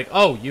just being like,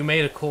 oh, you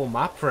made a cool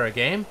map for a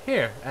game?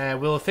 Here,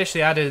 we'll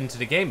officially add it into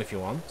the game if you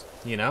want,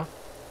 you know?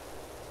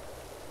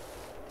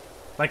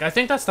 Like, I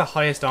think that's the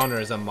highest honor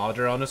as a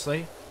modder,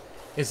 honestly.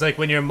 It's like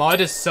when your mod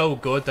is so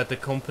good that the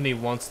company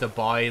wants to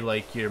buy,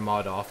 like, your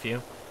mod off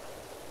you.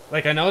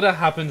 Like, I know that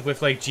happened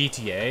with, like,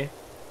 GTA.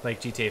 Like,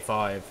 GTA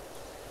 5.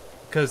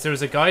 Because there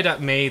was a guy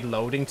that made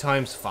loading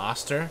times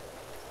faster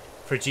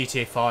for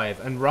GTA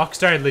 5. And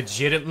Rockstar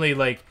legitimately,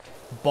 like,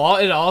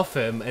 bought it off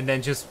him and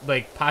then just,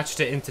 like, patched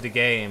it into the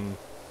game.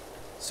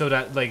 So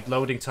that, like,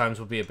 loading times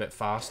would be a bit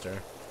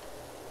faster.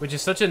 Which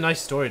is such a nice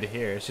story to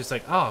hear. It's just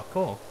like, oh,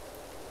 cool.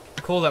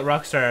 Cool that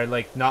Rockstar are,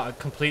 like, not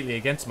completely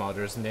against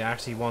modders and they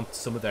actually want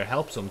some of their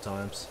help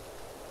sometimes.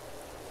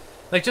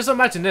 Like, just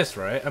imagine this,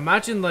 right?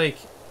 Imagine, like,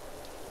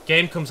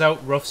 game comes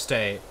out rough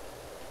state.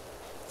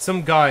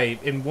 Some guy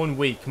in 1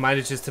 week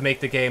manages to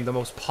make the game the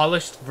most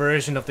polished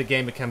version of the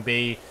game it can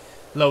be.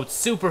 Loads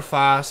super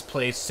fast,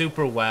 plays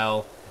super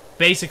well.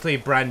 Basically a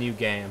brand new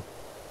game.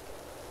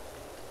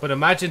 But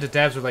imagine the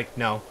devs were like,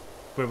 no,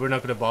 we're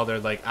not going to bother,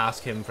 like,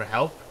 ask him for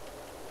help.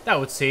 That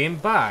would seem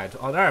bad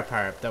on our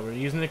part, that we're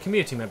using a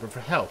community member for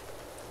help.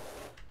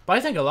 But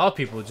I think a lot of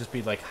people would just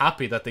be, like,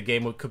 happy that the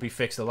game could be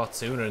fixed a lot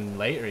sooner than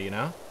later, you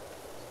know?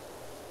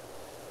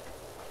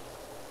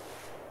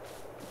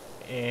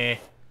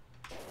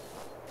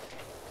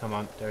 Come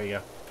on, there you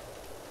go.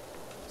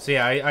 So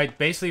yeah, I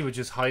basically would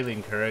just highly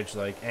encourage,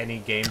 like, any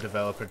game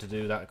developer to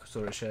do that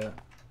sort of shit.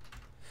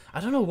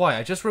 I don't know why,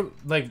 I just,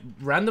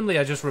 randomly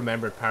I just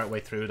remembered partway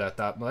through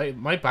that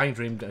my Bang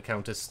Dream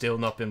account has still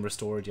not been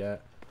restored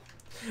yet.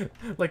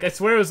 Like, I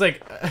swear it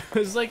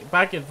was like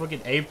back in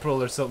fucking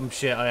April or something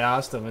shit I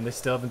asked them and they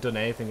still haven't done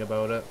anything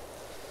about it.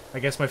 I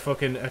guess my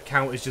fucking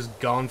account is just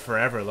gone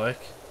forever, like.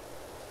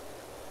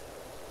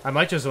 I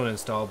might just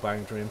uninstall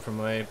Bang Dream from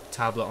my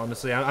tablet,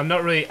 honestly. I'm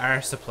not really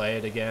arsed to play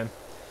it again.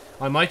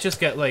 I might just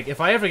get, like, if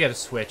I ever get a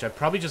Switch, I'd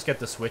probably just get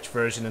the Switch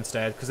version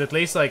instead. Because at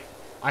least, like,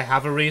 I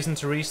have a reason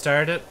to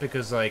restart it.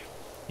 Because, like,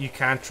 you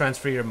can't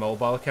transfer your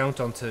mobile account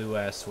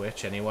onto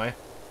Switch anyway.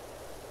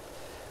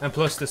 And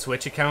plus, the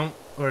Switch account,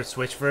 or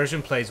Switch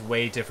version, plays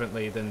way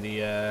differently than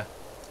the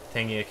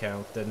thingy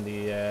account. Than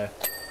the,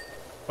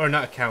 or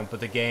not account,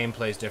 but the game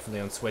plays differently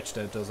on Switch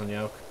than it does on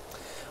Yoke.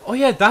 Oh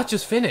yeah, that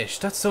just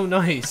finished. That's so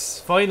nice.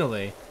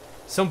 Finally.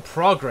 Some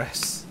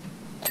progress.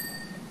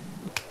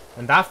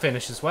 And that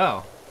finished as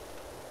well.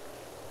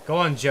 Go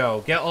on,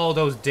 Joe. Get all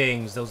those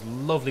dings. Those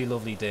lovely,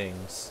 lovely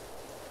dings.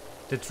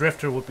 The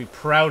Drifter would be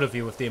proud of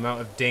you with the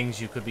amount of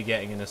dings you could be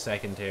getting in a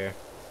second here.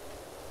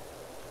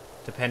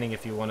 Depending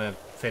if you want to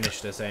finish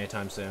this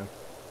anytime soon.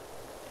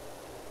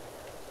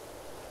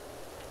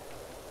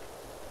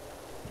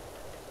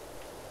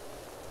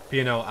 But,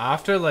 you know,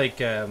 after, like,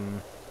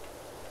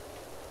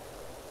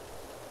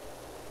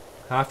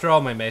 after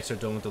all my mates are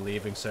done with the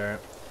leaving cert,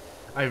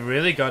 I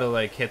really gotta,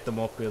 like, hit them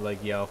up, be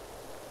like, yo,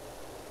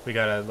 we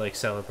gotta, like,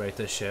 celebrate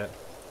this shit.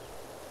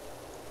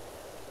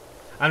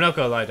 I'm not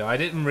gonna lie, though, I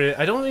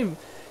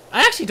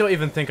actually don't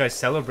even think I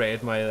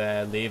celebrated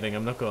my leaving,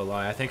 I'm not gonna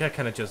lie. I think I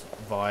kind of just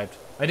vibed.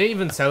 I didn't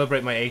even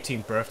celebrate my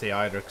 18th birthday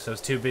either, because I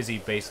was too busy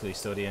basically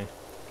studying.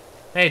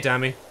 Hey,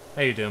 Dammy.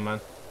 How you doing,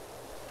 man?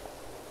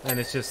 And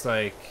it's just,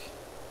 like,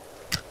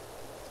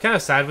 kind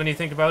of sad when you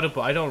think about it,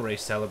 but I don't really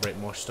celebrate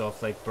much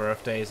stuff like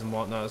birthdays and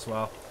whatnot as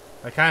well.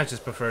 I kind of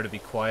just prefer to be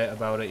quiet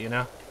about it, you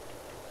know?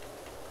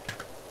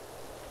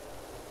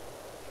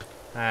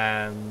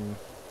 Yeah,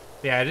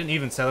 I didn't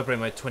even celebrate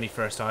my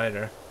 21st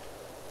either.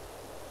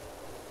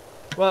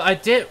 Well, I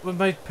did, well,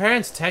 my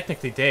parents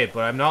technically did,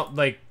 but I'm not,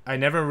 like, I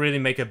never really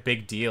make a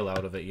big deal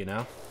out of it, you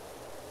know?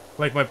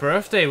 Like, my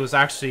birthday was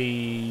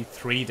actually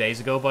 3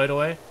 days ago, by the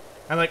way.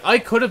 And, like, I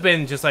could have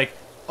been just like,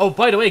 oh,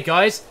 by the way,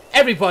 guys,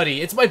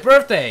 everybody, it's my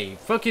birthday.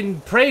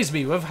 Fucking praise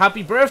me with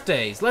happy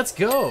birthdays. Let's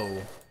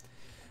go.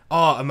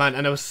 Oh, man,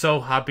 and I was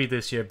so happy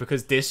this year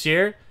because this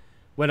year,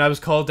 when I was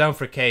called down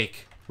for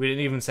cake, we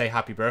didn't even say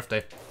happy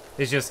birthday.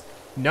 It's just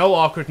no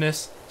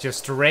awkwardness, just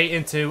straight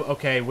into,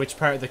 okay, which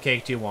part of the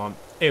cake do you want?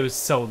 It was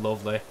so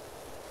lovely.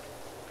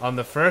 On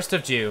the 1st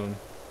of June,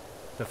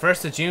 the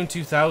 1st of June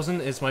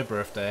 2000 is my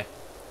birthday.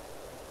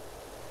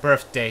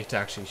 Birth date,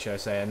 actually, should I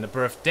say, and the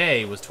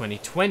birthday was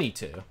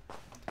 2022.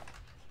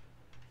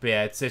 But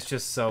yeah, it's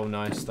just so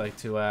nice, like,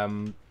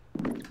 to,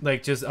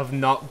 like, just, I've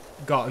not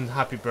gotten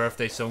happy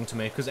birthday sung to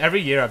me. Because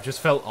every year I've just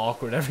felt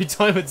awkward every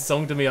time it's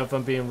sung to me, if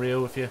I'm being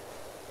real with you.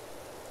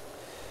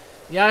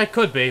 Yeah, it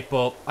could be,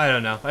 but I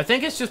don't know. I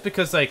think it's just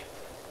because, like,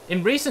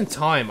 in recent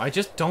time, I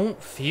just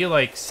don't feel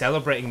like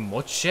celebrating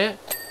much shit.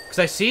 Because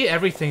I see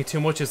everything too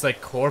much as, like,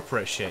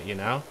 corporate shit, you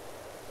know?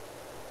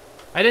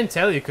 I didn't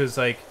tell you because,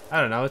 like, I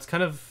don't know, it's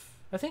kind of,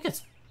 I think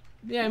it's,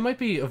 yeah, it might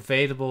be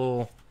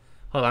available.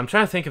 Hold on, I'm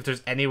trying to think if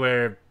there's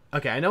anywhere.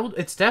 Okay, I know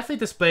it's definitely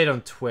displayed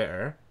on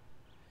Twitter.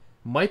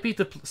 Might be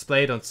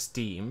displayed on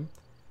Steam.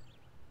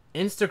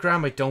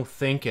 Instagram, I don't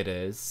think it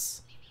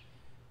is.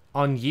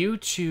 On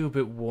YouTube,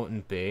 it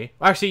wouldn't be.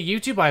 Actually,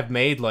 YouTube, I've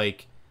made,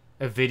 like,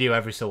 a video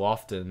every so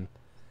often.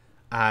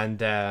 And,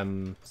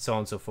 so on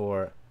and so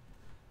forth.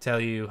 Tell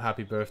you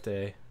happy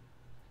birthday.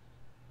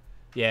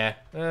 Yeah,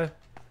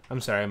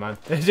 I'm sorry, man.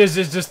 There's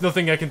just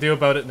nothing I can do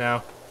about it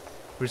now.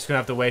 We're just gonna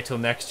have to wait till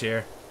next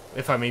year.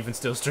 If I'm even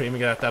still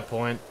streaming it at that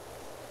point.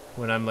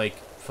 When I'm, like,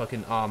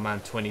 fucking, oh man,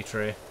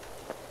 23.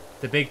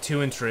 The big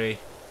 2 and 3.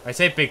 I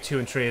say big 2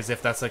 and 3 as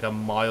if that's, like, a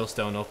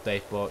milestone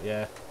update, but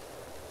yeah.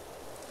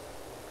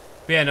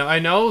 But yeah, no, I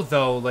know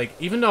though, like,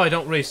 even though I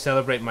don't really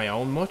celebrate my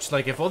own much,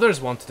 like, if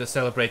others wanted to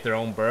celebrate their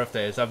own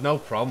birthdays, I've no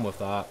problem with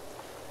that.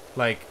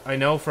 Like, I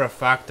know for a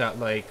fact that,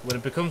 like, when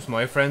it becomes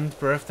my friend's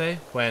birthday,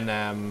 when,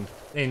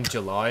 in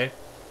July,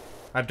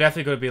 I'm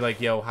definitely going to be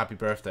like, yo, happy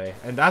birthday.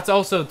 And that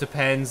also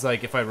depends,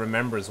 like, if I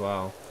remember as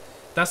well.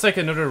 That's, like,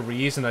 another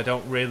reason I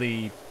don't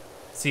really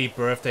see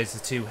birthdays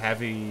as too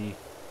heavy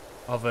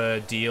of a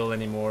deal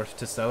anymore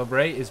to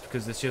celebrate, is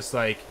because it's just,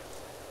 like,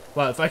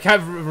 well, if I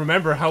can't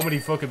remember how many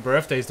fucking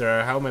birthdays there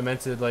are, how am I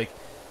meant to, like,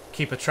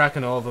 keep a track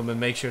on all of them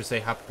and make sure to say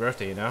happy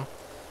birthday, you know?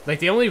 Like,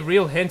 the only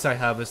real hint I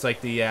have is,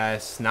 like, the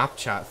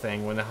Snapchat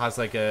thing when it has,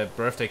 like, a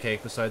birthday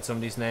cake beside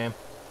somebody's name.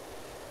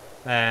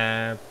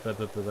 Blah, blah,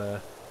 blah, blah.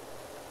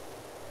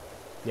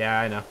 Yeah,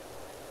 I know.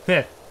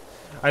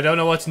 I don't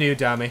know what's new,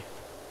 Dammy.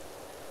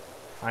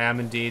 I am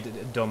indeed a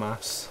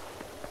dumbass.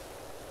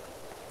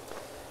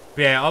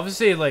 But yeah,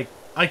 obviously, like,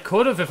 I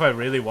could have, if I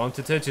really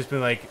wanted to, just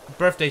been like,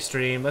 birthday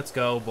stream, let's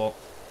go, but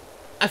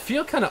I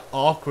feel kind of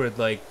awkward,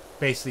 like,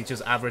 basically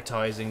just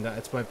advertising that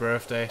it's my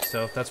birthday,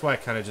 so that's why I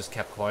kind of just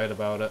kept quiet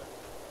about it.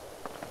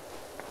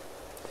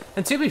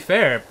 And to be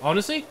fair,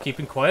 honestly,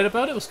 keeping quiet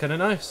about it was kind of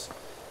nice.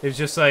 It was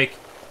just like,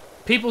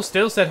 people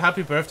still said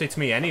happy birthday to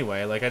me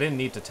anyway, like, I didn't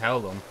need to tell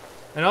them.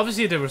 And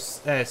obviously there were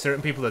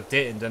certain people that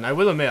didn't, and I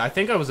will admit, I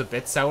think I was a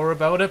bit sour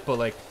about it, but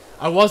like,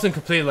 I wasn't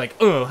completely like,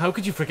 oh, how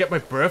could you forget my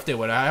birthday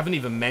when I haven't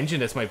even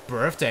mentioned it's my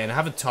birthday and I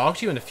haven't talked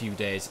to you in a few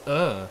days?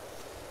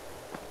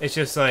 It's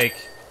just like,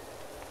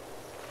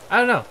 I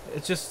don't know,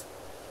 it's just,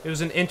 it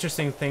was an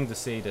interesting thing to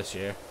see this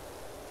year.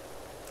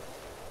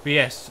 But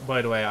yes,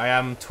 by the way, I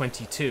am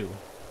 22.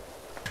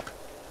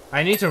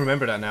 I need to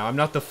remember that now. I'm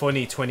not the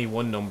funny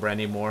 21 number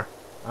anymore.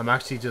 I'm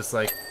actually just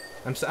like,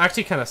 I'm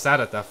actually kind of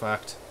sad at that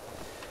fact.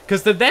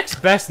 Because the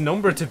next best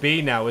number to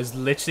be now is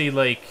literally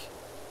like,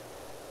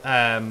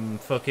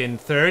 fucking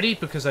 30,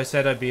 because I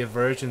said I'd be a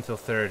virgin till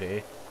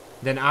 30.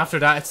 Then after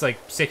that, it's like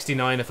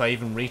 69 if I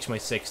even reach my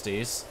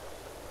 60s.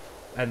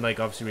 And like,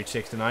 obviously reach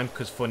 69,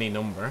 because funny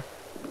number.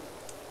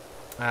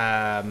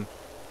 And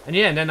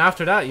yeah, and then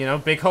after that, you know,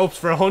 big hopes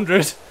for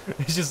 100.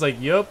 It's just like,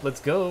 yup,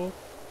 let's go.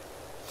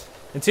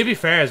 And to be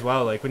fair as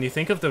well, like, when you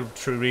think of the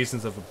true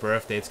reasons of a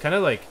birthday, it's kind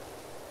of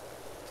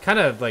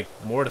like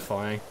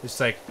mortifying. It's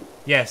like,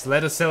 yes,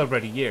 let us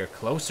celebrate a year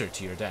closer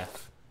to your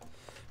death.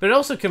 But it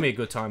also can be a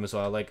good time as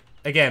well. Like,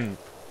 again,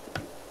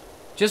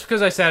 just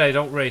because I said I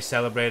don't really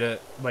celebrate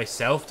it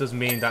myself doesn't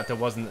mean that there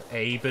wasn't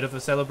a bit of a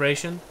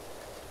celebration.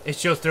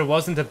 It's just there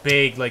wasn't a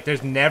big, like,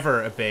 there's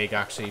never a big,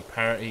 actually,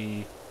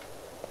 party.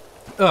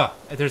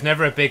 There's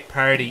never a big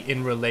party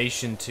in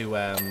relation to,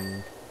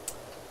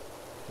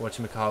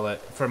 whatchamacallit,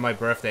 for my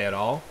birthday at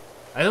all.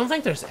 I don't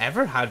think there's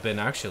ever had been,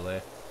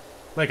 actually.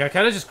 Like, I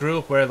kind of just grew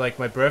up where, like,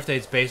 my birthday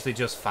is basically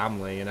just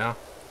family, you know?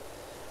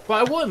 But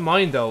I wouldn't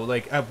mind, though,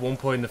 like, at one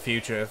point in the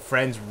future, if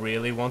friends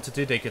really wanted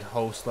to, they could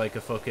host, like,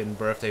 a fucking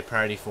birthday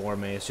party for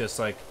me. It's just,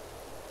 like,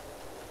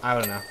 I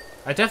don't know.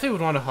 I definitely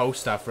would want to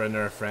host that for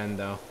another friend,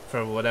 though,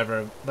 for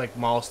whatever, like,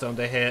 milestone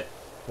they hit.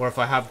 Or if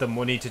I have the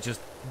money to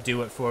just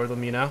do it for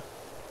them, you know?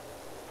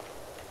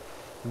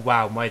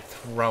 Wow, my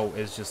throat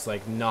is just,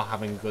 like, not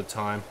having a good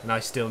time. And I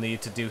still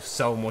need to do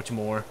so much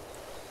more.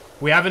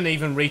 We haven't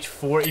even reached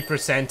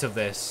 40% of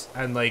this.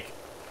 And, like,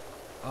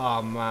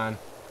 oh, man.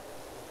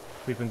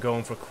 We've been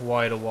going for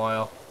quite a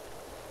while.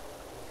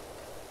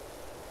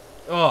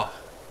 Oh.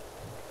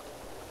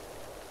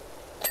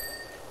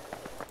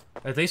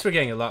 At least we're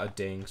getting a lot of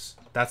dings.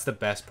 That's the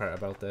best part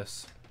about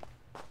this.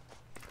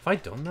 Have I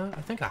done that?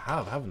 I think I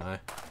have, haven't I?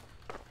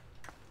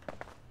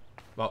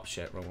 Oh,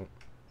 shit, wrong one.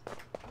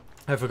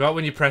 I forgot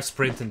when you press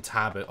sprint and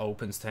tab, it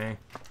opens thing.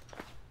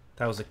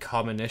 That was a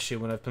common issue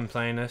when I've been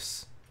playing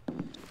this.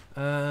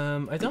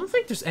 I don't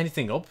think there's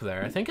anything up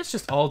there. I think it's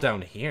just all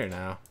down here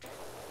now.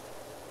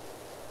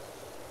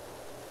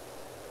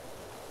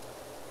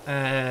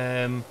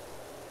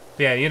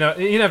 Yeah, you know,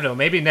 you never know.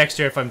 Maybe next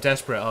year, if I'm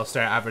desperate, I'll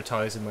start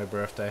advertising my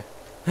birthday.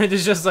 And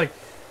it's just like,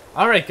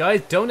 alright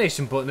guys,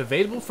 donation button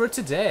available for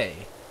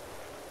today.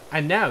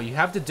 And now, you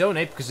have to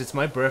donate because it's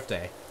my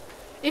birthday.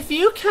 If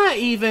you can't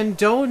even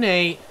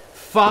donate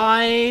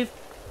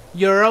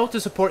 €5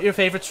 to support your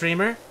favorite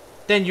streamer,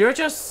 then you're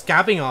just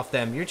scabbing off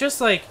them. You're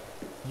just like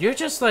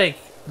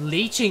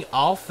leeching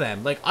off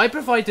them. Like, I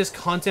provide this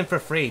content for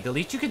free. The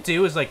least you could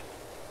do is like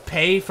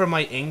pay for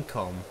my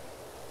income.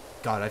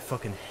 God, I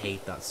fucking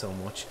hate that so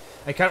much.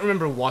 I can't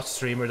remember what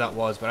streamer that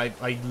was, but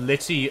I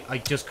literally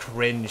just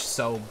cringe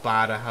so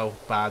bad at how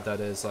bad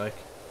that is. Like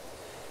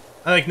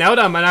now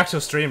that I'm an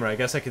actual streamer, I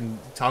guess I can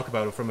talk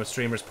about it from a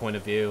streamer's point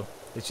of view.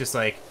 It's just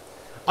like,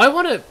 I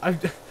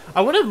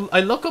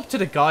look up to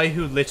the guy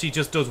who literally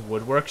just does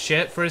woodwork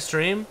shit for his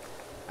stream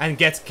and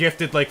gets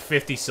gifted like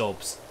 50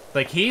 subs.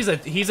 Like, he's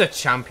a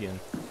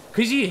champion.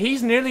 Cause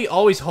he's nearly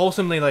always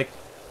wholesomely like,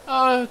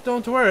 oh,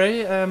 don't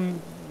worry,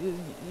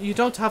 you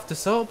don't have to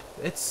sub.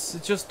 It's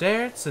just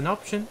there. It's an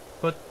option.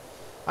 But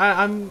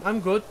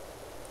I'm good.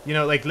 You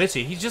know, like,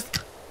 literally, he's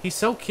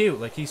so cute.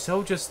 Like, he's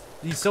so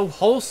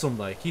wholesome.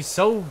 Like, he's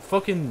so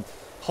fucking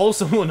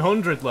wholesome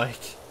 100. Like,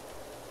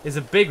 is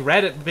a big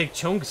Reddit, big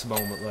chunks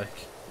moment,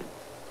 like.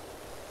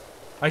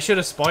 I should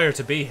aspire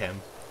to be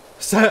him.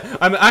 So,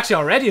 I'm actually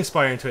already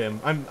aspiring to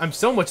him. I'm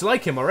so much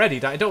like him already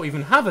that I don't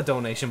even have a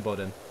donation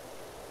button.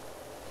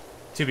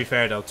 To be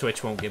fair though,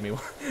 Twitch won't give me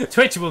one.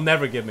 Twitch will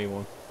never give me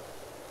one.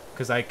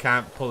 Because I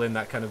can't pull in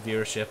that kind of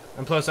viewership.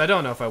 And plus, I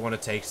don't know if I want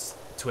to take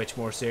Twitch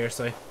more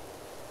seriously.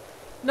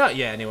 Not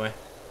yet, anyway.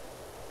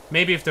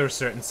 Maybe if there were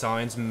certain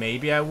signs,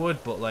 maybe I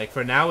would. But like,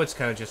 for now, it's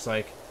kind of just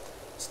like,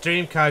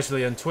 stream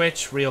casually on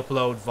Twitch,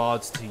 re-upload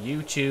VODs to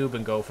YouTube,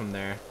 and go from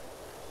there.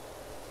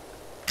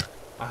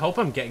 I hope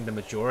I'm getting the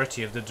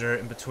majority of the dirt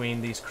in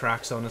between these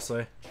cracks,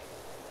 honestly.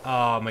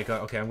 Oh my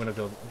god, okay, I'm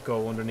gonna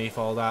go underneath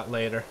all that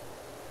later.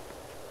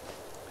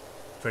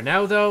 For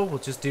now, though, we'll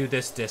just do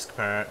this disc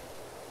part.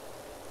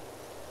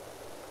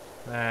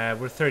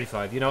 We're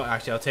 35. You know,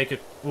 actually, I'll take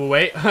it.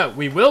 Wait,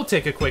 we will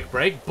take a quick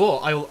break, but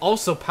I will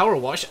also power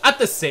wash at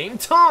the same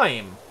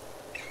time.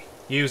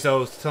 Use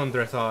those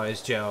thunder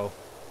thighs, Joe.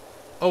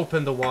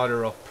 Open the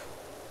water up.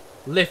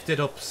 Lift it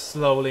up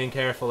slowly and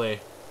carefully.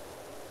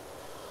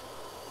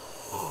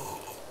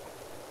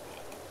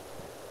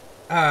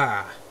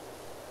 Ah.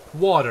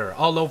 Water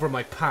all over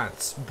my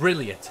pants.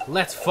 Brilliant.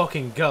 Let's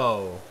fucking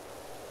go.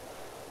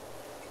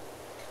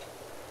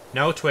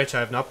 No, Twitch, I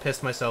have not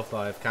pissed myself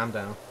live. Calm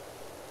down.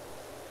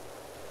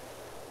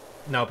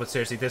 No, but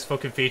seriously, this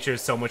fucking feature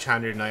is so much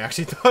handier than I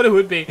actually thought it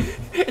would be.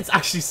 It's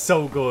actually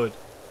so good.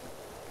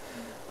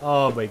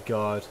 Oh my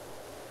god.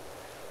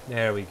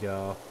 There we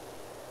go.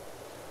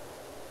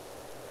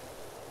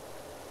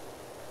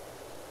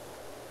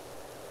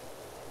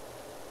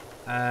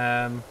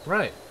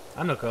 Right.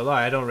 I'm not gonna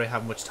lie, I don't really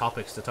have much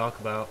topics to talk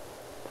about.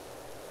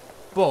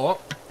 But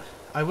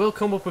I will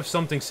come up with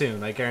something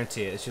soon, I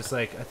guarantee it. It's just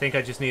like, I think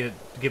I just need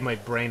to give my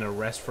brain a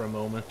rest for a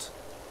moment.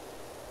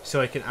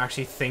 So I can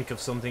actually think of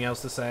something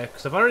else to say.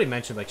 Because I've already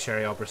mentioned like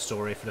Sherry Aubrey's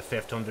story for the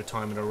 500th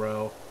time in a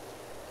row.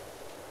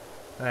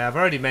 I've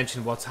already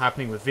mentioned what's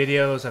happening with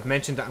videos. I've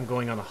mentioned that I'm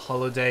going on a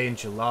holiday in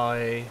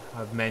July.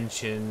 I've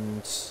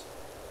mentioned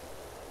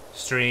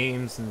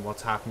streams and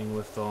what's happening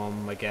with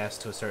them, I guess,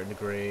 to a certain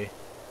degree.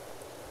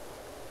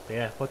 But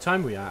yeah, what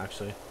time are we at,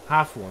 actually?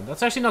 1:30.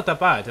 That's actually not that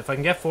bad. If I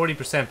can get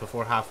 40%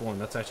 before 1:30,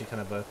 that's actually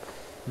kind of a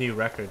new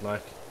record,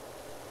 like.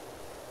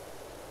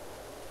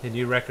 A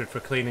new record for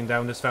cleaning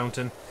down this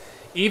fountain.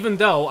 Even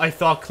though I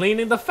thought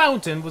cleaning the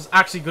fountain was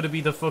actually going to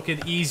be the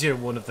fucking easier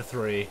one of the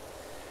three.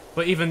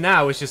 But even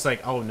now, it's just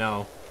like, oh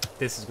no,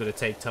 this is going to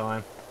take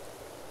time.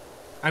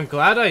 I'm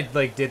glad I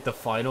like did the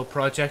final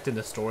project and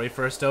the story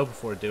first though,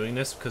 before doing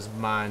this, because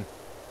man,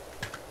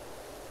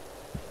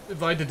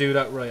 if I had to do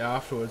that right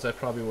afterwards, I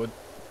probably would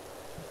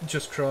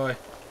just cry.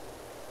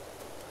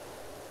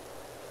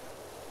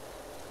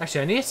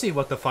 Actually, I need to see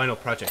what the final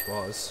project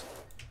was.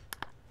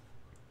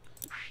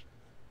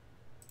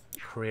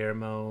 Career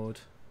mode.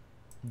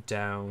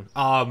 Down.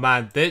 Oh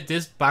man,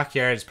 this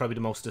backyard is probably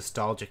the most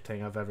nostalgic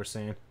thing I've ever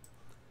seen.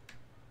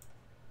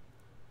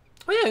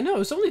 Oh yeah, no,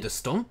 it's only the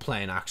stunt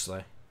plane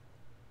actually.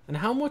 And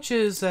how much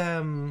is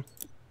this?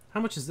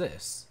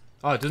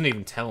 Oh, it doesn't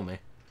even tell me.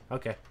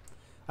 Okay.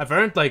 I've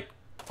earned like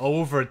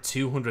over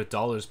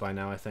 $200 by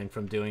now, I think,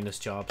 from doing this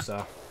job,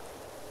 so.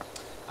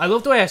 I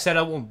love the way I said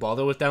I won't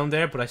bother with down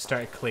there, but I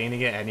started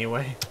cleaning it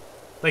anyway.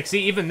 Like,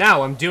 see, even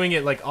now, I'm doing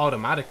it like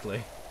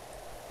automatically.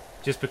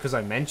 Just because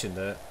I mentioned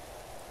it.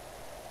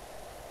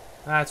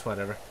 That's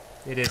whatever.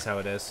 It is how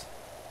it is.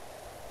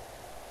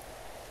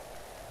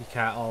 You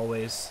can't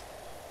always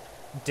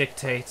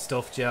dictate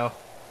stuff, Joe.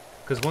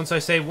 Because once I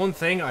say one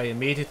thing, I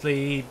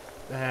immediately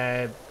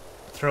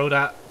throw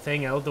that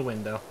thing out the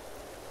window.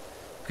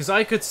 Because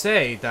I could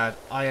say that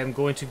I am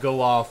going to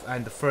go off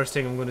and the first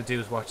thing I'm going to do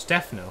is watch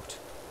Death Note.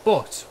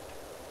 But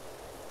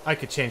I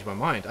could change my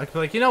mind. I could be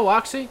like, you know what,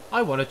 actually,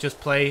 I want to just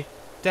play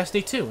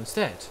Destiny 2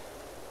 instead.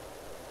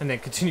 And then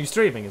continue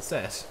streaming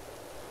instead.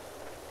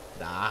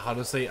 Nah,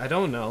 honestly, I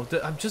don't know.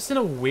 I'm just in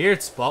a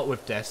weird spot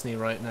with Destiny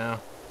right now.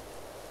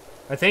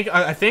 I think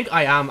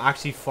I am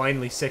actually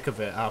finally sick of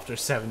it after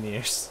 7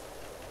 years.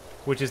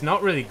 Which is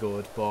not really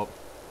good, but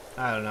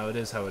I don't know, it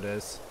is how it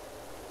is.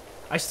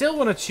 I still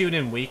want to tune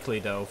in weekly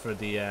though for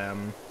the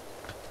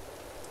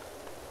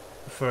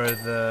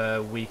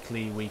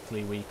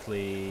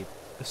weekly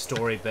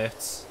story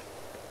bits.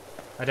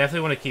 I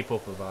definitely want to keep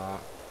up with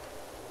that.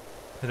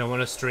 And I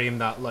want to stream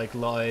that like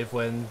live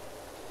when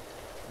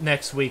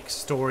next week's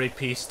story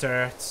piece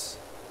starts.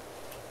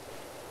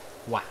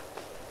 Wow.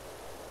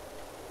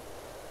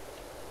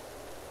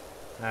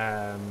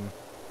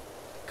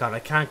 God, I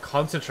can't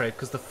concentrate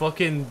because the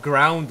fucking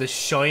ground is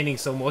shining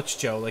so much,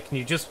 Joe. Like, can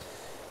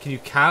you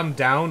calm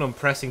down on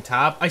pressing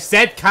tab? I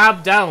said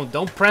calm down,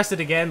 don't press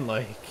it again,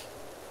 like.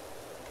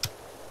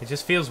 It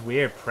just feels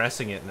weird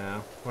pressing it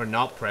now. Or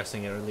not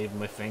pressing it, or leaving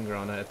my finger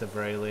on it at the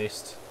very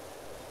least.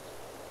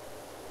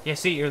 Yeah,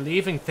 see, you're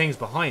leaving things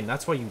behind.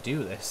 That's why you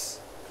do this.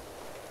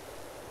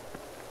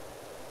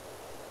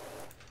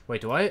 Wait,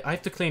 do I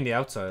have to clean the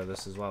outside of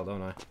this as well,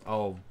 don't I?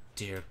 Oh,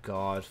 dear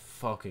God.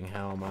 Fucking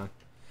hell, man.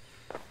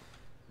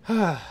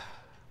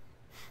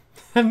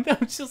 I'm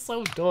just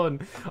so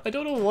done. I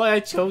don't know why I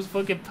chose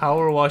fucking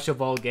Power Wash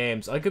of all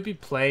games. I could be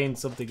playing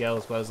something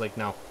else, but I was like,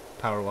 no,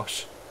 Power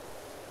Wash.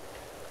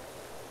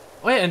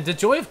 Oh yeah, and the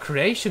Joy of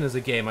Creation is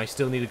a game I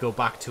still need to go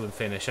back to and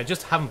finish. I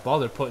just haven't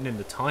bothered putting in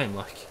the time,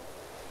 like.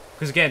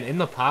 Because again, in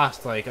the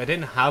past, like, I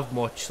didn't have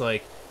much,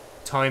 like,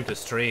 time to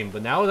stream.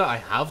 But now that I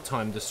have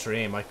time to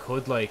stream, I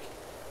could, like,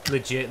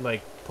 legit,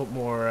 like, put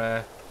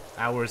more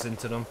hours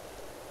into them.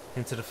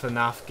 Into the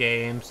FNAF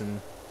games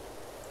and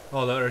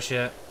all the other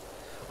shit.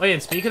 Oh yeah,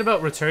 and speaking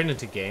about returning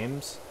to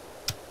games,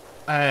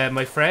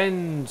 my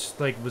friend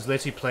like was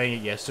literally playing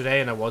it yesterday,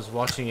 and I was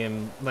watching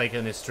him like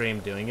in his stream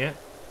doing it.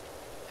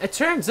 It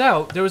turns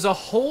out there was a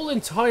whole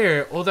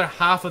entire other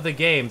half of the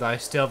game that I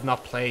still have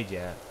not played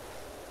yet,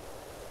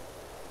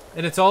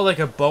 and it's all like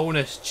a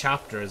bonus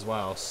chapter as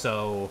well.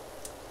 So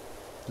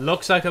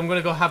looks like I'm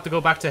gonna have to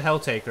go back to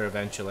Helltaker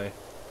eventually.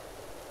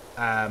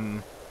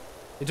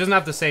 It doesn't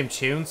have the same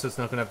tune, so it's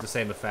not gonna have the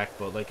same effect,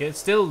 but like it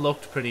still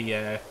looked pretty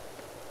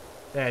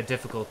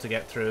difficult to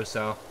get through,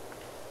 so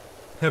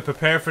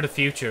prepare for the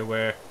future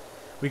where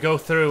we go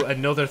through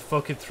another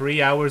fucking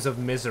 3 hours of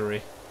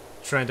misery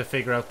trying to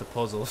figure out the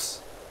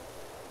puzzles.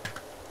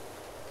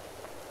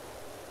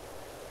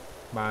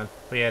 Man,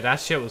 but yeah, that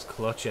shit was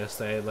clutch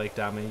yesterday, like,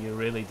 damn it, you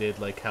really did,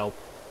 like, help,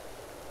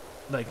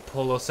 like,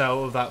 pull us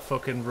out of that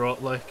fucking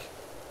rut, like.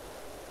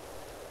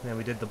 And then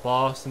we did the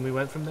boss, and we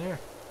went from there.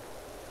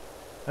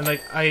 And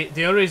like,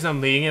 the only reason I'm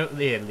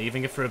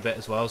leaving it for a bit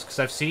as well is because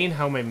I've seen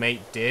how my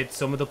mate did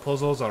some of the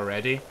puzzles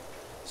already.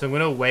 So I'm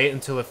going to wait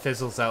until it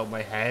fizzles out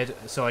my head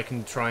so I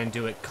can try and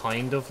do it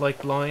kind of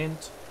like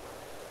blind.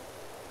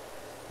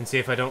 And see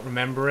if I don't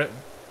remember it.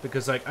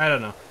 Because like, I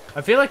don't know.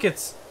 I feel like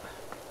it's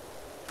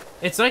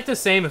like the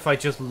same if I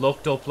just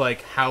looked up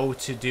like how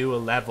to do a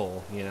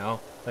level, you know?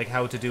 Like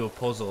how to do a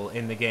puzzle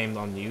in the game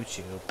on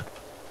YouTube.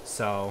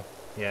 So,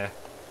 yeah.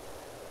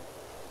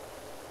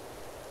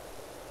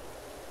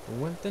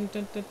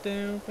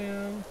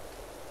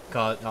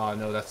 God, oh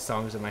no, that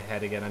song's in my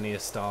head again. I need to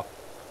stop.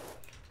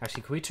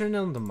 Actually, can we turn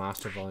down the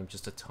master volume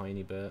just a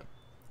tiny bit?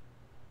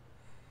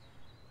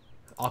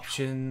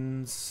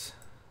 Options.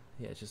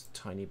 Yeah, just a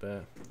tiny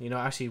bit. You know,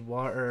 actually,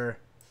 water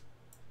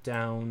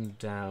down,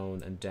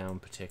 down, and down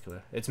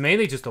particular. It's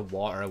mainly just the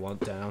water I want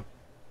down.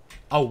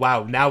 Oh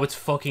wow, now it's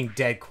fucking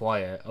dead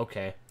quiet.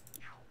 Okay.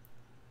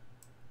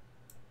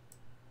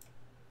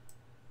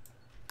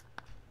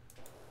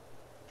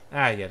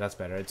 Ah, yeah, that's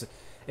better.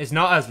 It's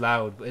not as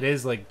loud. It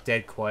is, like,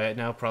 dead quiet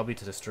now, probably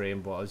to the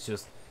stream, but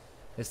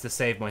it's to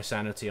save my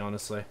sanity,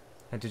 honestly.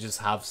 And to just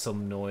have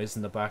some noise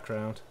in the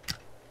background.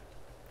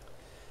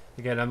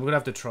 Again, I'm gonna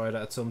have to try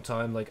that at some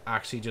time, like,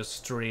 actually just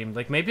stream.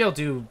 Like, maybe I'll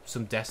do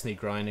some Destiny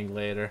grinding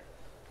later.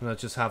 And I'll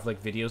just have,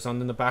 like, videos on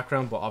in the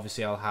background, but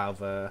obviously I'll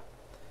have,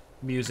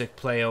 music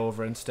play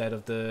over instead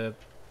of the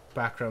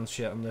background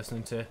shit I'm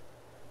listening to.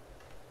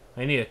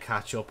 I need to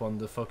catch up on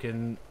the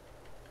fucking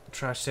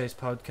Trash Taste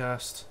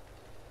podcast.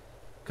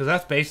 Because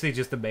that's basically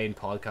just the main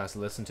podcast to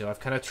listen to.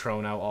 I've kind of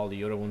thrown out all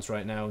the other ones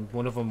right now. And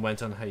one of them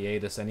went on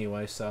hiatus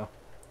anyway, so.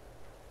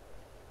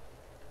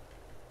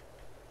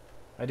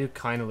 I do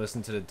kind of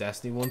listen to the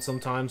Destiny one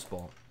sometimes,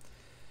 but.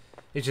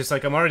 It's just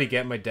like I'm already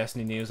getting my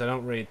Destiny news. I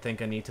don't really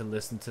think I need to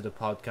listen to the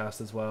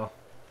podcast as well.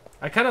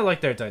 I kind of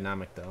like their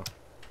dynamic though.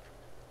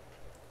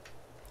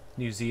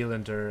 New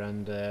Zealander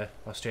and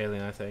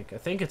Australian, I think. I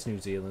think it's New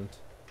Zealand.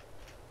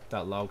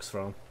 That log's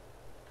from.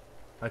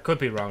 I could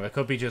be wrong. It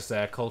could be just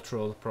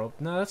cultural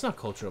No, that's not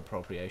cultural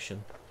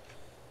appropriation.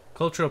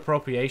 Cultural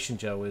appropriation,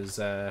 Joe, is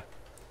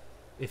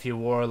if you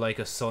wore like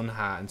a sun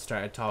hat and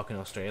started talking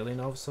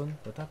Australian all of a sudden.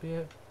 Would that be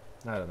it?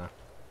 I don't know.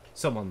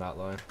 Something on that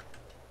line.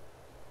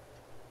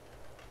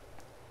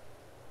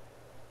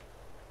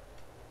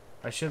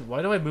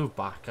 Why do I move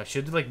back? I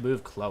should like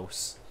move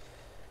close.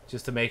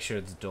 Just to make sure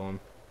it's done.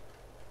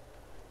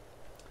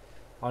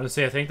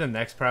 Honestly, I think the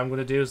next part I'm going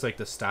to do is like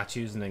the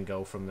statues and then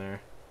go from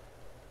there.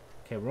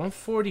 Okay, we're on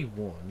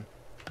 41.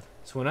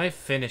 So when I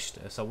finish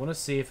this, I want to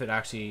see if it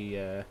actually...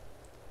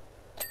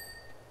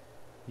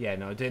 Yeah,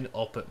 no, it didn't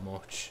up it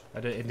much.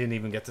 It didn't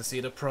even get to see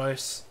the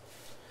price.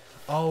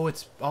 Oh,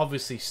 it's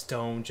obviously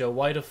stone, Joe.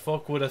 Why the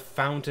fuck would a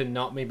fountain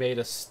not be made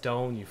of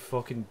stone, you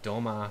fucking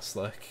dumbass,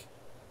 like...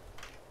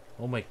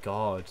 Oh my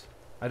god.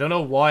 I don't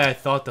know why I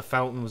thought the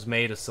fountain was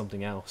made of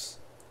something else.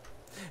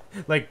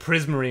 Like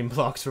prismarine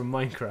blocks from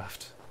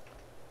Minecraft.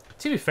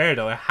 To be fair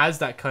though, it has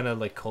that kind of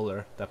like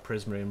color that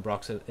prismarine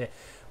blocks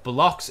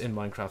in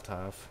Minecraft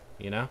have,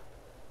 you know?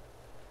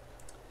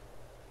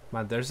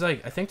 Man, there's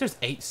like, I think there's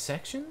 8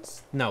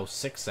 sections? No,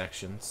 6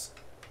 sections.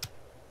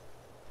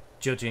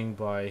 Judging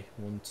by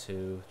 1,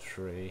 2,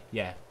 3.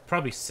 Yeah,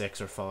 probably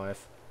 6 or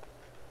 5.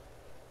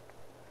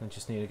 I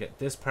just need to get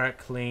this part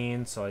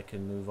clean so I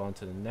can move on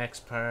to the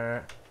next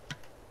part.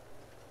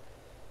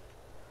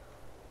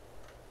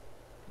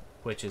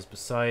 Which is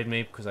beside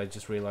me, because I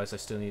just realized I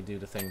still need to do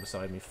the thing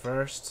beside me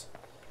first.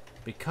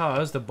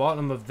 Because the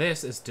bottom of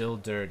this is still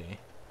dirty.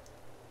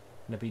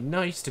 And it'd be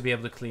nice to be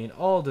able to clean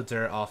all the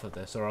dirt off of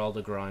this, or all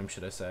the grime,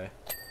 should I say.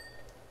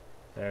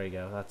 There we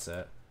go, that's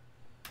it.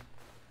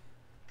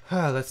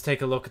 Let's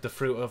take a look at the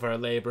fruit of our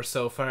labor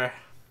so far.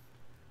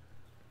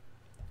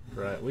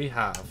 Right, we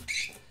have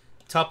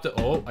topped it.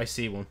 Oh, I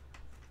see one.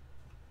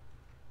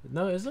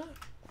 No, is it?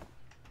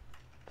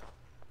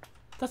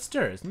 That's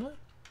dirt, isn't it?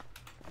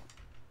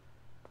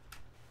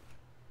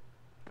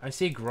 I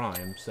see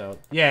grime, so...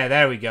 Yeah,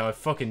 there we go. I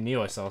fucking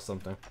knew I saw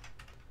something.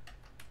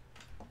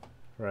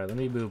 Right, let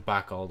me move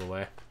back all the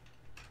way.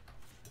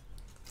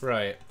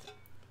 Right.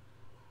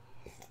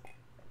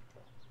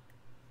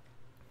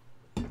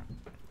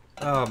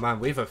 Oh, man,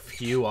 we have a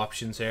few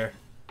options here.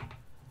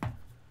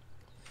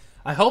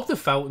 I hope the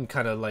fountain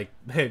kind of, like,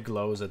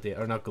 glows at the...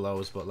 Or not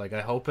glows, but, like,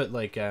 I hope it,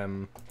 like,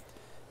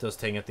 does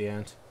thing at the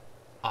end.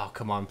 Oh,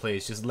 come on,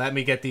 please. Just let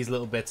me get these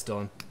little bits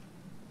done.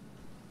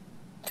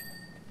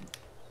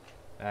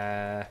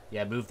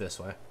 Yeah, move this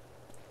way.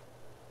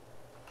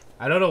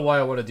 I don't know why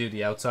I want to do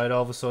the outside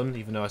all of a sudden,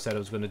 even though I said I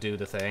was going to do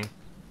the thing.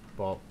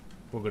 But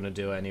we're going to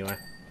do it anyway.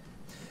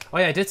 Oh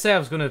yeah, I did say I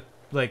was going to,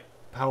 like,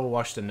 power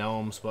wash the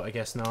gnomes, but I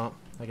guess not.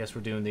 I guess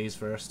we're doing these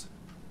first.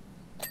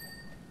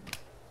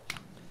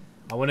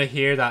 I want to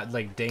hear that,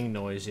 like, ding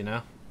noise, you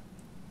know?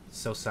 It's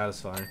so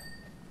satisfying.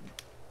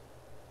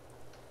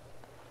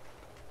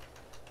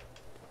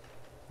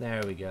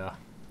 There we go.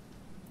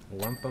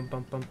 But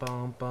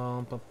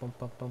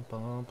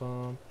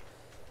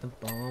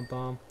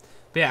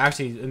yeah,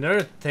 actually,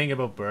 another thing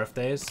about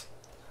birthdays.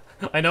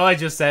 I know I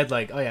just said,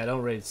 like, oh yeah, I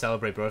don't really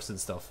celebrate birthdays and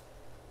stuff.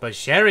 But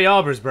Sherry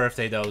Aubrey's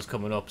birthday, though, is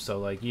coming up. So,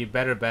 like, you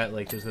better bet,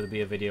 like, there's going to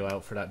be a video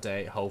out for that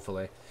day,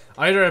 hopefully.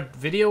 Either a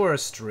video or a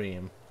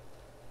stream.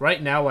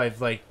 Right now,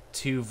 I've, like,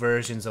 2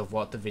 versions of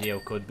what the video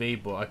could be.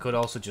 But I could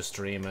also just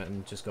stream it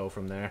and just go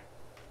from there.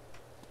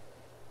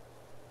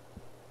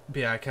 But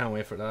yeah, I can't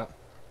wait for that.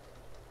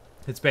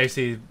 It's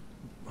basically...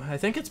 I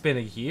think it's been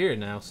a year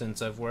now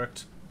since I've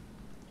worked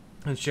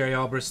on Sherry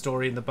Aubrey's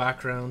story in the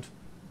background.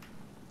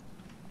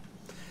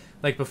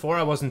 Like, before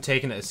I wasn't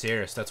taking it as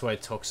serious, that's why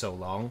it took so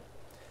long.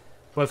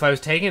 But if I was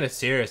taking it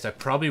serious, I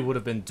probably would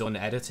have been done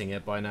editing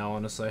it by now,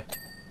 honestly.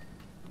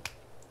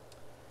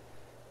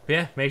 But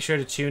yeah, make sure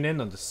to tune in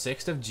on the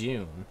 6th of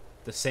June.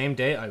 The same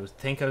day I would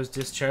think I was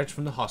discharged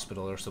from the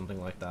hospital or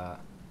something like that.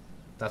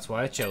 That's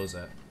why I chose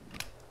it.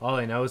 All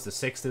I know is the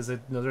 6th is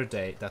another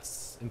date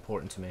that's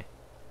important to me.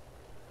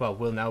 Well,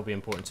 will now be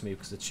important to me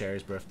because it's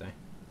Sherry's birthday.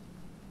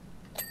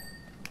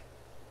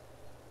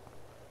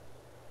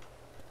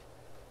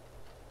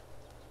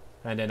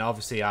 And then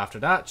obviously after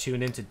that,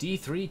 tune into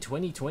D3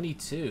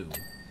 2022,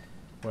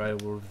 where I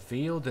will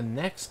reveal the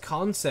next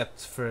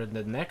concept for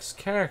the next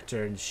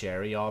character in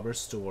Sherry Aubrey's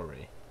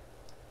story.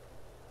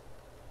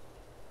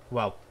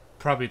 Well,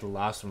 probably the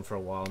last one for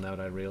a while now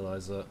that I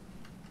realize it.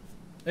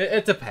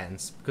 It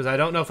depends, because I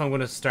don't know if I'm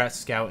going to start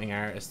scouting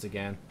artists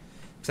again.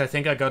 Because I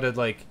think I gotta,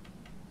 like...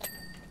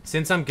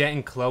 Since I'm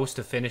getting close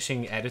to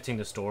finishing editing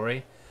the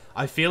story,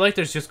 I feel like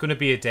there's just going to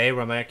be a day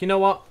where I'm like, you know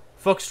what?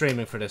 Fuck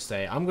streaming for this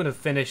day. I'm going to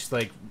finish,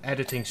 like,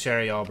 editing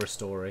Sherry Aubrey's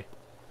story.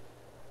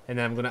 And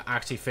then I'm going to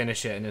actually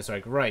finish it, and it's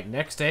like, right,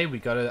 next day we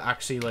gotta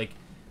actually, like,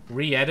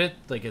 re-edit,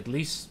 like, at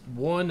least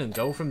one, and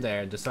go from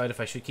there, and decide if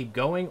I should keep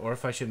going, or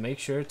if I should make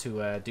sure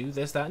to do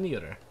this, that, and the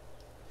other.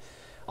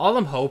 All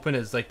I'm hoping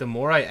is, like, the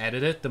more I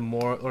edit it, the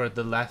more, or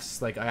the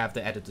less, like, I have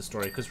to edit the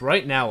story. Because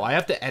right now, I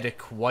have to edit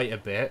quite a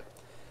bit.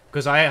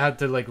 Because I had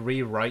to, like,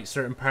 rewrite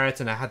certain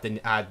parts, and I had to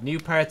add new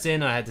parts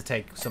in, I had to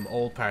take some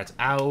old parts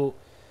out.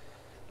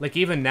 Like,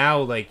 even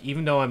now, like,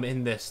 even though I'm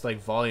in this, like,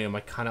 volume,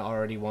 I kind of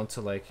already want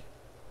to, like,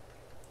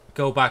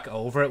 go back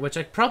over it, which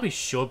I probably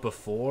should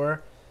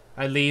before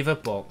I leave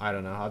it, but I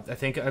don't know. I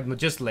think I'm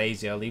just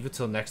lazy. I'll leave it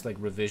till next, like,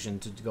 revision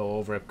to go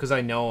over it, because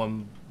I know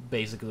I'm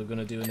basically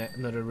going to do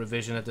another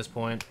revision at this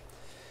point.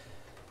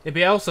 It'd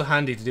be also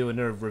handy to do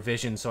another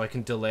revision so I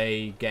can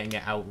delay getting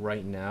it out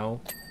right now,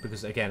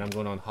 because, again, I'm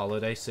going on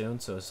holiday soon,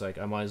 so it's like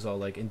I might as well,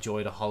 like,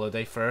 enjoy the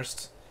holiday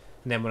first,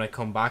 and then when I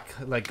come back,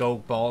 like, go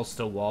balls to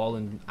the wall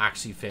and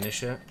actually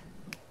finish it,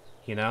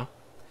 you know?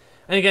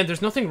 And again,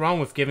 there's nothing wrong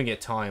with giving it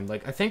time.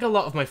 Like, I think a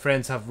lot of my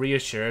friends have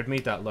reassured me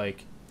that,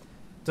 like,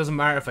 it doesn't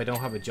matter if I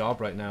don't have a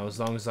job right now, as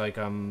long as, like,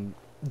 I'm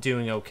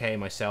doing okay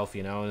myself,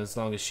 you know, and as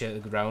long as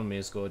shit around me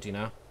is good, you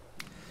know?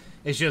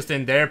 It's just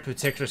in their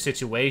particular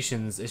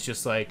situations, it's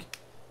just like,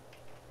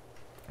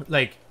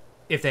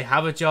 if they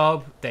have a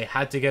job, they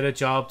had to get a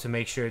job to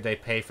make sure they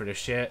pay for their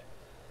shit.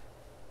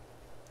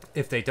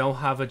 If they don't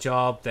have a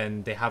job,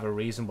 then they have a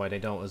reason why they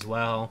don't as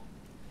well.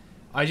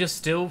 I just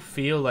still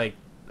feel like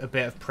a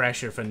bit of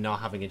pressure for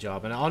not having a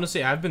job. And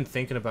honestly, I've been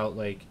thinking about,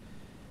 like,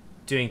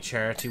 doing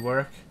charity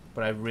work,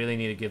 but I really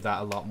need to give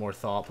that a lot more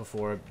thought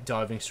before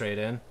diving straight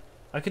in.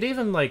 I could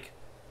even, like...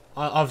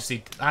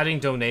 Obviously, adding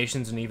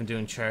donations and even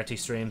doing charity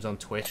streams on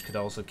Twitch could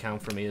also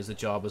count for me as a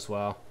job as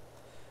well.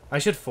 I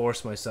should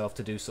force myself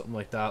to do something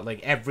like that.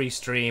 Like, every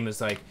stream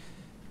is like,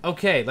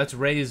 okay, let's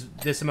raise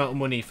this amount of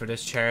money for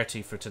this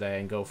charity for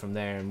today and go from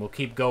there. And we'll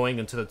keep going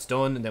until it's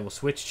done, and then we'll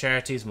switch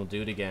charities and we'll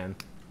do it again.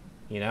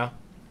 You know?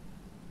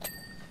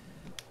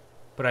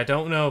 But I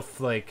don't know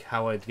if, like,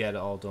 how I'd get it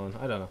all done.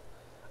 I don't know.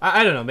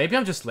 I don't know. Maybe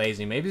I'm just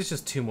lazy. Maybe it's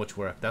just too much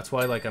work. That's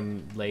why, like,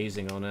 I'm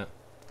lazing on it.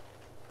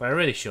 But I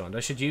really shouldn't.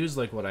 I should use,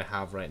 like, what I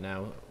have right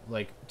now,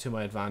 like, to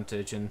my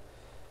advantage and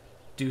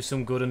do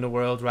some good in the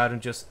world rather than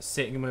just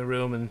sitting in my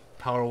room and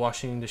power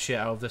washing the shit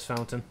out of this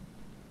fountain.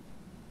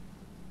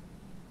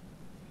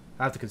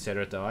 I have to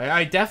consider it, though.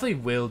 I definitely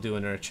will do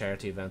another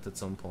charity event at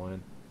some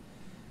point.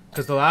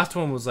 Because the last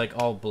one was, like,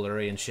 all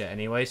blurry and shit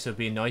anyway, so it'd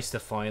be nice to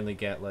finally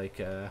get,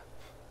 like,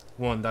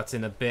 one that's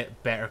in a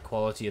bit better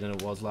quality than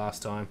it was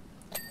last time.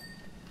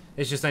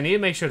 It's just I need to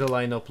make sure to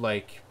line up,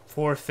 like,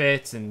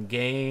 forfeits and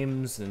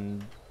games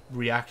and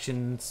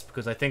reactions,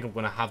 because I think I'm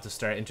going to have to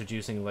start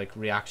introducing, like,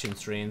 reaction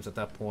streams at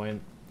that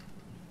point.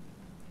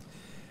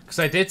 Because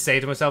I did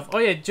say to myself, oh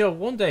yeah, Joe,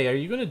 one day, are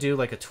you going to do,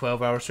 like, a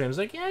 12-hour stream? I was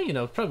like, yeah, you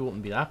know, it probably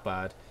wouldn't be that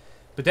bad.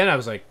 But then I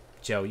was like,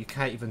 Joe, you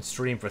can't even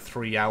stream for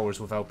 3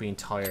 hours without being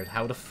tired.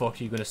 How the fuck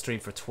are you going to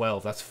stream for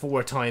 12? That's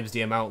 4 times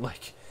the amount,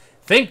 like...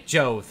 Think,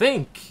 Joe,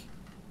 think!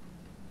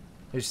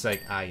 It's just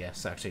like, ah,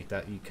 yes, actually,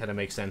 that you kind of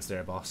makes sense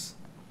there, boss.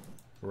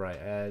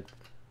 Right,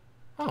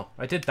 oh,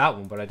 I did that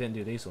one, but I didn't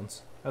do these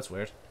ones. That's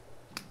weird.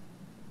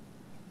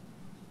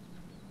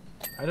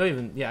 I don't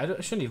even... Yeah,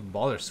 I shouldn't even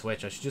bother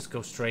switch. I should just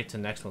go straight to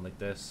the next one like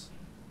this.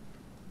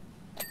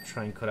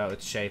 Try and cut out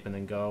its shape and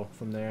then go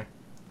from there.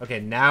 Okay,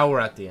 now we're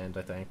at the end,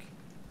 I think.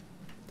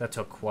 That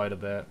took quite a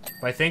bit.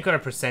 But I think our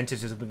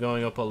percentages have been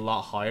going up a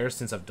lot higher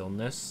since I've done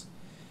this.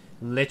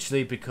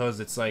 Literally because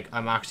it's like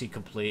I'm actually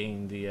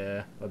completing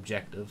the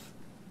objective.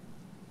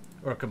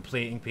 Or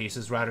completing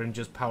pieces rather than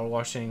just power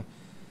washing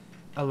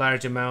a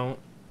large amount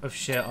of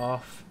shit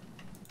off.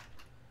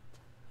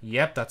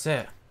 Yep, that's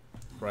it.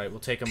 Right,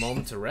 we'll take a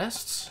moment to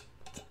rest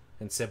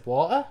and sip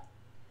water.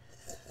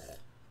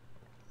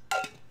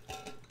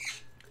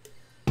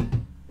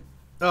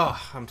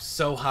 Oh, I'm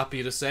so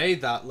happy to say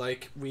that,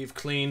 like, we've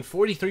cleaned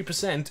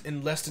 43%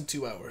 in less than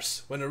 2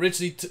 hours. When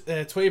originally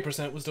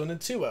 20% was done in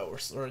 2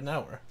 hours, or an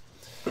hour.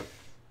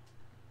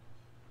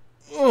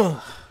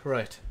 Ugh.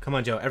 Right, come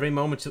on, Joe. Every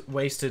moment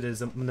wasted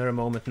is another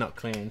moment not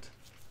cleaned.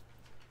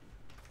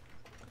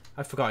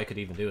 I forgot I could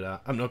even do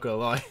that. I'm not gonna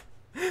lie.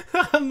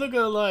 I'm not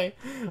gonna lie.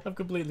 I've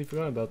completely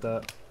forgotten about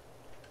that.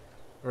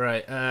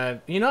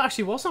 Right, you know,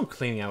 actually, whilst I'm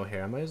cleaning out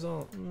here, I might as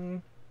well...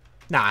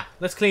 Nah,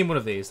 let's clean one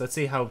of these. Let's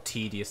see how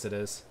tedious it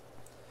is.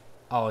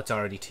 Oh, it's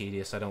already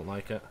tedious. I don't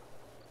like it.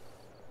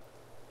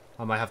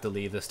 I might have to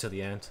leave this to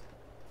the end.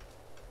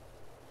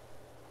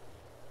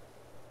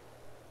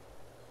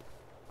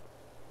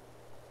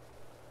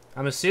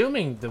 I'm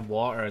assuming the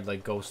water,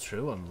 like, goes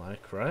through him,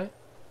 like, right?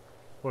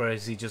 Or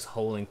is he just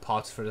holding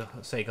pots for the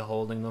sake of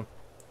holding them?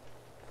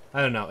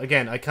 I don't know.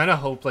 Again, I kind of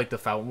hope, like, the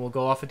fountain will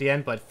go off at the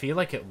end, but I feel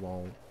like it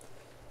won't.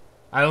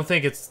 I don't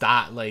think it's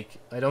that, like,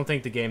 I don't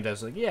think the game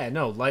devs like, yeah,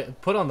 no, like,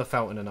 put on the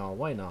fountain and all,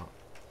 why not?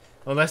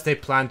 Unless they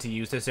plan to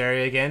use this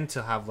area again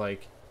to have,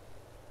 like,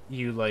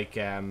 you, like,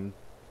 I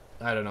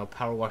don't know,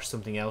 power wash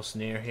something else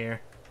near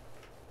here.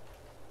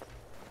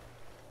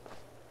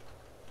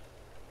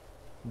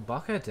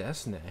 Baka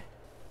Desne.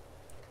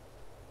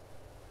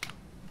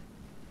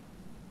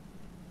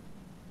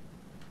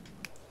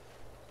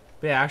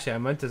 But yeah, actually, I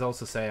meant to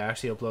also say I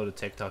actually uploaded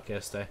TikTok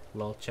yesterday.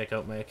 Lol, check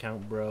out my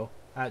account, bro.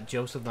 At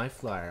Joseph Knight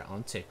Flyer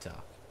on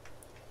TikTok.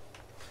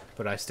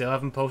 But I still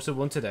haven't posted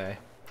one today.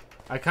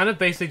 I kind of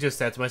basically just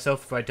said to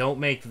myself, if I don't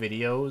make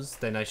videos,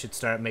 then I should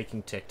start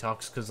making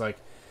TikToks, because, like,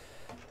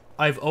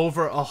 I've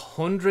over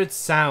 100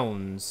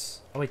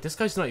 sounds. Oh wait, this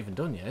guy's not even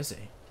done yet, is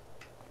he?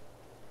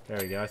 There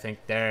we go, I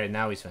think. There,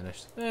 now he's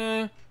finished.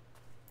 I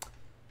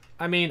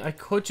mean, I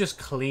could just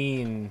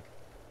clean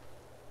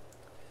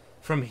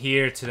from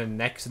here to the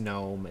next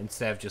gnome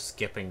instead of just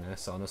skipping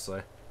this,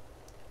 honestly.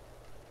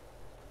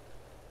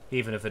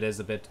 Even if it is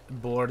a bit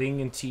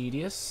boring and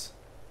tedious.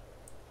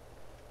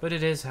 But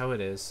it is how it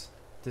is.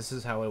 This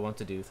is how I want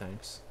to do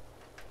things.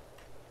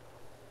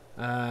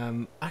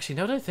 Actually,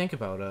 now that I think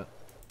about it...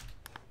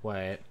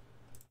 Wait.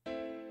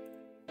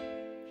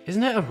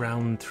 Isn't it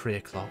around 3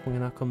 o'clock when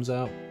that comes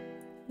out?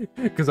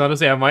 Because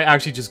honestly, I might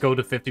actually just go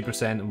to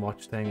 50% and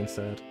watch thing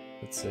instead.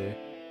 Let's see.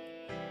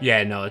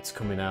 Yeah, no, it's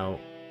coming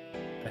out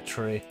at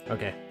 3.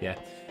 Okay, yeah.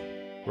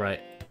 Right.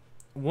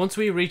 Once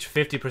we reach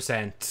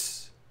 50%...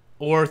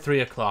 Or 3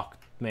 o'clock,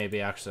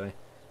 maybe, actually.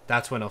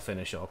 That's when I'll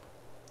finish up.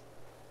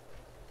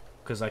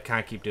 Because I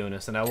can't keep doing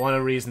this. And I want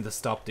a reason to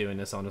stop doing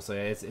this, honestly.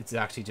 It's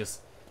actually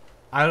just...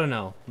 I don't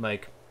know.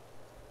 Like,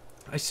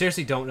 I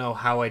seriously don't know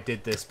how I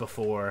did this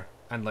before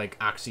and, like,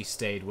 actually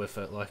stayed with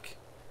it. Like,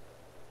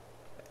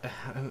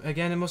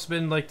 again, it must have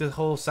been, like, the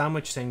whole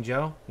sandwich thing,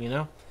 Joe. You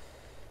know?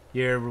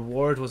 Your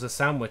reward was a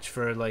sandwich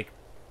for, like,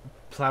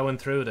 plowing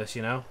through this,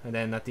 you know? And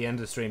then at the end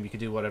of the stream, you could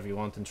do whatever you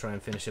want and try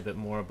and finish a bit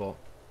more, but...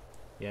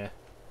 Yeah.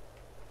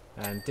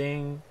 And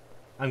ding.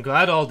 I'm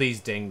glad all these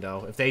ding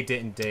though. If they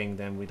didn't ding,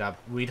 then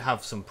we'd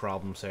have some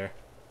problems here.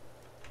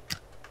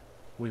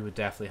 We would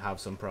definitely have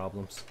some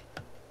problems.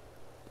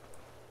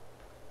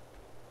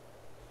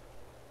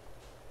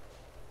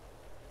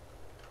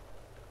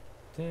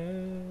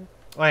 Oh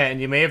yeah, and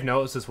you may have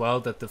noticed as well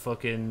that the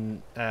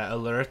fucking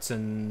alerts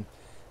and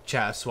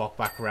chat swap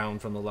back around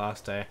from the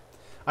last day.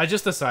 I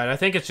just decided I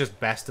think it's just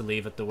best to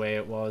leave it the way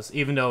it was,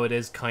 even though it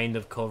is kind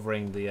of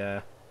covering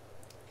the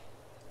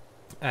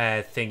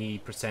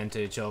thingy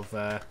percentage of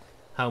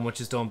how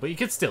much is done, but you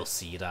can still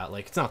see that.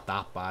 Like, it's not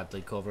that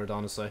badly covered,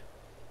 honestly.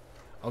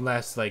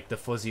 Unless, like, the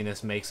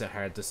fuzziness makes it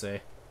hard to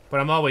say. But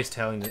I'm always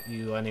telling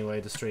you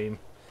anyway, the stream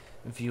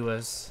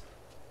viewers,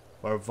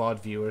 or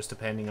VOD viewers,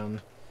 depending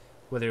on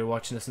whether you're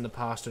watching this in the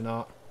past or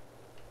not.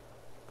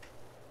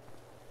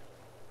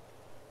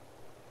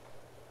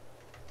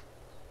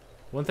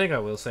 One thing I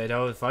will say,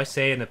 though, if I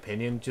say an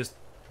opinion, just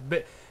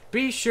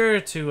be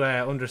sure to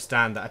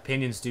understand that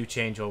opinions do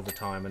change over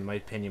time, and my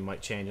opinion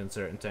might change on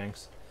certain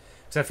things.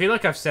 Because I feel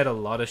like I've said a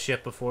lot of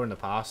shit before in the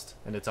past,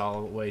 and it's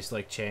always,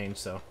 like, changed,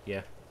 so,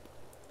 yeah.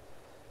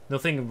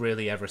 Nothing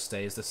really ever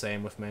stays the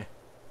same with me.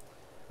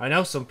 I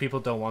know some people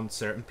don't want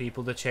certain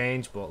people to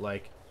change, but,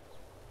 like,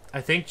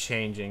 I think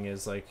changing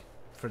is, like,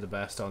 for the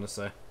best,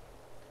 honestly.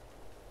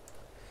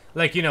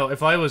 Like, you know,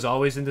 if I was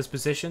always in this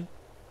position,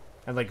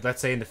 and, like,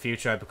 let's say in the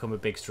future I become a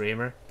big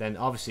streamer, then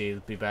obviously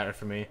it'd be better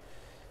for me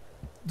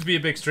to be a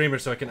big streamer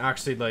so I can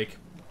actually, like,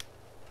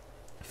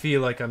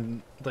 feel like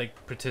I'm,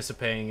 like,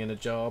 participating in a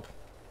job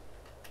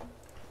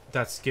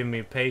that's giving me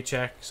a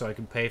paycheck so I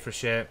can pay for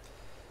shit,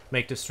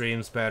 make the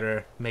streams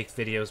better, make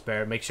videos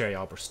better, make sure I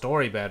upload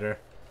story better,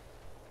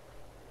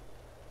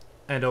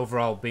 and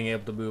overall being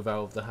able to move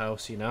out of the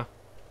house, you know?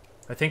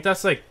 I think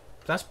that's, like,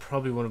 that's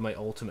probably one of my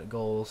ultimate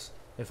goals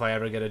if I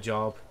ever get a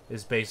job,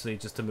 is basically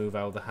just to move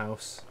out of the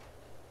house.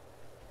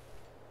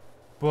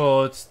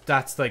 But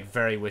that's, like,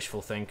 very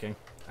wishful thinking.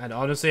 And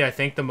honestly, I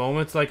think the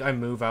moment, like, I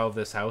move out of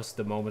this house,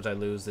 the moment I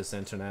lose this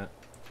internet.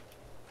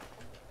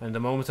 And the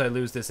moment I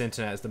lose this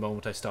internet is the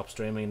moment I stop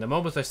streaming. And the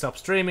moment I stop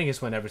streaming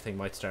is when everything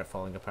might start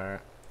falling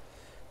apart.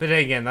 But then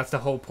again, that's the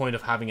whole point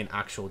of having an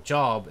actual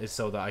job, is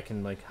so that I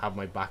can, like, have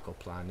my backup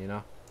plan, you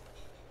know?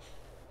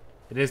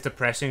 It is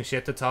depressing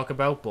shit to talk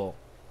about, but,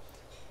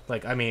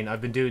 like, I mean,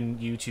 I've been doing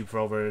YouTube for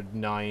over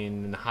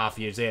 9.5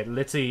 years. Yeah,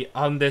 literally,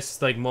 on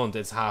this, like, month,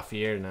 it's half a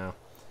year now.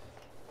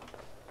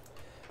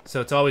 So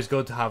it's always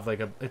good to have,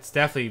 like, it's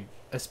definitely,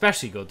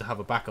 especially good to have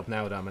a backup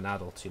now that I'm an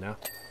adult, you know?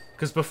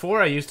 Because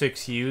before I used to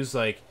excuse,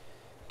 like,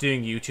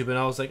 doing YouTube, and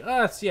I was like,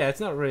 oh, it's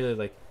not really,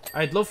 like,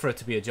 I'd love for it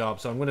to be a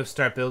job, so I'm going to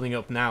start building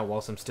up now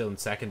whilst I'm still in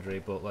secondary,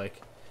 but,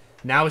 like,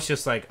 now it's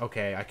just like,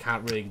 okay, I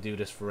can't really do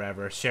this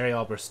forever. Sherry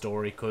Albert's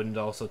story couldn't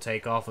also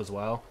take off as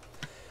well.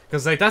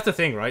 Because, like, that's the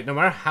thing, right? No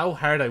matter how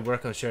hard I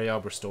work on Sherry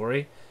Albert's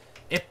story,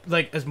 it,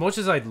 like, as much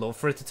as I'd love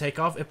for it to take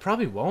off, it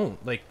probably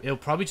won't. Like, it'll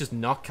probably just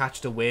not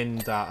catch the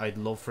wind that I'd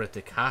love for it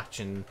to catch,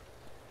 and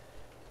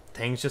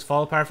things just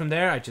fall apart from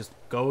there. I just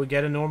go and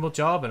get a normal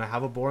job, and I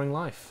have a boring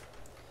life.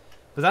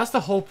 But that's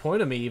the whole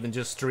point of me even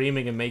just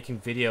streaming and making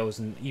videos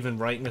and even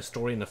writing a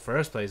story in the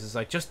first place, is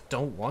I just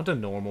don't want a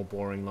normal,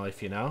 boring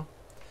life, you know?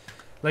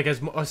 Like,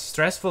 as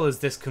stressful as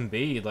this can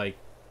be, like,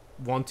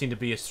 wanting to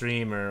be a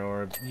streamer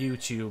or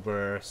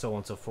YouTuber, so on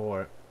and so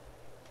forth,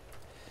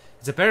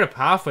 it's a better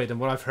pathway than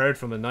what I've heard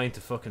from a 9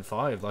 to fucking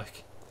 5,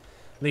 like,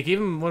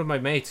 even one of my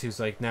mates who's,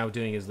 like, now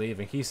doing his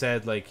leaving, he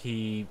said, like,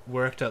 he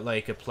worked at,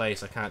 like, a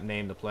place, I can't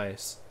name the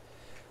place,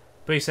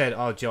 but he said,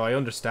 oh, Joe, I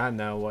understand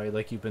now why,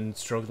 like, you've been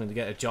struggling to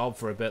get a job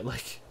for a bit,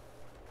 like,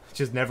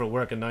 just never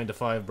work a 9 to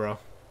 5, bro.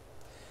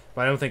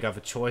 But I don't think I have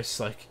a choice,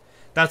 like,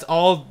 that's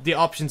all the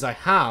options I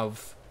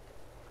have,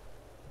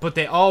 but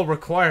they all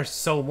require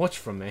so much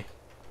from me.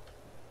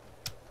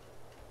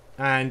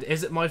 And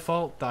is it my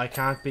fault that I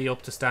can't be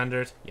up to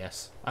standard?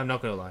 Yes, I'm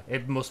not gonna lie,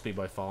 it must be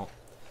my fault.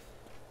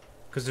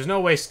 Because there's no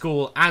way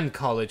school and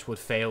college would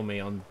fail me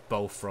on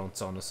both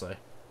fronts, honestly.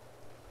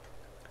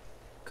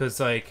 Because,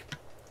 like,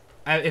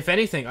 if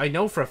anything, I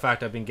know for a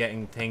fact I've been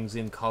getting things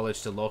in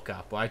college to look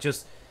at, but I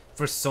just,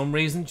 for some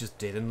reason, just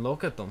didn't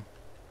look at them.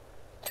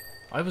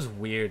 I was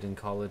weird in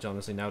college,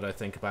 honestly, now that I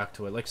think back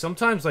to it. Like,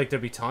 sometimes, like,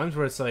 there'd be times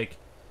where it's like,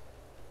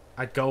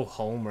 I'd go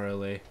home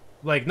early.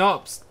 Like,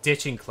 not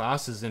ditching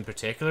classes in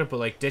particular, but,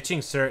 like,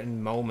 ditching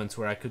certain moments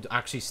where I could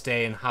actually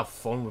stay and have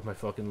fun with my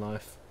fucking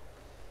life.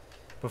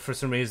 But for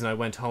some reason, I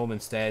went home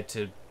instead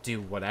to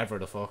do whatever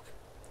the fuck.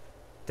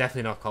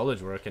 Definitely not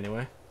college work,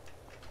 anyway.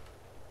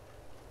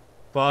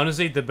 But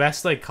honestly, the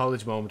best, like,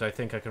 college moment I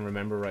think I can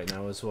remember right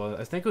now as well,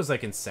 I think it was,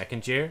 like, in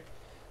second year,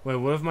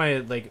 when one of my,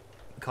 like,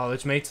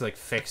 college mates, like,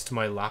 fixed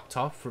my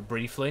laptop for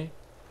briefly.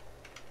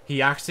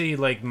 He actually,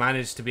 like,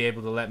 managed to be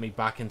able to let me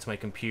back into my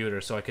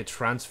computer so I could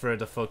transfer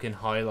the fucking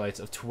highlights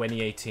of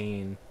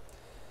 2018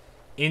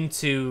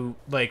 into,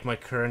 like, my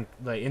current,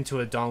 like, into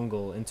a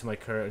dongle, into my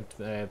current,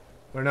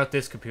 or not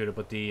this computer,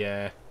 but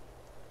the,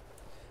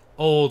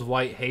 old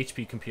white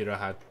HP computer I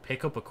had.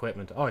 Pick up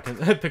equipment. Oh, I can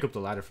pick up the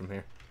ladder from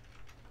here.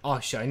 Oh,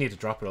 shit, I need to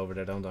drop it over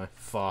there, don't I?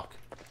 Fuck.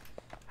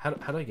 How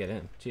do I get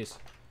in? Jeez.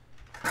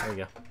 There we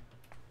go.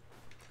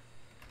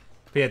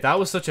 But yeah, that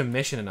was such a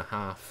mission and a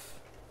half.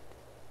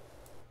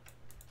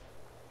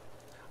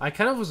 I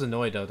kind of was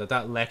annoyed, though, that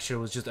that lecturer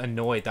was just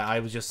annoyed that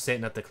I was just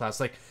sitting at the class.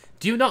 Like,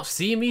 do you not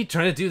see me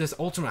trying to do this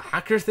ultimate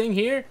hacker thing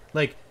here?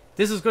 Like,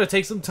 this is going to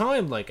take some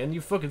time, like, and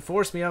you fucking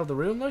forced me out of the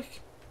room,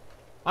 like?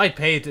 I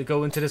paid to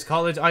go into this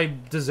college. I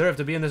deserve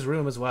to be in this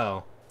room as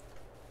well.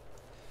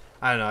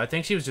 I don't know. I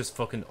think she was just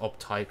fucking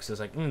uptight because it's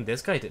like,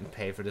 this guy didn't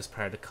pay for this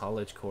part of the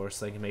college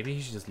course. Like, maybe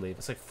he should just leave.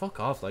 It's like, fuck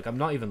off. Like, I'm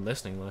not even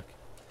listening. Like,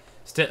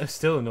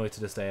 still annoyed to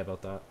this day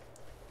about that.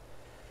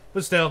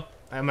 But still,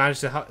 I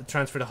managed to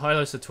transfer the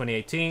highlights to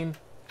 2018,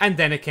 and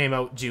then it came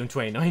out June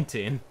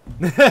 2019.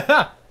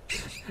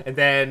 And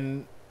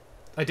then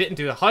I didn't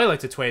do the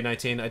highlights of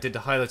 2019. I did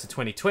the highlights of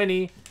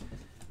 2020,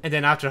 and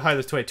then after the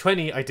highlights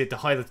 2020, I did the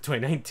highlights of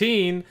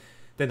 2019,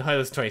 then the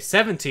highlights of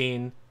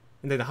 2017,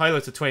 and then the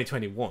highlights of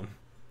 2021.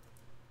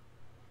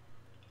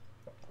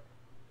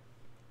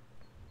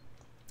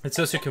 It's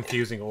such a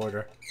confusing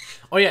order.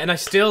 Oh yeah, and I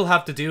still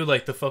have to do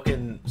like the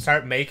fucking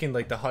start making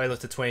like the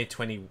highlights of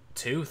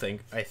 2022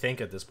 thing, I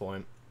think, at this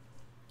point.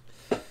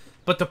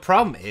 But the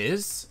problem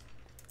is,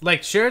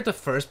 like, sure, the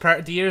first part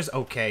of the year is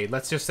okay.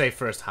 Let's just say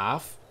first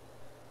half.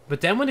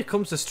 But then when it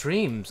comes to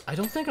streams, I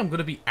don't think I'm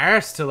gonna be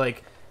arsed to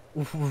like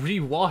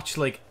rewatch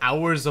like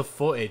hours of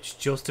footage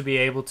just to be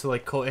able to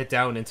like cut it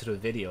down into the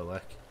video.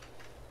 Like,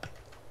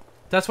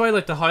 that's why,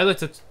 like, the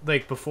highlights,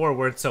 like, before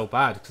weren't so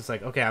bad. Because,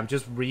 like, okay, I'm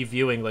just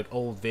reviewing, like,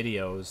 old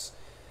videos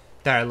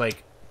that are,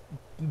 like,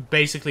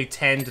 basically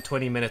 10 to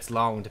 20 minutes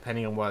long,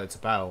 depending on what it's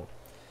about.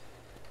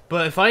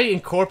 But if I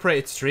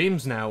incorporate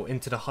streams now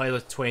into the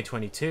highlights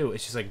 2022,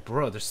 it's just like,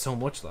 bro, there's so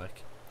much,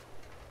 like.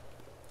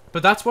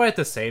 But that's why, at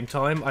the same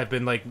time, I've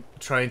been, like,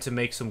 trying to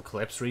make some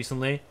clips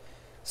recently.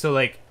 So,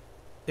 like,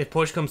 if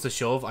push comes to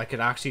shove, I could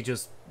actually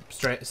just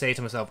say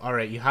to myself,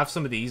 alright, you have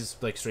some of these,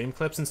 like, stream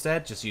clips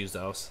instead, just use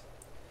those.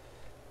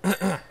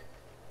 Oh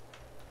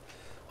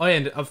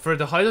yeah, and for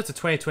the highlights of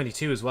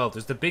 2022 as well,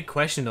 there's the big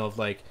question of,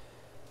 like,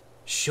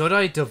 should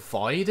I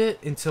divide it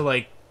into,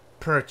 like,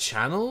 per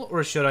channel,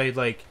 or should I,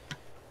 like,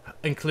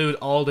 include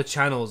all the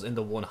channels in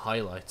the one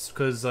highlights?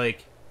 Because,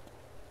 like,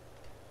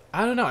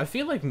 I don't know, I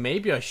feel like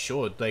maybe I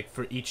should, like,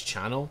 for each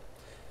channel.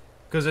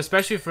 Because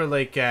especially for,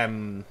 like,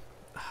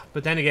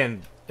 but then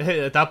again,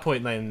 at that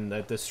point, then,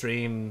 the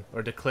stream,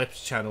 or the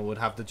clips channel would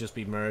have to just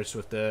be merged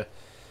with the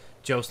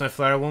Joe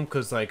Snowflower one,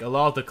 because, like, a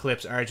lot of the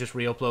clips are just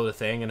re-upload a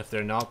thing, and if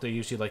they're not, they're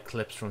usually, like,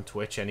 clips from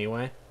Twitch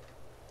anyway.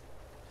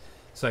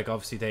 So, like,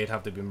 obviously they'd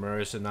have to be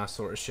merged and that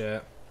sort of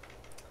shit.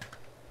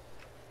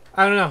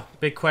 I don't know.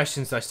 Big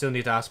questions I still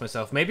need to ask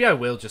myself. Maybe I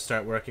will just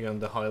start working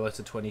on the highlights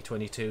of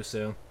 2022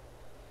 soon.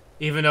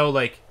 Even though,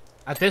 like,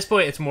 at this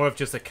point it's more of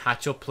just a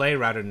catch-up play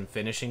rather than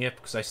finishing it,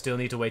 because I still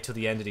need to wait till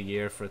the end of the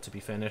year for it to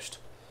be finished.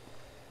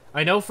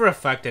 I know for a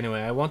fact,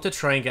 anyway, I want to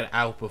try and get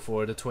out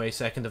before the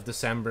 22nd of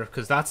December,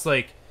 because that's,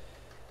 like,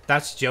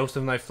 that's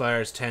Joseph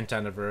Nightflyer's 10th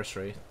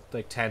anniversary.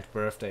 Like, 10th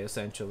birthday,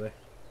 essentially.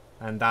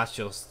 And that's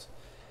just...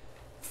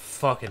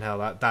 fucking hell,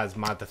 that is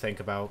mad to think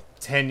about.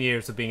 10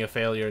 years of being a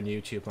failure in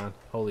YouTube, man.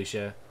 Holy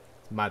shit.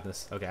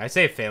 Madness. Okay, I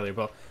say failure,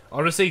 but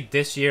honestly,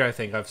 this year I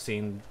think I've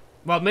seen...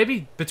 well,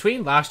 maybe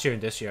between last year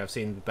and this year, I've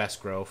seen the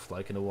best growth,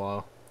 like, in a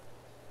while.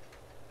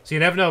 So you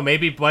never know,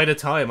 maybe by the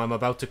time I'm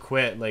about to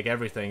quit, like,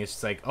 everything, it's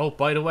just like, oh,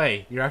 by the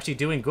way, you're actually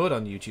doing good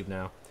on YouTube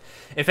now.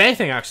 If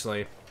anything,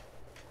 actually...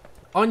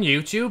 on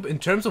YouTube, in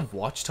terms of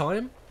watch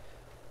time,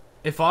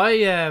 if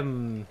I,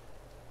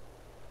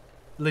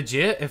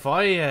 legit, if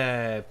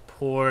I,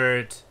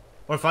 poured,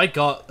 or if I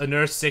got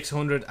another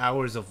 600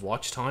 hours of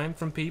watch time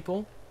from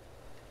people,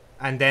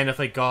 and then if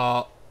I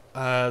got,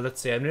 let's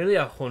see, I'm nearly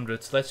at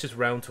 100, so let's just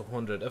round to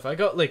 100. If I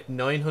got, like,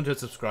 900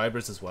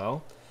 subscribers as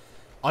well,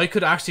 I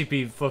could actually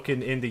be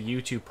fucking in the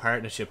YouTube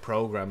partnership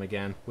program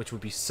again, which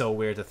would be so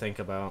weird to think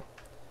about.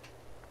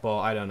 But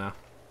I don't know.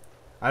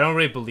 I don't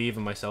really believe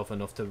in myself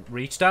enough to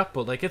reach that,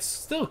 but, like, it's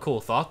still a cool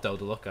thought, though,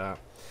 to look at.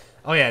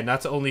 Oh, yeah, and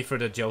that's only for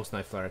the Joe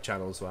Snowflower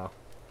channel as well.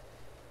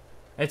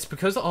 It's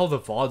because of all the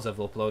VODs I've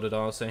uploaded,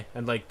 honestly,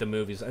 and, like, the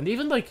movies. And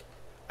even, like,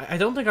 I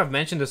don't think I've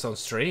mentioned this on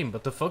stream,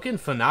 but the fucking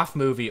FNAF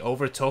movie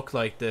overtook,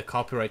 like, the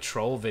copyright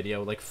troll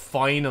video, like,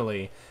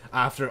 finally,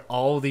 after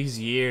all these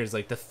years,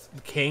 like, the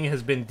king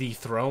has been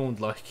dethroned,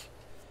 like...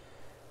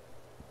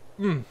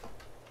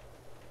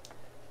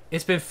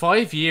 It's been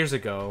 5 years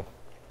ago...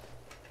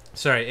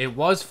 sorry, it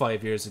was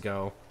 5 years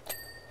ago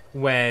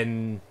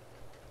when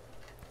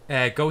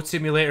Goat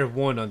Simulator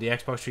 1 on the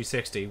Xbox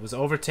 360 was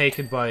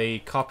overtaken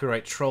by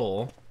Copyright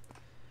Troll.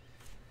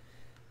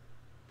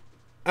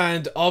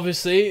 And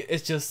obviously,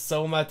 it's just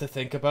so mad to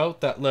think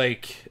about that,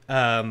 like,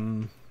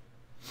 the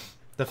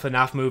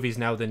FNAF movie is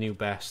now the new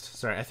best.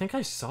 Sorry, I think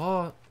I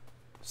saw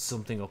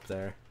something up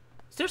there.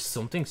 Is there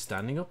something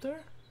standing up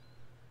there?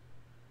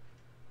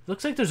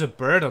 Looks like there's a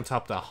bird on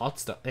top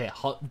of the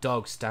hot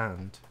dog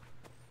stand.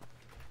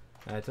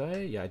 Did I?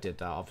 Yeah, I did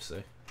that,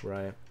 obviously.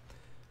 Right.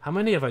 How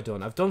many have I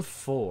done? I've done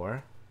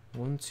 4.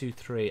 1, 2,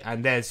 3.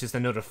 And there's just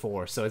another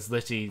 4. So it's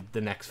literally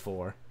the next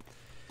 4.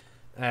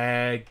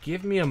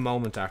 Give me a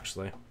moment,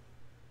 actually.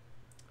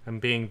 I'm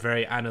being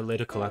very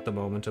analytical at the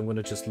moment. I'm going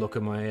to just look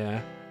at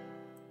my...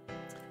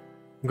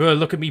 I'm going to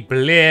look at me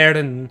Blair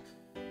and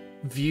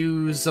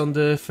views on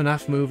the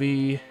FNAF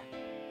movie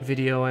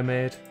video I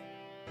made.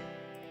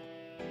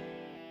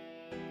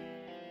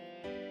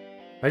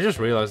 I just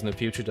realized in the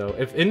future, though,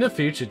 if in the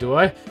future,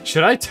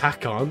 should I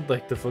tack on,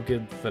 like, the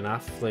fucking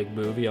FNAF, like,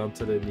 movie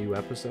onto the new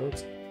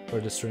episodes? Or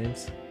the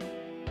streams?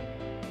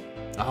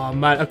 Oh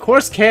man, of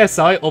course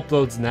KSI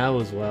uploads now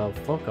as well.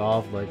 Fuck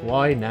off, like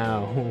why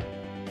now?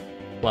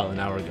 Well, an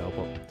hour ago,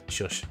 but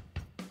shush.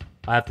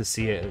 I have to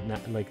see it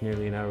like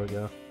nearly an hour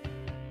ago.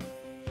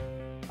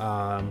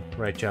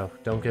 Right, Joe,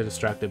 don't get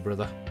distracted,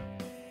 brother.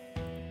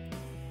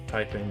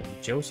 Type in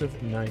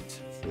Joseph Knight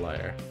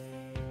Flyer.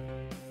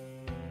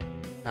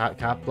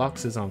 Cap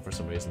blocks is on for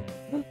some reason.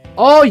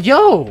 Oh,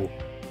 yo!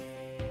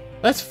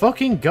 Let's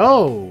fucking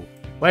go!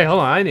 Wait,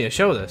 hold on, I need to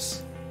show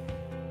this.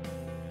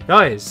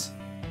 Guys,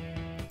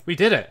 we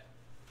did it.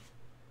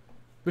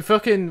 We've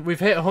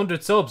hit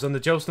 100 subs on the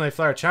Joseph Knight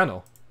Flyer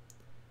channel.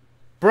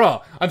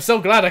 Bro, I'm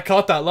so glad I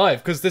caught that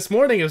live, because this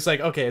morning it was like,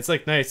 okay, it's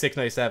like 96,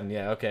 97,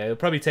 yeah, okay. It'll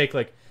probably take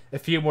like a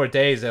few more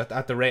days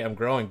at the rate I'm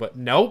growing, but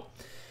nope.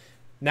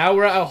 Now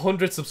we're at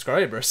 100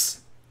 subscribers.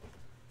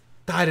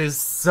 That is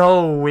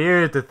so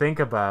weird to think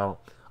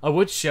about. I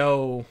would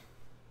show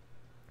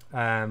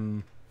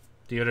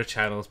the other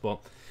channels, but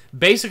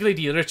basically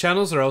the other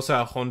channels are also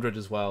at 100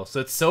 as well. So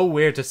it's so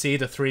weird to see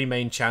the three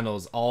main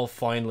channels all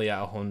finally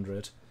at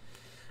 100.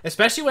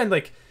 Especially when,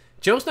 like,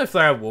 Joseph Knight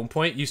Flyer at one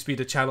point used to be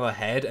the channel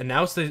ahead, and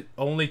now it's the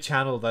only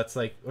channel that's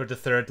like, or the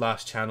third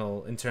last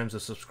channel in terms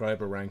of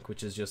subscriber rank,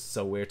 which is just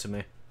so weird to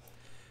me.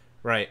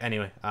 Right,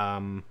 anyway,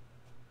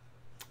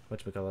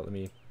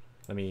 whatchamacallit,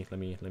 let me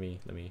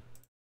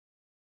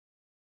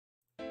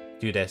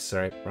do this.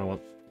 Sorry, wrong one.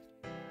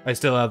 I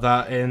still have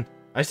that in.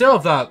 I still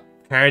have that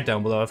card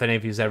down below if any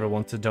of you ever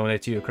want to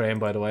donate to Ukraine,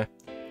 by the way.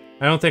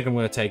 I don't think I'm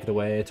going to take it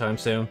away anytime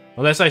soon.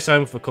 Unless I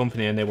sign with a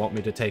company and they want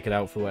me to take it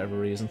out for whatever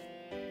reason.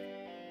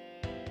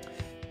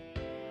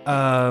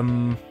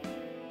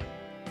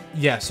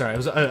 Yeah, sorry. I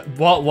was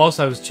whilst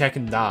I was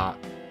checking that.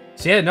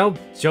 So yeah, no,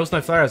 Joseph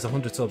Knight Flyer has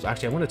 100 subs.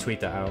 Actually, I'm going to tweet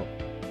that out.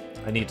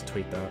 I need to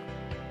tweet that.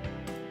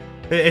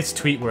 It's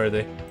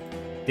tweet-worthy.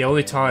 The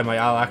only time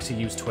I'll actually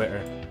use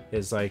Twitter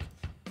is, like,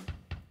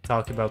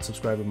 talking about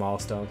subscriber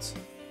milestones.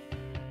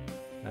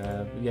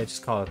 Yeah,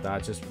 just call it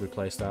that. Just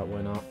replace that.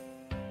 Why not?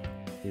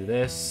 Do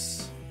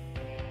this.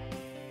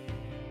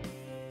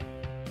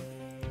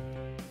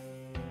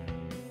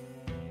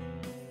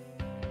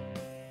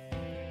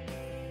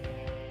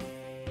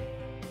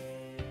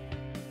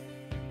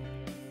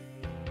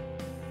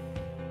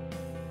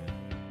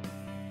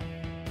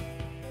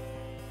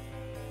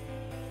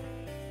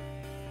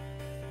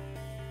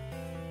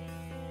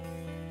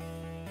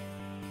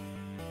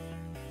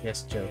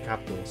 Yes, Joe.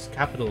 Capitals.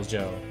 Capitals,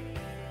 Joe.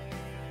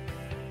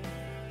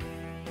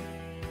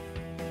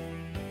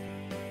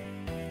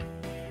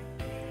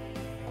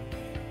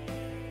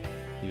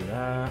 Do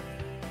that.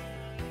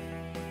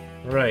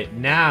 Right,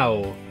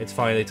 now it's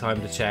finally time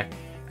to check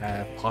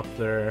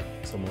popular.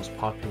 It's the most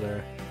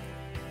popular.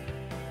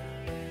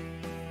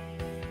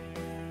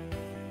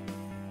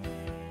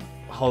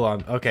 Hold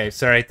on. Okay,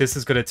 sorry. This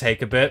is going to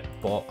take a bit,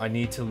 but I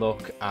need to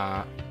look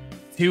at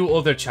two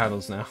other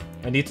channels now.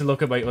 I need to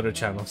look at my other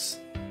channels.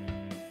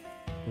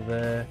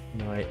 The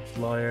Night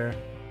Flyer.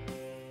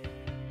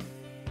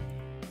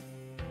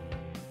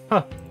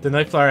 Huh. The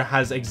Night Flyer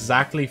has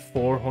exactly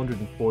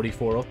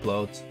 444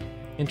 uploads.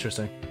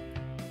 Interesting.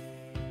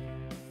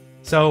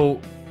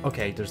 So,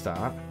 okay, there's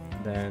that.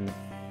 Then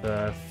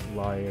the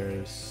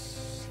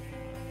Flyers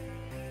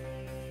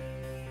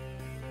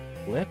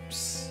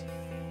clips.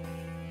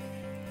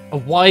 Oh,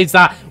 why is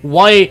that?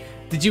 Why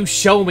did you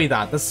show me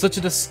that? That's such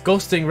a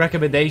disgusting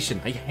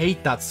recommendation. I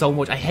hate that so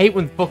much. I hate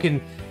when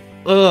fucking...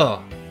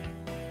 Ugh.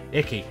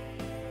 Icky.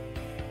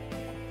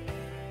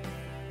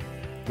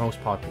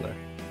 Most popular.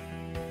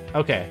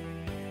 Okay.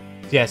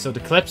 Yeah, so the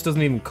clips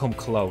doesn't even come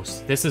close.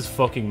 This is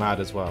fucking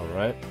mad as well,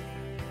 right?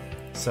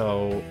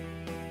 So,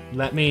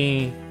 let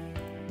me...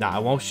 Nah, I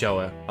won't show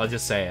it. I'll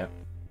just say it.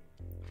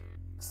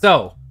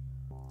 So,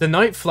 the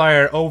Night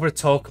Flyer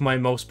overtook my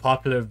most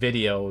popular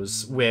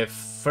videos with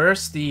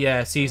first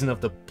the Season of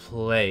the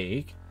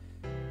Plague,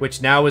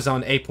 which now is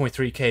on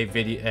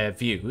 8.3k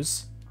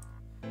views.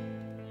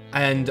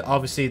 And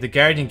obviously the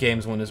Guardian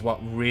Games one is what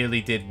really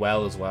did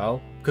well as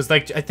well. Because,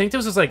 like, I think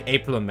this was like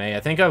April and May. I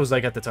think I was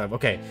like at the time,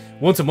 okay,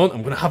 once a month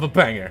I'm going to have a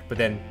banger. But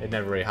then it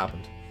never really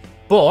happened.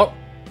 But,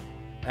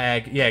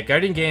 yeah,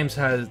 Guardian Games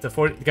has,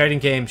 Guardian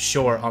Games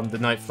short on the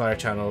Night Flyer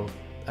channel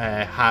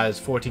has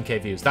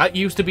 14k views. That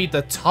used to be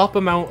the top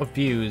amount of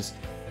views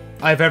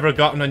I've ever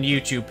gotten on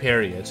YouTube,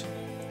 period.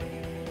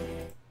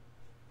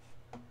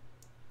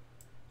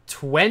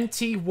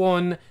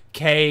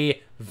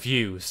 21k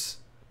views.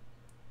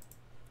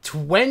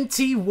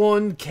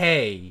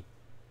 21k.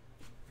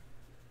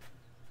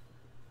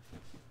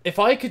 If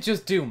I could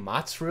just do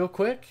maths real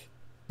quick,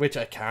 which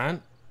I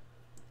can't,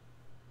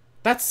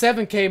 that's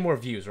 7k more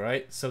views,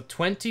 right? So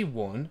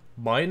 21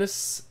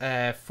 minus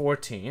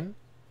 14,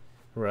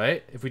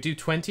 right? If we do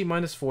 20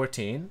 minus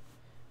 14,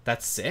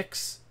 that's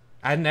 6.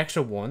 Add an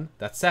extra 1,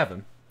 that's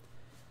 7.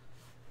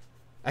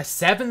 A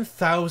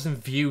 7,000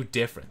 view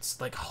difference.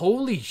 Like,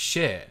 holy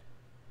shit.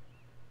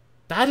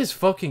 That is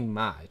fucking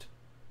mad.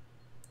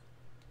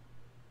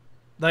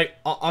 Like,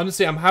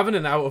 honestly, I'm having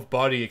an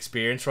out-of-body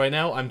experience right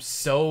now. I'm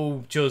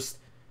so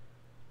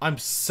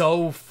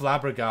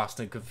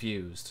flabbergasted and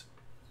confused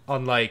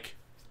on, like,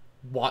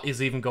 what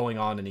is even going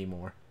on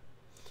anymore.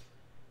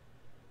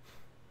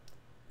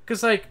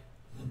 Because, like,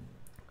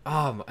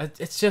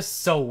 it's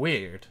just so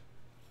weird.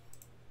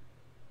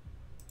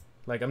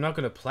 Like, I'm not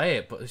going to play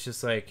it, but it's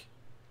just like,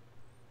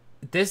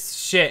 this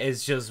shit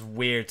is just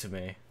weird to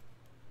me.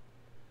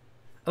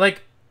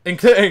 Like,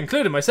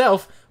 including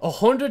myself,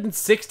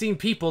 116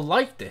 people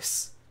liked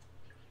this.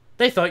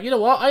 They thought, you know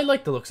what, I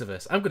like the looks of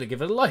this. I'm going to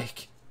give it a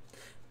like.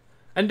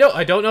 And no,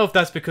 I don't know if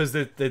that's because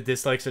the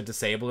dislikes are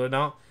disabled or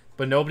not,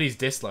 but nobody's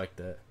disliked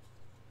it.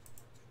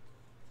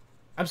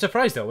 I'm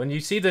surprised though, when you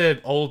see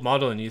the old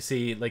model and you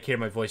see, like, hear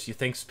my voice, you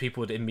think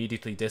people would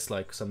immediately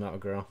dislike because I'm not a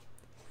girl.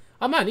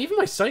 Oh man, even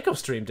my Psycho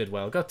stream did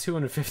well. Got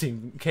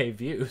 215k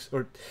views.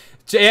 Or,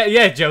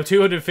 yeah, Joe,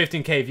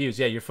 215k views.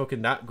 Yeah, you're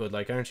fucking that good,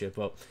 like, aren't you?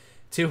 But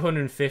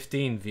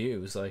 215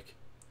 views, like,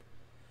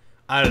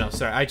 I don't know,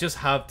 sorry, I just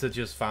have to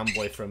just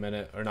fanboy for a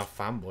minute. Or not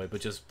fanboy, but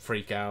just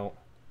freak out.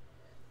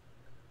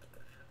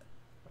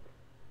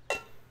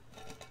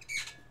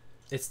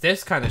 It's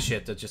this kind of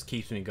shit that just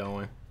keeps me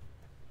going.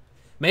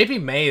 Maybe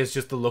May is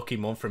just the lucky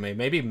month for me.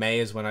 Maybe May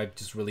is when I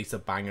just release a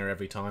banger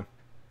every time.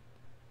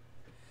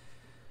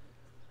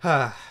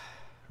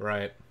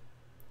 Right.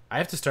 I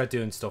have to start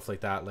doing stuff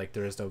like that, like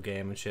There Is No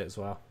Game and shit as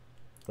well.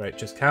 Right,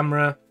 just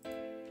camera.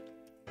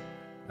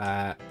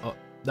 Oh,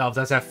 no,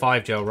 that's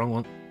F5, Joe. Wrong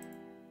one.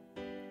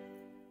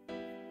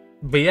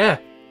 But yeah.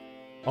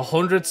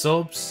 100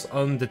 subs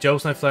on the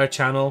Joe's Night Flare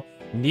channel.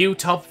 New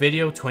top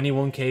video,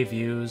 21k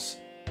views.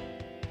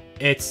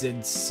 It's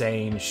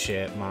insane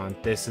shit, man.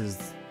 This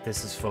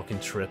is fucking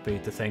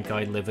trippy to think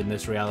I live in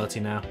this reality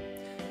now.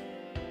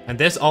 And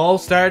this all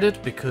started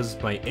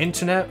because my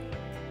internet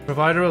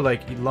provider were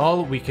like,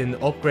 lol, we can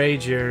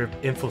upgrade your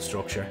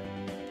infrastructure.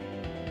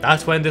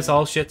 That's when this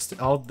all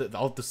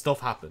the stuff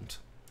happened.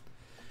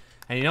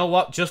 And you know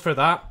what? Just for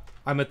that,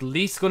 I'm at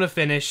least gonna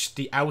finish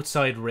the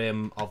outside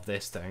rim of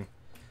this thing.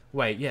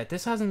 Wait, yeah,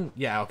 this hasn't...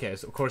 Yeah, okay,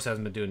 so of course it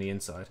hasn't been doing the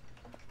inside.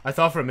 I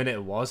thought for a minute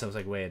it was. I was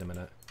like, wait a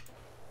minute.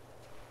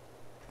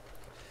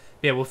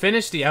 Yeah, we'll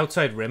finish the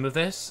outside rim of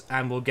this,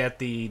 and we'll get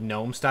the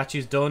gnome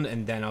statues done,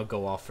 and then I'll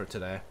go off for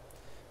today.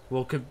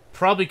 We'll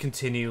probably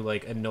continue,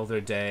 like,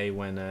 another day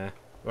when,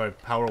 or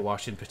Power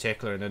Wash in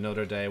particular, and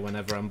another day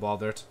whenever I'm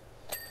bothered.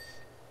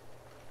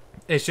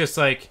 It's just,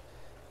 like,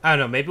 I don't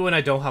know, maybe when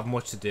I don't have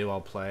much to do, I'll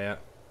play it.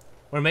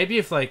 Or maybe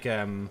if, like,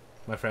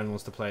 my friend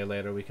wants to play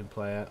later, we can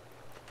play it.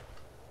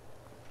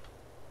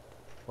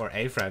 Or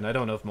a friend. I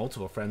don't know if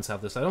multiple friends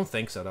have this. I don't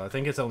think so, though. I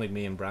think it's only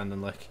me and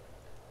Brandon, like...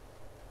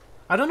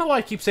 I don't know why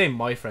I keep saying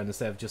my friend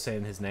instead of just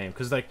saying his name.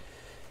 Because, like,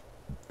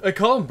 I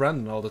call him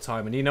Brandon all the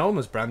time, and you know him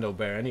as Brando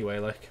Bear anyway,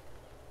 like...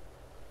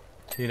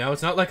 You know,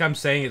 it's not like I'm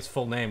saying his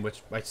full name,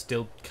 which I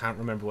still can't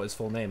remember what his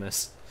full name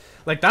is.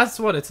 Like, that's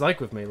what it's like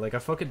with me. Like, I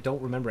fucking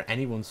don't remember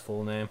anyone's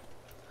full name.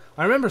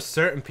 I remember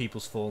certain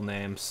people's full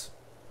names,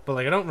 but,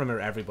 like, I don't remember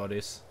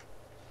everybody's.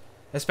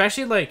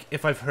 Especially, like,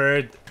 if I've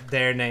heard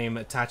their name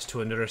attached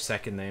to another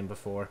second name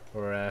before,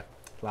 or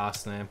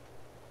last name.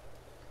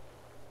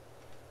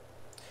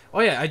 Oh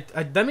yeah,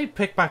 let me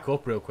pick back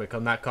up real quick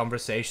on that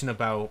conversation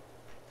about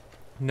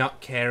not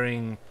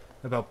caring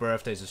about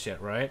birthdays and shit,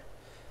 right?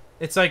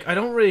 It's like, I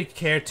don't really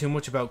care too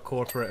much about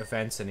corporate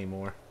events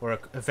anymore. Or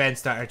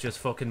events that are just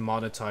fucking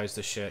monetized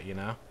as shit, you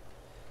know?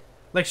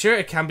 Like, sure,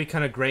 it can be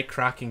kind of great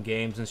cracking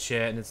games and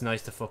shit, and it's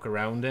nice to fuck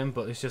around in,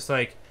 but it's just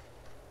like,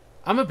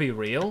 I'm gonna be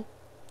real.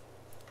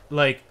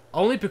 Like,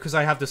 only because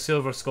I have the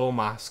Silver Skull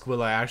mask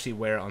will I actually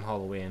wear it on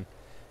Halloween.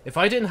 If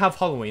I didn't have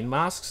Halloween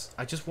masks,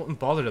 I just wouldn't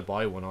bother to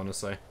buy one,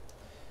 honestly.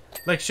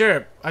 Like,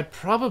 sure, I'd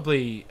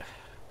probably...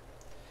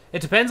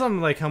 It depends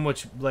on, like, how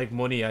much, like,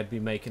 money I'd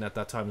be making at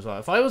that time as well.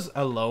 If I was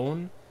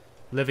alone,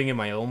 living in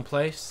my own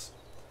place,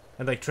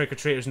 and, like,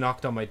 trick-or-treaters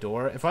knocked on my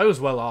door, if I was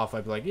well off,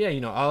 I'd be like, yeah,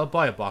 you know, I'll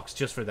buy a box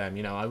just for them,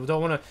 you know. I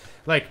don't want to...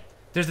 Like,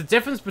 there's a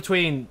difference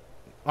between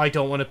I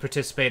don't want to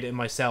participate in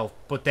myself,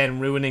 but then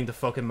ruining the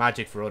fucking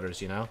magic for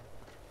others, you know?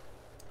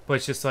 But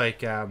it's just,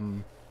 like, I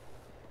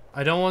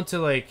don't want to,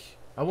 like...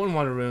 I wouldn't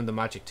want to ruin the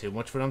magic too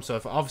much for them, so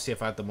obviously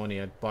if I had the money,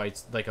 I'd buy,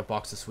 like, a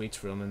box of sweets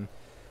for them and,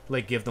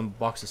 like, give them a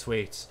box of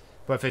sweets.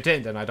 But if I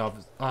didn't, then I'd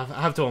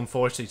have to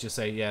unfortunately just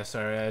say, yeah,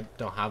 sorry, I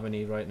don't have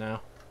any right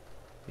now.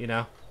 You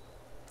know?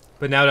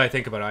 But now that I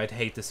think about it, I'd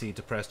hate to see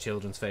depressed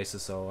children's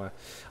faces, so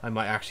I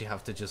might actually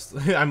have to just...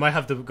 I might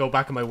have to go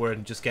back on my word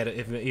and just get it,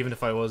 even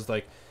if I was,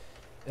 like,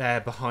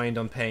 behind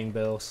on paying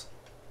bills.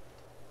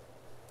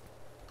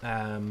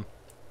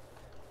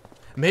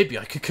 Maybe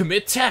I could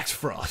commit tax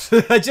fraud.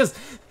 I just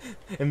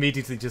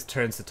immediately just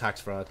turns to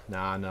tax fraud.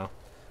 Nah, no.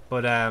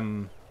 But,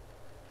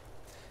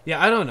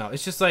 yeah, I don't know.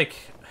 It's just like...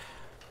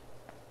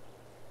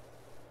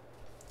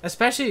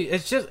 Especially,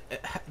 it's just...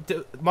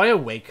 My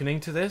awakening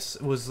to this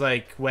was,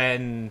 like,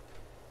 when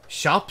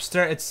shops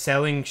started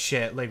selling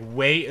shit, like,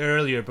 way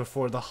earlier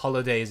before the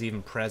holiday is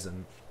even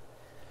present.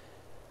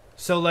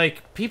 So,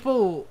 like,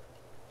 people...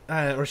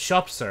 or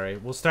shops, sorry,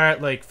 will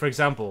start, like, for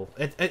example,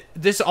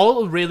 this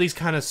all really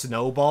kind of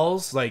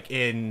snowballs, like,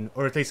 in,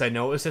 or at least I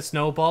noticed it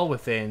snowball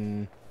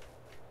within,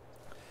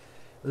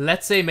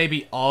 let's say,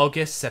 maybe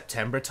August,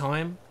 September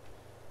time.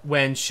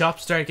 when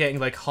shops start getting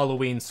like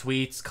Halloween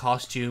sweets,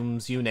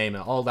 costumes, you name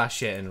it, all that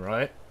shit in,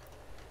 right?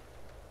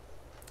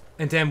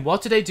 And then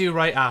what do they do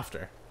right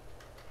after?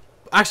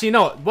 Actually,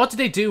 no, what do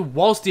they do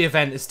whilst the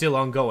event is still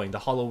ongoing, the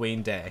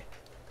Halloween day?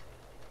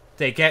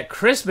 They get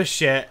Christmas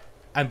shit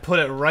and put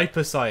it right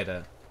beside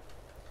it.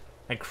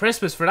 And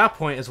Christmas for that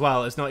point as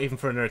well is not even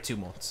for another 2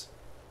 months.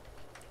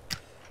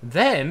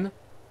 Then,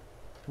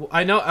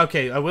 I know,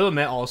 okay, I will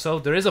admit also,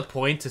 there is a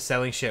point to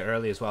selling shit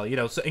early as well. You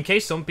know, so in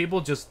case some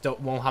people just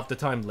won't have the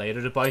time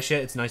later to buy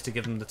shit, it's nice to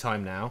give them the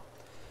time now.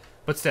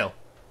 But still,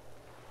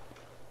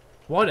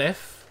 what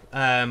if,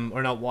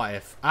 or not what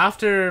if,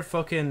 after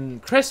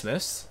fucking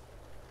Christmas,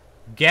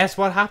 guess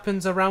what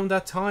happens around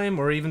that time,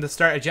 or even the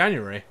start of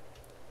January?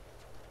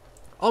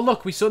 Oh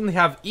look, we suddenly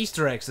have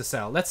Easter eggs to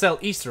sell. Let's sell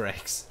Easter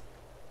eggs.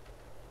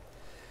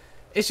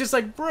 It's just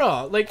like,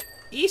 bro, like,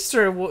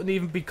 Easter wouldn't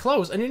even be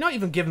close, and you're not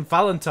even giving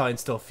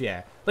Valentine's stuff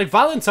yet. Like,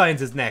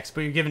 Valentine's is next,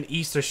 but you're giving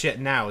Easter shit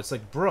now. It's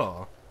like,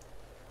 bro.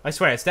 I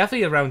swear, it's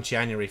definitely around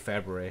January,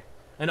 February.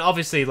 And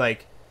obviously,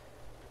 like,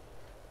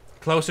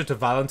 closer to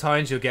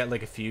Valentine's, you'll get,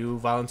 like, a few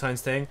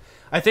Valentine's thing.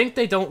 I think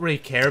they don't really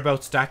care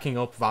about stacking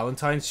up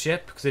Valentine's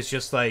shit, because it's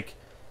just, like,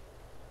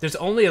 there's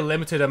only a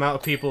limited amount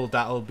of people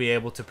that'll be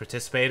able to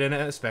participate in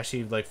it,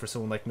 especially, like, for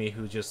someone like me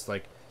who just,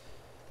 like,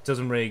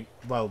 doesn't really,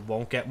 well,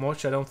 won't get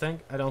much, I don't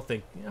think.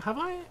 Have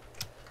I?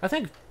 I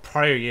think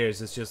prior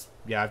years it's just,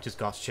 yeah, I've just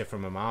got shit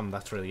from my mom.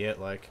 That's really it,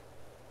 like.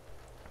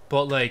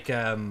 But, like,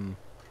 I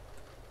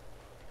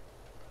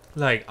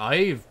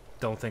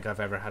don't think I've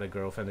ever had a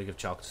girlfriend to give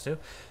chocolates to.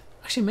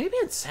 Actually, maybe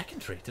in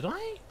secondary, did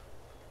I?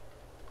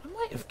 I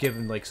might have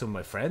given, like, some of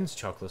my friends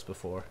chocolates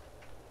before.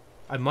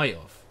 I might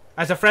have.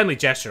 As a friendly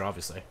gesture,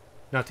 obviously.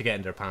 Not to get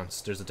in their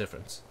pants. There's a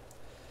difference.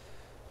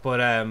 But,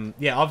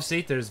 yeah,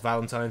 obviously, there's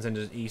Valentine's and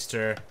there's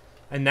Easter.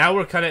 And now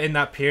we're kind of in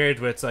that period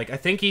where it's like, I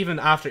think even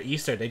after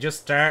Easter, they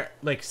just start,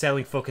 like,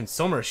 selling fucking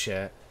summer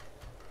shit.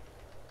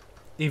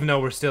 Even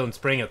though we're still in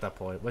spring at that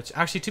point. Which,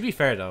 actually, to be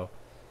fair, though.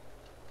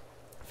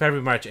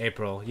 February, March,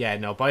 April. Yeah,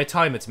 no, by the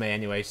time it's May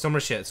anyway, summer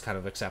shit is kind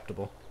of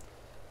acceptable.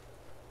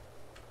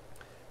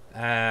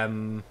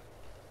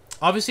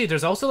 Obviously,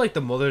 there's also, like,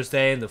 the Mother's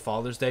Day and the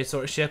Father's Day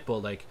sort of shit. But,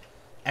 like,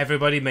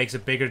 everybody makes a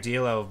bigger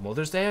deal out of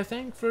Mother's Day, I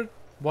think, for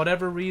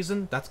whatever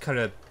reason. That's kind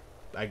of,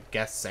 I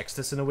guess,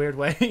 sexist in a weird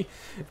way.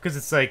 Because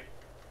it's like,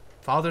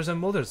 fathers and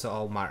mothers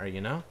all matter,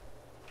 you know?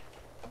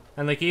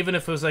 And, like, even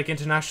if it was, like,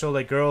 international,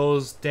 like,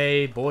 Girls'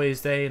 Day,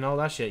 Boys' Day, and all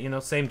that shit, you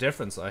know, same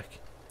difference, like.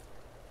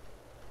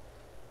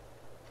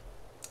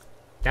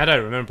 Now that I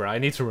remember, I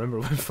need to remember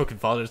when fucking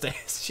Father's Day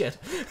is. Shit.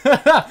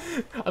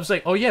 I was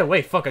like, oh yeah,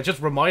 wait, fuck, I just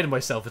reminded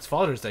myself it's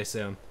Father's Day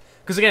soon.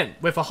 Because again,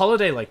 with a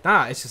holiday like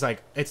that, it's just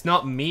like, it's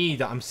not me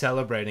that I'm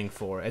celebrating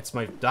for, it's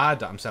my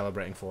dad that I'm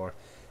celebrating for.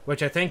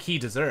 Which I think he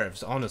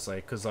deserves, honestly,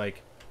 because,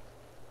 like,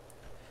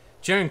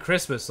 during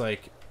Christmas,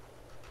 like,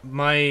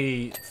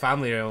 my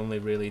family are only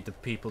really the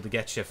people to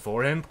get shit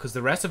for him, because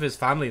the rest of his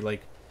family,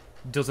 like,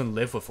 doesn't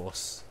live with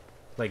us,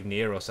 like,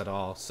 near us at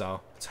all, so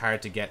it's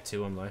hard to get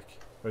to him, like,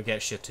 or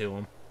get shit to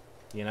him,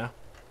 you know?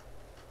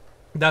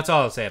 That's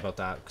all I'll say about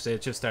that, because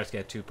it just starts to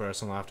get too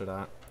personal after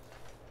that.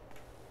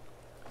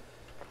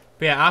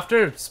 But yeah,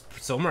 after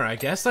summer, I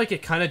guess, like,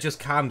 it kind of just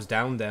calms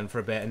down then for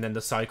a bit, and then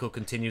the cycle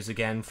continues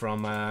again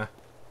from,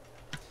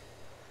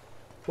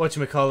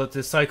 whatchamacallit,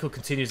 the cycle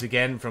continues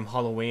again from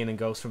Halloween and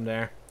goes from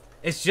there.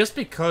 It's just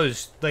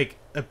because, like,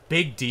 a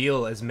big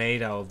deal is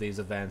made out of these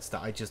events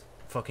that I just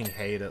fucking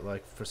hate it,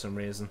 like, for some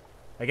reason.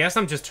 I guess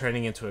I'm just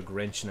turning into a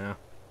Grinch now.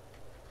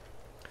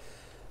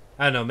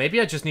 I don't know, maybe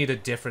I just need a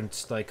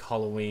different, like,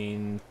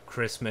 Halloween,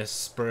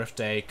 Christmas,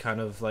 birthday kind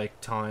of, like,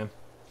 time.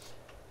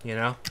 You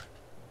know?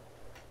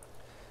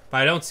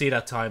 But I don't see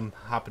that time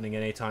happening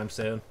anytime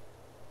soon.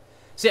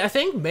 See, I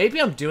think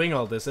maybe I'm doing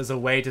all this as a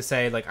way to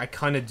say, like, I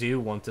kind of do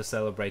want to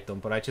celebrate them,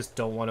 but I just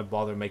don't want to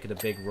bother making a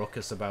big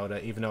ruckus about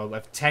it, even though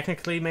I've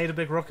technically made a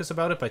big ruckus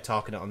about it by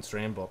talking it on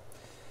stream, but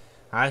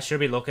I should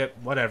be look at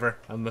whatever.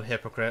 I'm a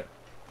hypocrite.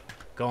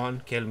 Go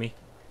on, kill me.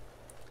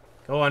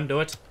 Go on, do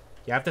it.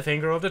 You have the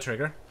finger of the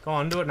trigger. Go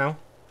on, do it now.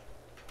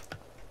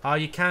 Oh,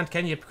 you can't,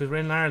 can you? Because we're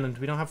in Ireland.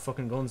 We don't have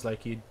fucking guns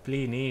like you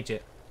bleeding need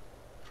it.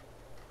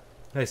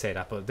 I say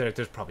that, but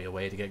there's probably a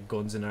way to get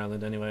guns in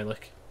Ireland anyway,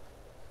 like.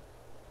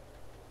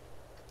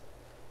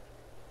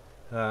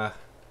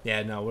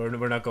 Yeah, no, we're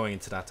not going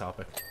into that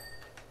topic.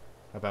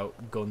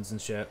 About guns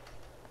and shit.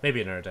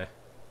 Maybe another day.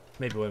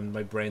 Maybe when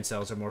my brain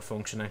cells are more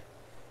functioning.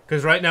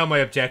 Because right now my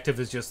objective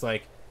is just,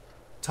 like,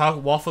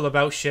 waffle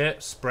about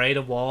shit, spray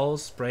the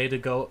walls, spray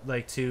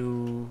the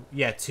two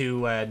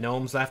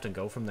gnomes left and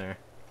go from there.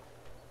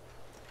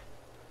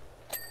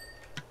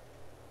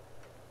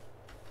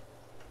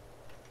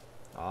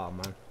 Oh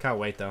man, can't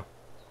wait though.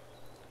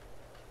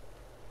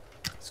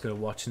 Just gonna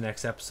watch the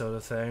next episode of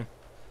the thing.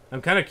 I'm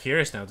kind of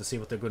curious now to see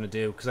what they're gonna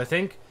do, because I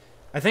think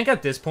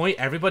at this point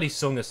everybody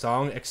sung a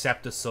song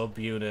except the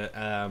subunit.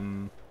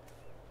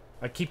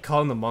 I keep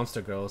calling them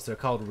Monster Girls. They're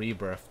called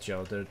Rebirth,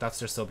 Joe. That's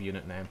their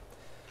subunit name.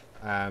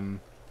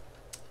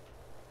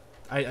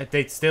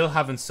 they still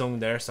haven't sung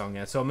their song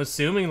yet. So I'm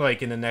assuming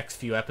like in the next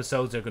few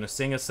episodes they're gonna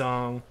sing a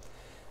song.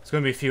 It's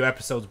gonna be a few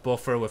episodes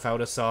buffer without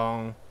a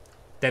song.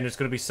 Then there's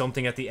gonna be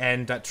something at the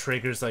end that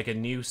triggers like a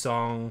new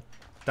song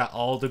that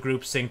all the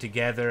groups sing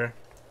together.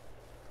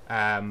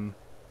 I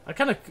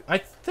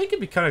think it'd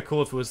be kind of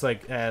cool if it was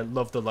like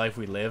 "Love the Life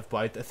We Live," but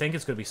I think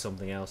it's gonna be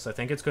something else. I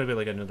think it's gonna be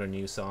like another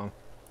new song.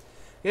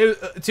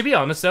 To be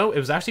honest though, it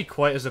was actually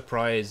quite a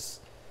surprise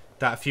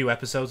that a few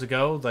episodes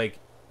ago, like,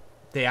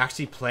 they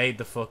actually played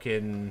the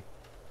fucking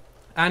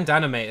and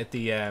animated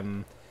the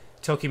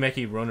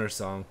Tokimeki Runner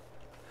song.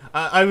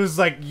 I was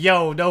like,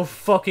 yo, no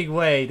fucking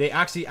way, they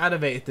actually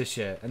animated this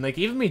shit. And like,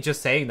 even me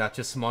just saying that,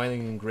 just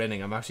smiling and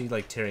grinning, I'm actually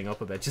like tearing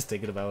up a bit just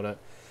thinking about it.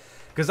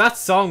 Because that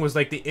song was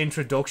like the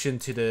introduction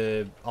to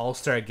the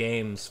All-Star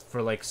Games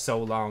for like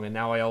so long, and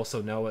now I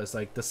also know it as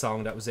like the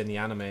song that was in the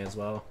anime as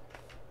well.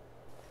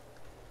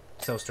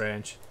 So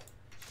strange.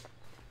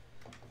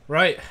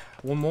 Right,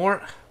 one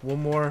more,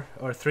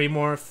 or three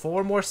more,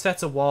 four more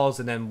sets of walls,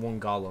 and then one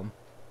golem.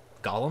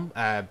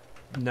 Golem?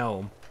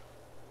 Gnome.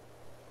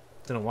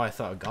 Don't know why I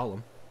thought of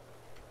golem.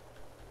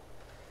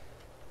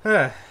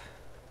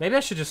 Maybe I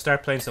should just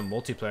start playing some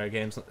multiplayer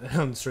games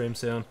on stream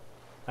soon.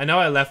 I know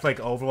I left like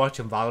Overwatch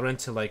and Valorant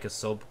to like a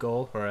sub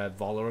goal or a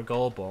follower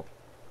goal, but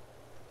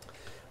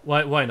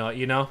why not,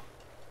 you know?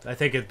 I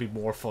think it'd be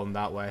more fun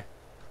that way.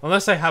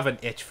 Unless I have an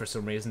itch for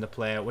some reason to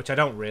play it, which I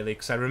don't really,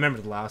 because I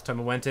remember the last time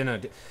I went in,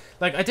 and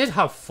I did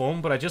have fun,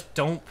 but I just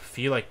don't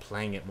feel like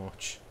playing it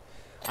much.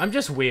 I'm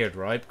just weird,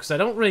 right? Because I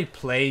don't really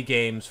play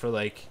games for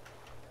like...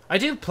 I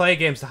do play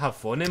games to have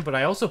fun in, but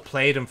I also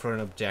play them for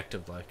an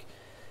objective, like...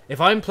 If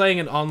I'm playing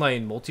an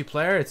online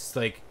multiplayer, it's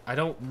like,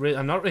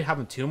 I'm not really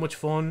having too much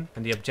fun,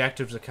 and the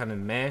objectives are kind of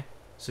meh,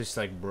 so it's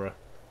like, bruh.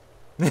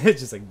 It's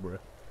just like, bruh.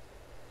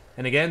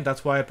 And again,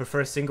 that's why I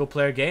prefer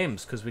single-player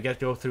games, because we get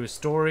to go through a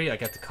story, I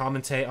get to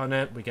commentate on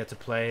it, we get to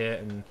play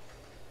it, and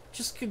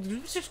just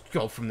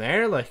go from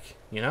there, like,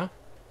 you know?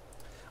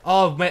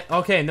 Oh,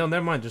 okay, no,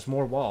 never mind, there's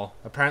more wall.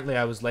 Apparently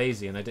I was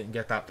lazy, and I didn't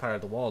get that part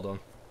of the wall done.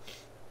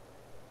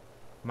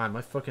 Man,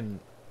 my fucking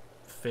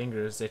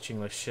finger is itching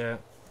like shit.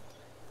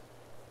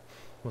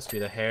 Must be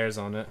the hairs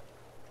on it.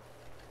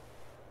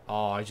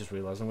 Oh, I just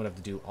realized I'm gonna have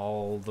to do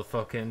all the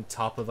fucking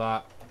top of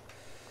that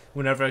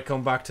whenever I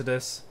come back to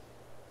this.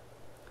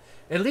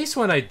 At least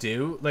when I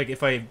do, like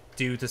if I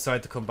do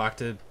decide to come back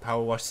to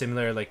Powerwash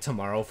Simulator like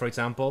tomorrow, for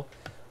example,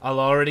 I'll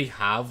already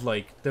have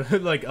like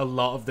like a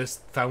lot of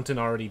this fountain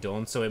already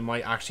done, so it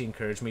might actually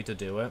encourage me to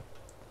do it.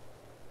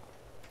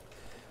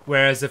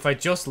 Whereas if I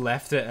just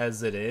left it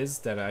as it is,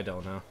 then I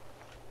don't know.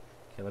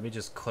 Okay, let me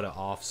just cut it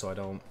off so I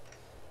don't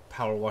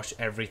power wash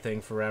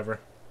everything forever.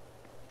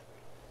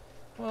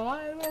 Well,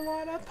 I don't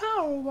want to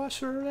power wash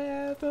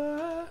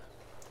forever.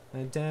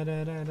 Those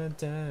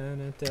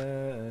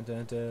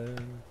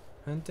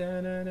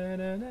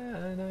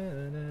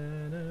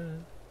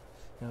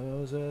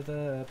are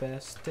the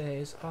best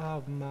days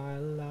of my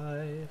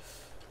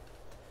life.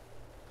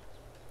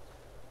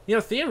 You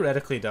know,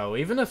 theoretically though,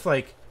 even if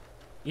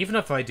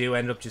I do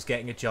end up just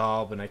getting a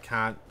job and I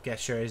can't get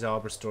Sherry's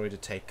Arbor story to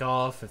take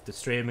off, if the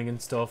streaming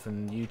and stuff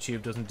and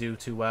YouTube doesn't do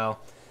too well,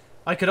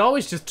 I could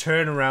always just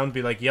turn around and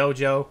be like, yo,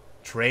 Joe,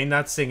 train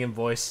that singing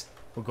voice.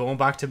 We're going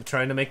back to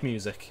trying to make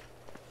music.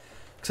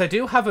 Because I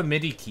do have a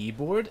MIDI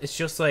keyboard. It's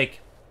just like,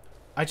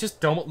 I just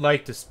don't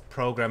like this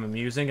program I'm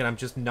using, and I'm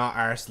just not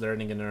arse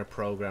learning another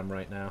program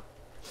right now.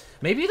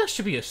 Maybe that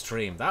should be a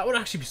stream. That would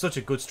actually be such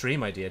a good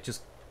stream idea.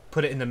 Just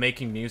put it in the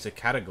making music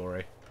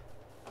category.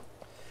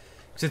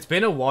 Because it's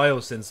been a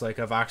while since like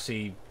I've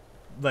actually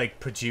like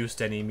produced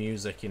any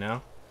music, you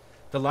know?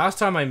 The last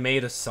time I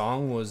made a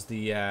song was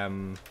the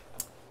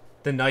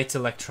Night's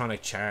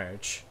Electronic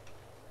Charge.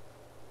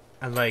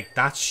 And like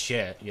that's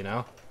shit, you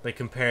know? Like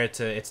compared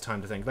to It's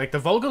Time to Think. Like the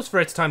vocals for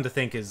It's Time to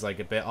Think is like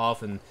a bit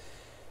off, and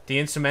the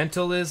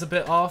instrumental is a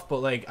bit off, but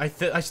like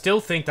I still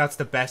think that's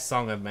the best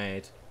song I've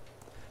made.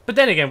 But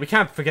then again, we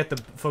can't forget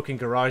the fucking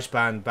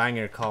GarageBand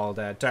banger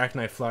called Dark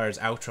Knight Flyer's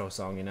outro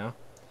song, you know?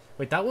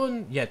 Wait, that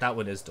one? Yeah, that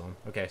one is done.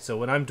 Okay, so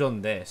when I'm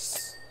done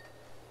this...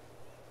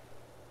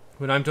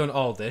 When I'm done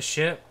all this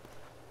shit,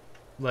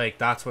 like,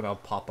 that's when I'll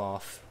pop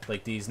off.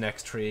 Like, these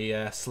next three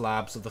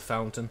slabs of the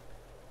fountain.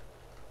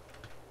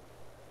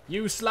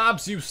 You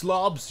slabs, you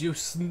slobs, you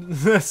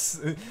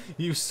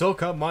you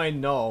suck on my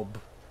knob.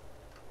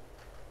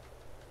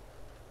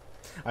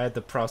 I had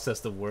to process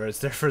the words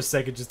there for a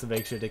second just to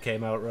make sure they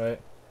came out right.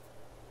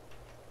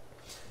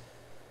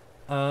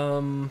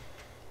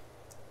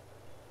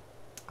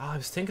 I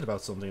was thinking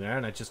about something there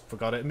and I just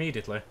forgot it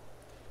immediately.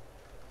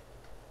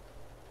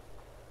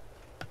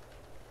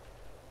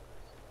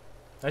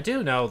 I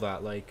do know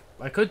that, like,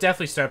 I could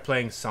definitely start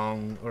playing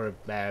song or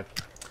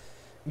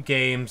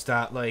games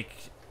that, like,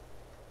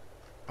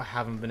 I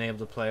haven't been able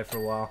to play for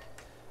a while.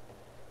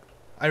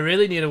 I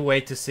really need to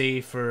wait to see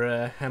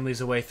for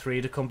Emily's Away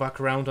 3 to come back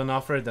around on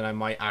offer, then I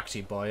might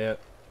actually buy it.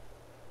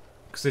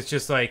 Because it's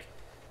just like,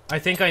 I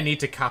think I need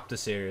to cap the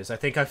series. I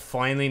think I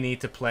finally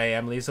need to play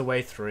Emily's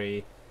Away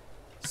 3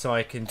 so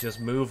I can just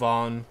move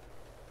on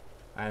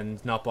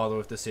and not bother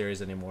with the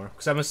series anymore.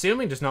 Because I'm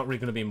assuming there's not really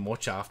going to be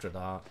much after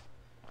that.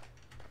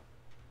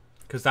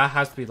 Because that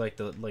has to be like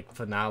the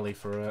finale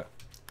for it.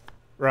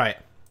 Right.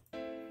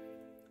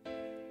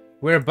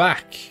 We're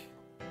back.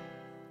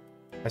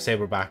 I say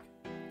we're back.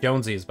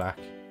 Jonesy is back.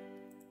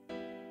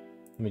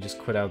 Let me just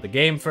quit out the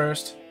game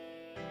first.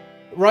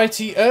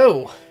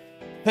 Righty-o.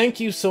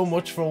 Thank you so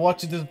much for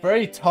watching this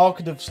very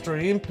talkative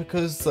stream,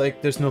 because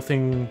like there's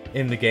nothing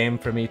in the game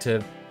for me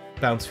to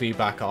bounce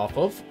feedback off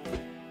of.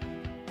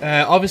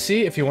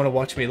 Obviously, if you want to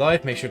watch me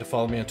live, make sure to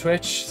follow me on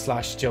Twitch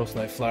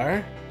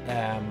 /JosephNightFlyer.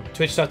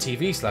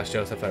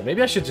 Twitch.tv/JosephFlyer.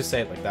 Maybe I should just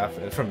say it like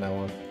that from now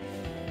on.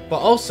 But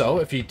also,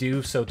 if you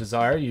do so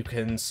desire, you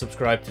can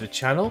subscribe to the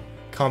channel,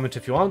 comment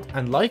if you want,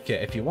 and like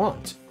it if you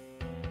want.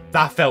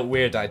 That felt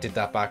weird that I did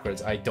that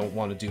backwards. I don't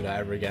want to do that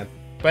ever again.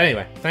 But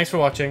anyway, thanks for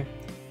watching.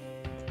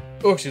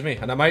 Oh, excuse me.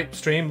 And I might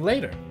stream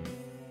later.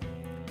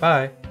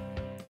 Bye.